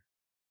father,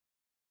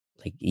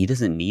 like he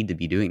doesn't need to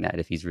be doing that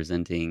if he's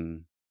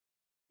resenting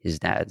his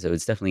dad. So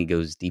it's definitely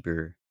goes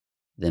deeper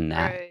than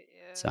that. Right,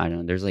 So yeah. I don't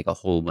know. There's like a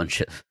whole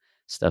bunch of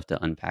stuff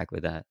to unpack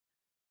with that.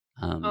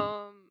 Um,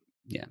 Um,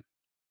 yeah,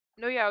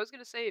 no, yeah, I was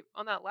gonna say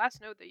on that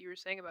last note that you were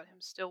saying about him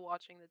still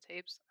watching the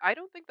tapes, I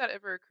don't think that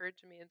ever occurred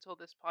to me until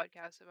this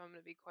podcast, if I'm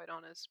gonna be quite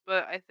honest.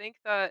 But I think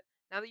that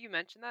now that you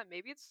mention that,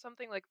 maybe it's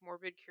something like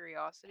morbid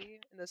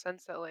curiosity in the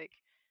sense that like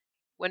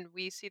when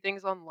we see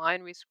things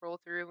online, we scroll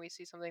through and we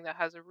see something that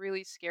has a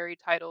really scary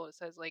title. It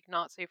says like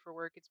not safe for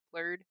work, it's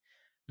blurred,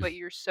 but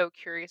you're so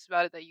curious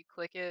about it that you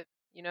click it,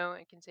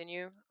 and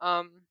continue.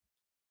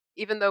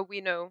 Even though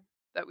we know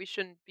that we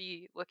shouldn't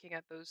be looking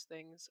at those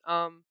things.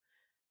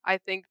 I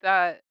think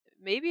that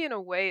maybe in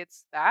a way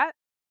it's that.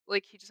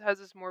 Like he just has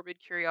this morbid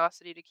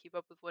curiosity to keep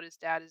up with what his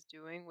dad is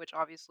doing, which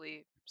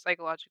obviously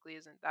psychologically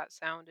isn't that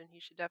sound and he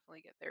should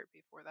definitely get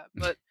therapy for that.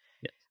 But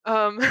yes,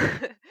 um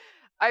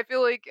I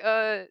feel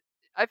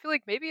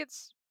like maybe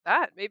it's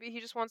that. Maybe he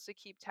just wants to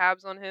keep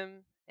tabs on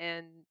him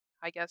and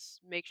I guess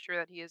make sure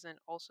that he isn't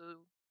also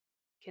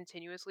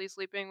continuously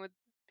sleeping with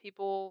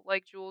people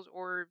like Jules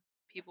or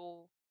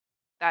people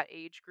that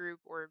age group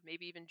or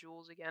maybe even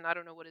Jules again. I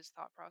don't know what his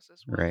thought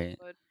process was, right.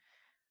 but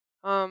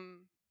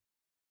um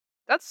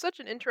that's such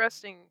an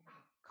interesting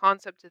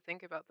concept to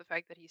think about the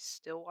fact that he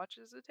still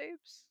watches the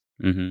tapes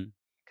Hmm.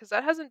 because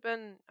that hasn't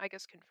been I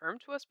guess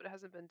confirmed to us, but it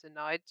hasn't been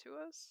denied to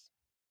us.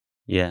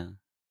 Yeah,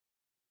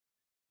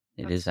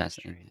 it That's is so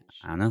fascinating.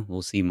 strange. I don't know.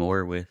 We'll see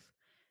more with,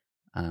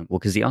 well,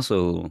 because he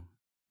also,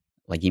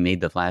 like, he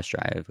made the flash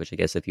drive, which I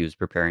guess if he was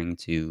preparing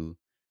to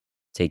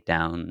take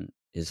down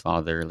his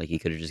father, like, he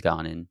could have just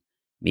gone and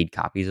made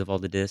copies of all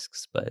the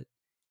discs. But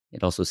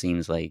it also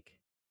seems like,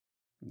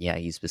 yeah,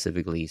 he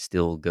specifically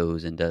still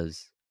goes and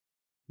does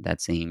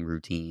that same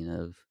routine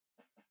of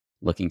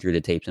looking through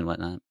the tapes and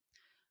whatnot.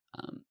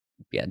 Um,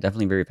 yeah,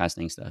 definitely very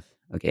fascinating stuff.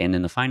 Okay, and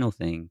then the final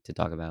thing to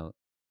talk about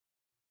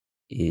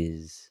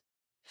is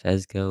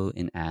Fezco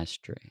and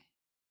Ashtray.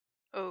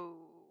 Oh.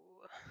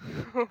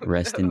 Oh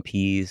Rest in no.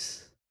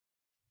 peace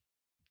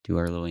to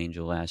our little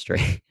angel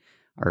Ashtray,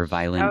 our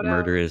violent, Shout out.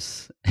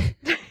 murderous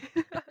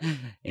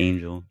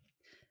angel.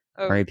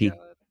 Oh R.I.P.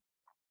 god.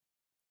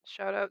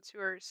 Shout out to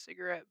our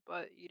cigarette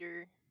butt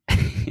eater.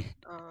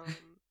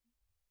 Um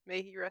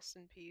May he rest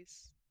in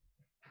peace.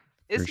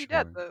 Is For he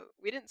dead sure. though?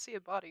 We didn't see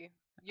a body.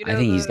 You I know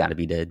think he's got the to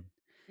be dead.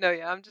 No,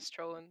 yeah, I'm just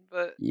trolling,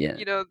 but Yeah,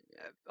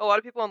 a lot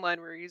of people online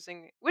were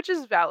using, which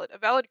is valid, a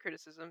valid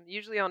criticism.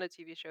 Usually on a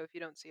TV show, if you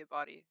don't see a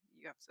body,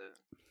 you have to,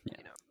 yeah.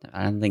 you know.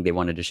 I don't think they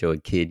wanted to show a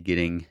kid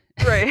getting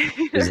Right,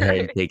 his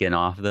head right, taken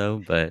off though,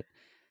 but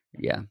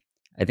yeah,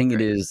 I think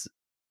it right. is.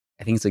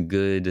 I think it's a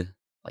good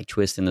like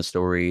twist in the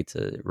story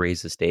to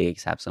raise the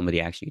stakes, have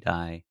somebody actually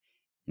die,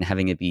 and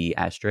having it be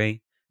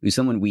Ashtray, who's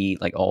someone we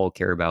like all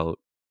care about,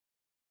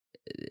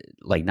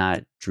 like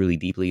not truly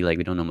deeply. Like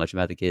we don't know much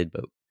about the kid,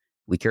 but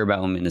we care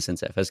about him in the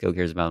sense that Fesco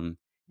cares about him,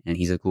 and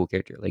he's a cool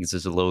character. Like it's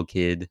just a little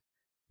kid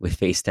with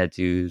face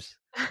tattoos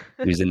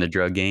who's in the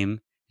drug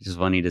game. It's just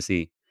funny to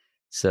see.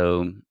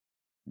 So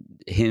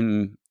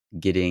him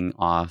getting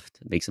off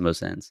makes the most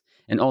sense,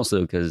 and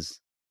also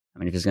because I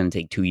mean, if it's going to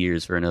take 2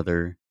 years for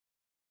another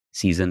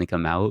season to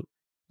come out,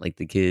 like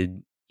the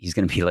kid, he's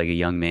going to be like a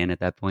young man at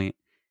that point.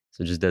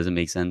 So it just doesn't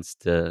make sense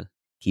to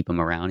keep him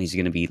around. He's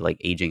going to be like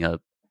aging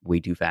up way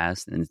too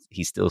fast, and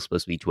he's still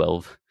supposed to be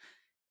 12.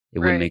 It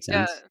wouldn't Right, make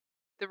yeah. sense.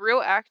 The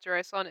real actor,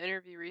 I saw an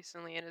interview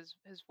recently, and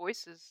his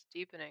voice is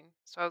deepening,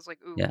 so I was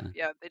like, "Oof, Yeah,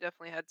 yeah, they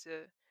definitely had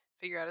to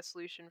figure out a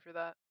solution for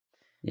that."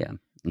 yeah.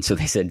 And so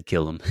they said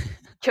kill him.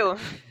 Kill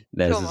him.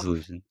 That's Kill the him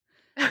solution.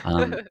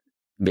 off.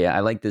 But yeah,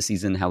 I like this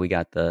season how we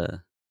got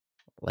the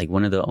like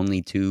one of the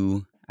only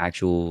two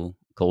actual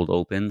cold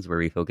opens where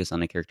we focus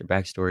on a character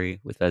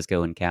backstory with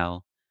Fezco and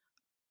Cal.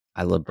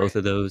 I love both Right.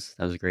 of those.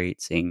 That was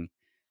great. Seeing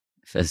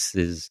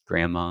Fez's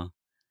grandma,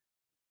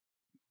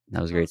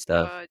 that was Oh great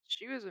stuff. god,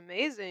 she was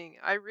amazing.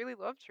 I really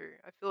loved her.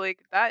 I feel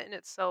like that in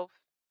itself.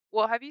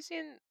 Well, have you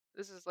seen,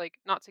 this is like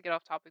not to get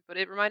off topic, but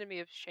it reminded me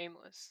of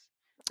Shameless,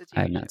 the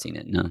I have TV not show. seen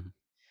it. No.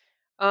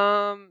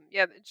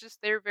 Yeah, it's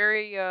just they're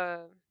very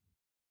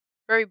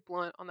very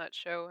blunt on that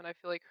show, and I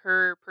feel like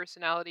her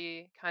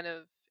personality kind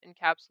of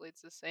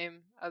encapsulates the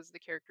same as the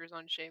characters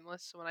on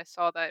Shameless. So when I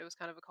saw that, it was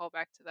kind of a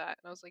callback to that,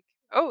 and I was like,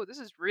 "Oh, this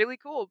is really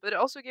cool." But it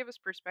also gave us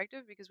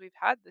perspective because we've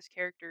had this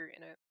character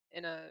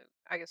in a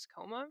I guess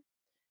coma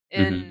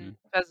Hmm. in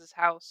Fez's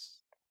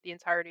house the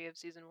entirety of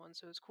season 1,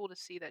 so it was cool to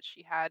see that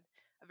she had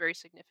a very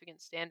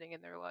significant standing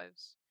in their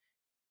lives.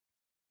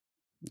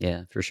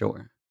 Yeah, for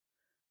sure.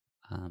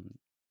 Um,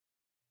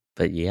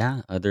 but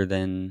yeah, other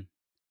than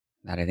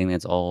that, I think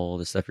that's all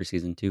the stuff for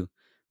season two.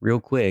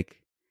 Real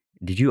quick,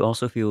 did you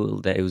also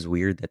feel that it was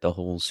weird that the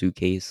whole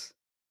suitcase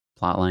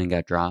plotline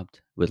got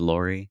dropped with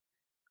Lori?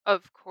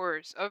 Of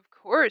course, of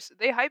course.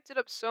 They hyped it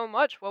up so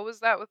much. What was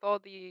that with all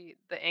the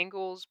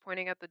angles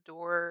pointing at the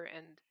door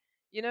and,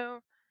 you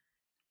know,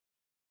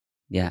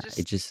 it Yeah,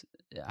 it just just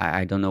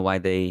I don't know why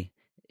they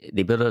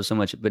built it up so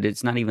much, but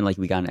it's not even like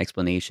we got an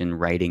explanation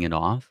writing it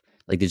off.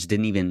 Like they just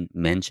didn't even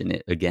mention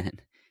it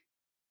again.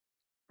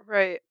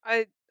 right.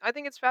 I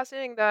think it's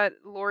fascinating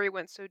that Lori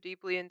went so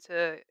deeply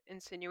into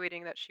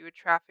insinuating that she would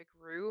traffic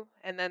Rue,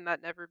 and then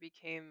that never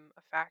became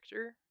a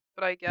factor.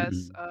 But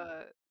Mhm.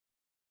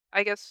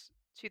 I guess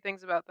two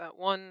things about that.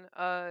 One,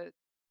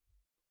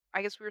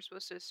 I guess we were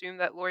supposed to assume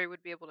that Lori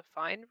would be able to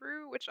find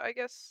Rue, which I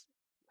guess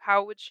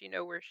how would she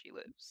know where she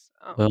lives?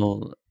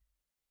 Well,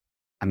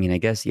 I mean, I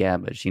guess yeah,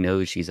 but she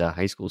knows she's a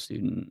high school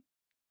student.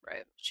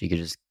 Right. She could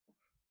just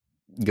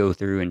go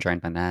through and try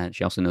and find that.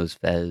 She also knows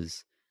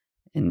Fez,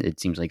 and it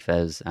seems like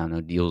Fez, I don't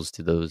know, deals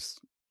to those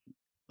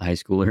high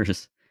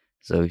schoolers,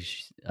 so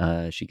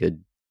she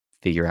could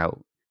figure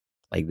out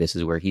like this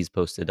is where he's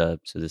posted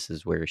up, so this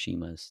is where she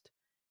must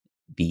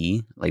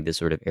be, like this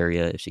sort of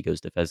area if she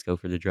goes to Fezco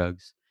for the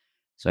drugs.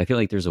 So I feel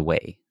like there's a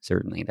way,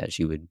 certainly, that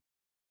she would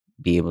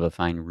be able to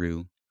find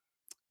Rue.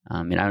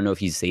 And I don't know if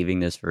he's saving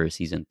this for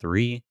season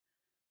three,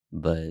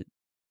 but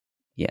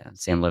yeah,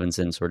 Sam See,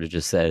 Levinson sort of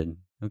just said,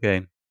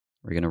 okay,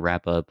 we're going to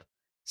wrap up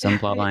some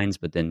plot lines,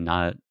 but then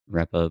not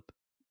wrap up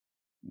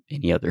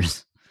any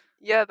others.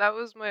 yeah, that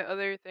was my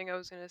other thing I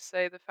was gonna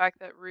say. The fact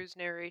that Rue's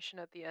narration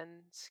at the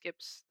end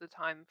skips the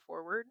time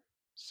forward,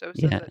 so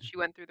says Yeah, that she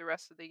went through the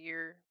rest of the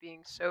year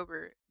being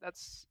sober.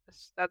 That's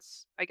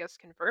I guess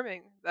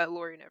confirming that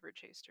Lori never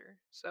chased her.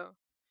 So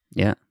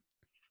yeah.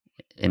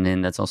 And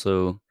then that's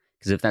also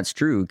because if that's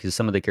true, because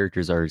some of the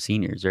characters are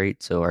seniors,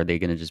 right? So are they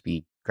going to just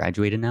be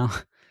graduated now?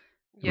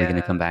 Are we going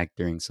to come yeah, back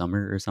during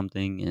summer or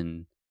something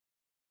and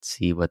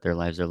see what their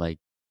lives are like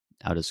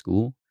out of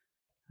school?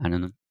 I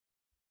don't know.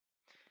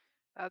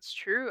 that's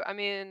true. I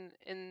mean,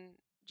 in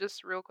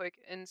just real quick,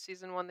 in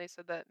season 1, they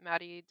said that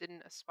Maddie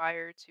didn't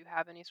aspire to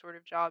have any sort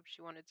of job.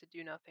 She wanted to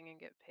do nothing and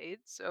get paid.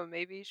 So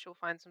maybe she'll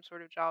find some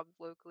sort of job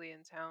locally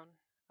in town.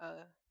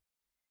 Uh,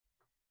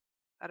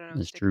 I don't know,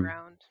 That's stick true.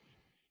 around.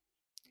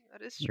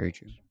 That is Very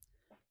true. strange.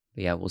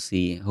 But yeah, we'll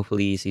see.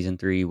 Hopefully, season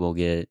three will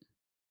get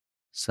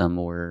some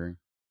more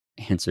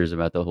answers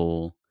about the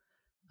whole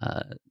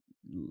uh,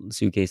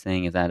 suitcase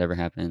thing if that ever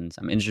happens.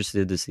 I'm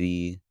interested to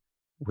see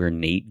where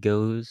Nate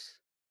goes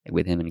like,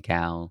 with him and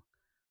Cal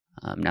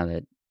now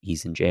that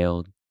he's in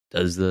jail.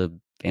 Does the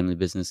family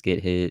business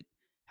get hit?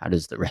 How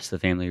does the rest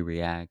of the family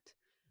react?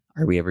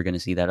 Are we ever going to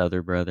see that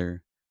other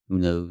brother? Who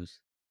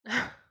knows?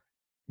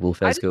 Will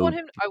I just want Fesco?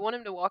 him I want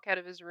him to walk out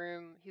of his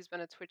room. He's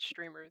been a Twitch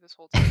streamer this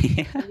whole time,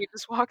 Yeah, and he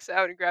just walks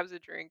out and grabs a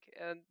drink,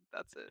 and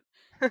that's it.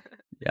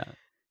 yeah,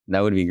 that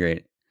would be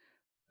great.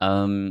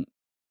 Um,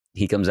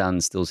 he comes out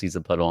and still sees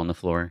a puddle on the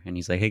floor, and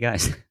he's like, "Hey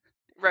guys,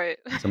 Right,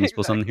 someone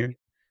spill something exactly. here."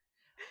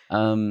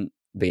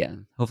 But yeah,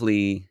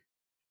 hopefully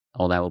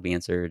all that will be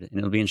answered, and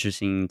it'll be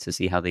interesting to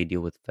see how they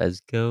deal with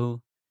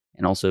Fezco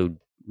and also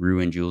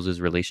Rue and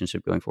Jules's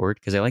relationship going forward.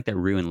 Because I like that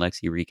Rue and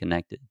Lexi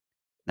reconnected.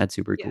 That's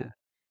super Yeah. cool.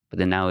 But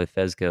then now if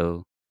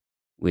Fezco,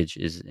 which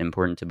is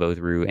important to both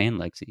Rue and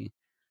Lexi,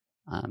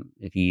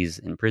 if he's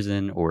in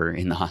prison or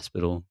in the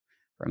hospital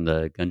from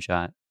the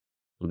gunshot,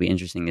 it'll be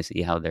interesting to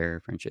see how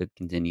their friendship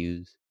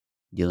continues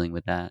dealing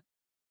with that.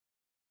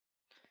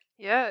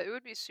 Yeah, it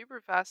would be super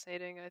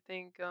fascinating, I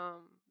think,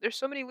 there's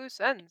so many loose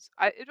ends.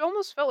 It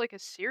almost felt like a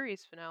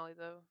series finale,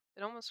 though.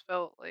 It almost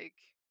felt like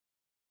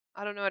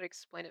I don't know how to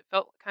explain it.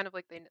 Felt kind of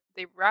like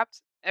they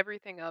wrapped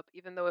everything up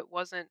even though it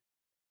wasn't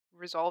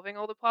resolving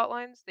all the plot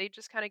lines. They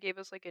just kinda gave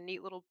us, like, a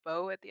neat little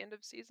bow at the end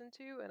of season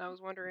 2, and I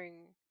was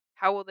wondering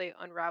how will they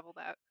unravel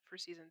that for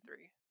season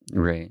 3?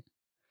 Right.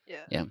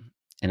 Yeah. Yeah.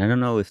 And I don't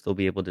know if they'll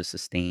be able to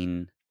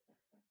sustain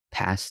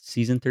past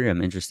season 3.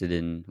 I'm interested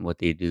in what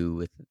they do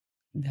with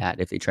that.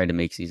 If they try to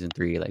make season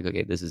 3 like,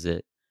 okay, this is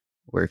it,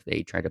 or if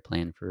they try to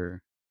plan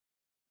for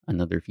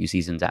another few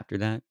seasons after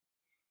that.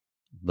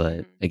 But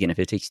Mhm. again, if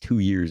it takes 2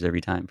 years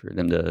every time for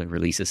them to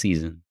release a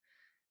season,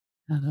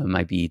 I don't know, it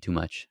might be too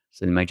much.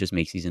 So they might just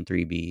make season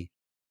 3 be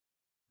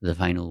the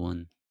final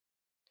one.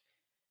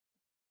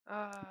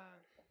 Uh,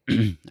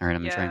 All right,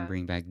 I'm gonna try and yeah.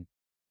 bring back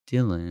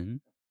Dylan.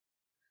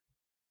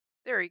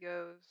 There he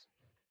goes.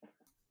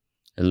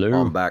 Hello,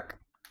 I'm back.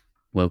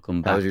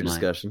 welcome How was back, your my.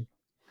 discussion?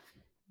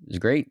 It was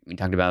great. We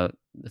talked about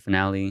the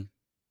finale.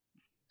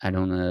 I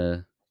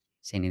don't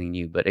say anything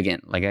new, but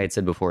again, like I had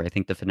said before, I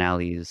think the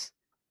finales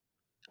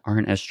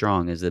aren't as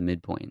strong as the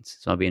midpoints.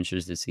 So I'll be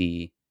interested to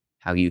see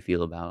how you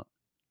feel about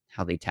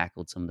how they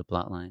tackled some of the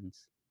plot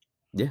lines.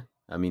 Yeah,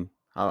 I mean,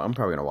 I'm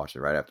probably gonna watch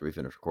it right after we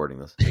finish recording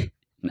this.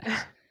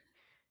 Nice.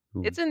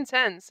 Ooh, It's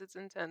intense. It's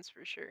intense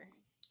for sure.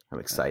 I'm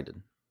uh,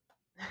 excited.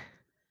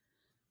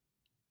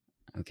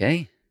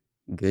 okay,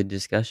 good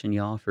discussion,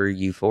 y'all, for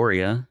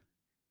Euphoria.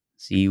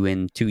 See you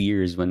in 2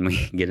 years when we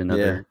get Yeah,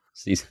 another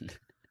season.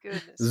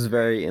 Goodness this is a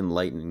very gracious.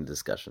 enlightening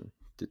discussion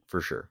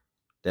for sure.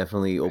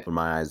 Definitely Right. opened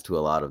my eyes to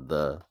a lot of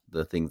the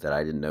things that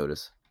I didn't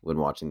notice when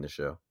watching the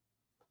show.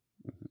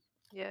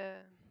 Yeah.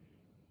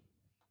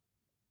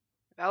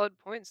 Valid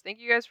points. Thank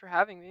you guys for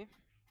having me.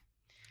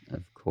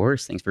 Of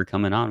course, thanks for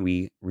coming on.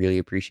 We really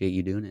appreciate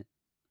you doing it.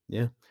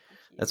 Yeah.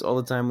 Thank That's you. all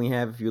the Yeah. time we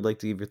have. If you'd like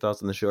to give your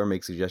thoughts on the show or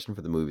make a suggestion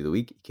for the movie of the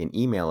week, you can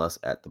email us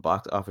at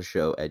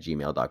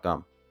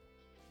theboxofficeshow@gmail.com.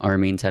 Our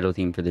main title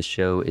theme for this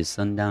show is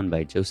Sundown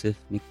by Joseph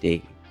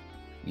McDade.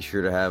 Be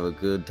sure to have a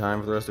good time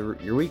for the rest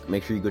of your week.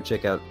 Make sure you go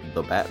check out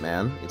The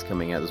Batman. It's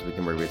coming out this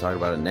weekend. We're going to be talking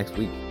about it next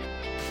week.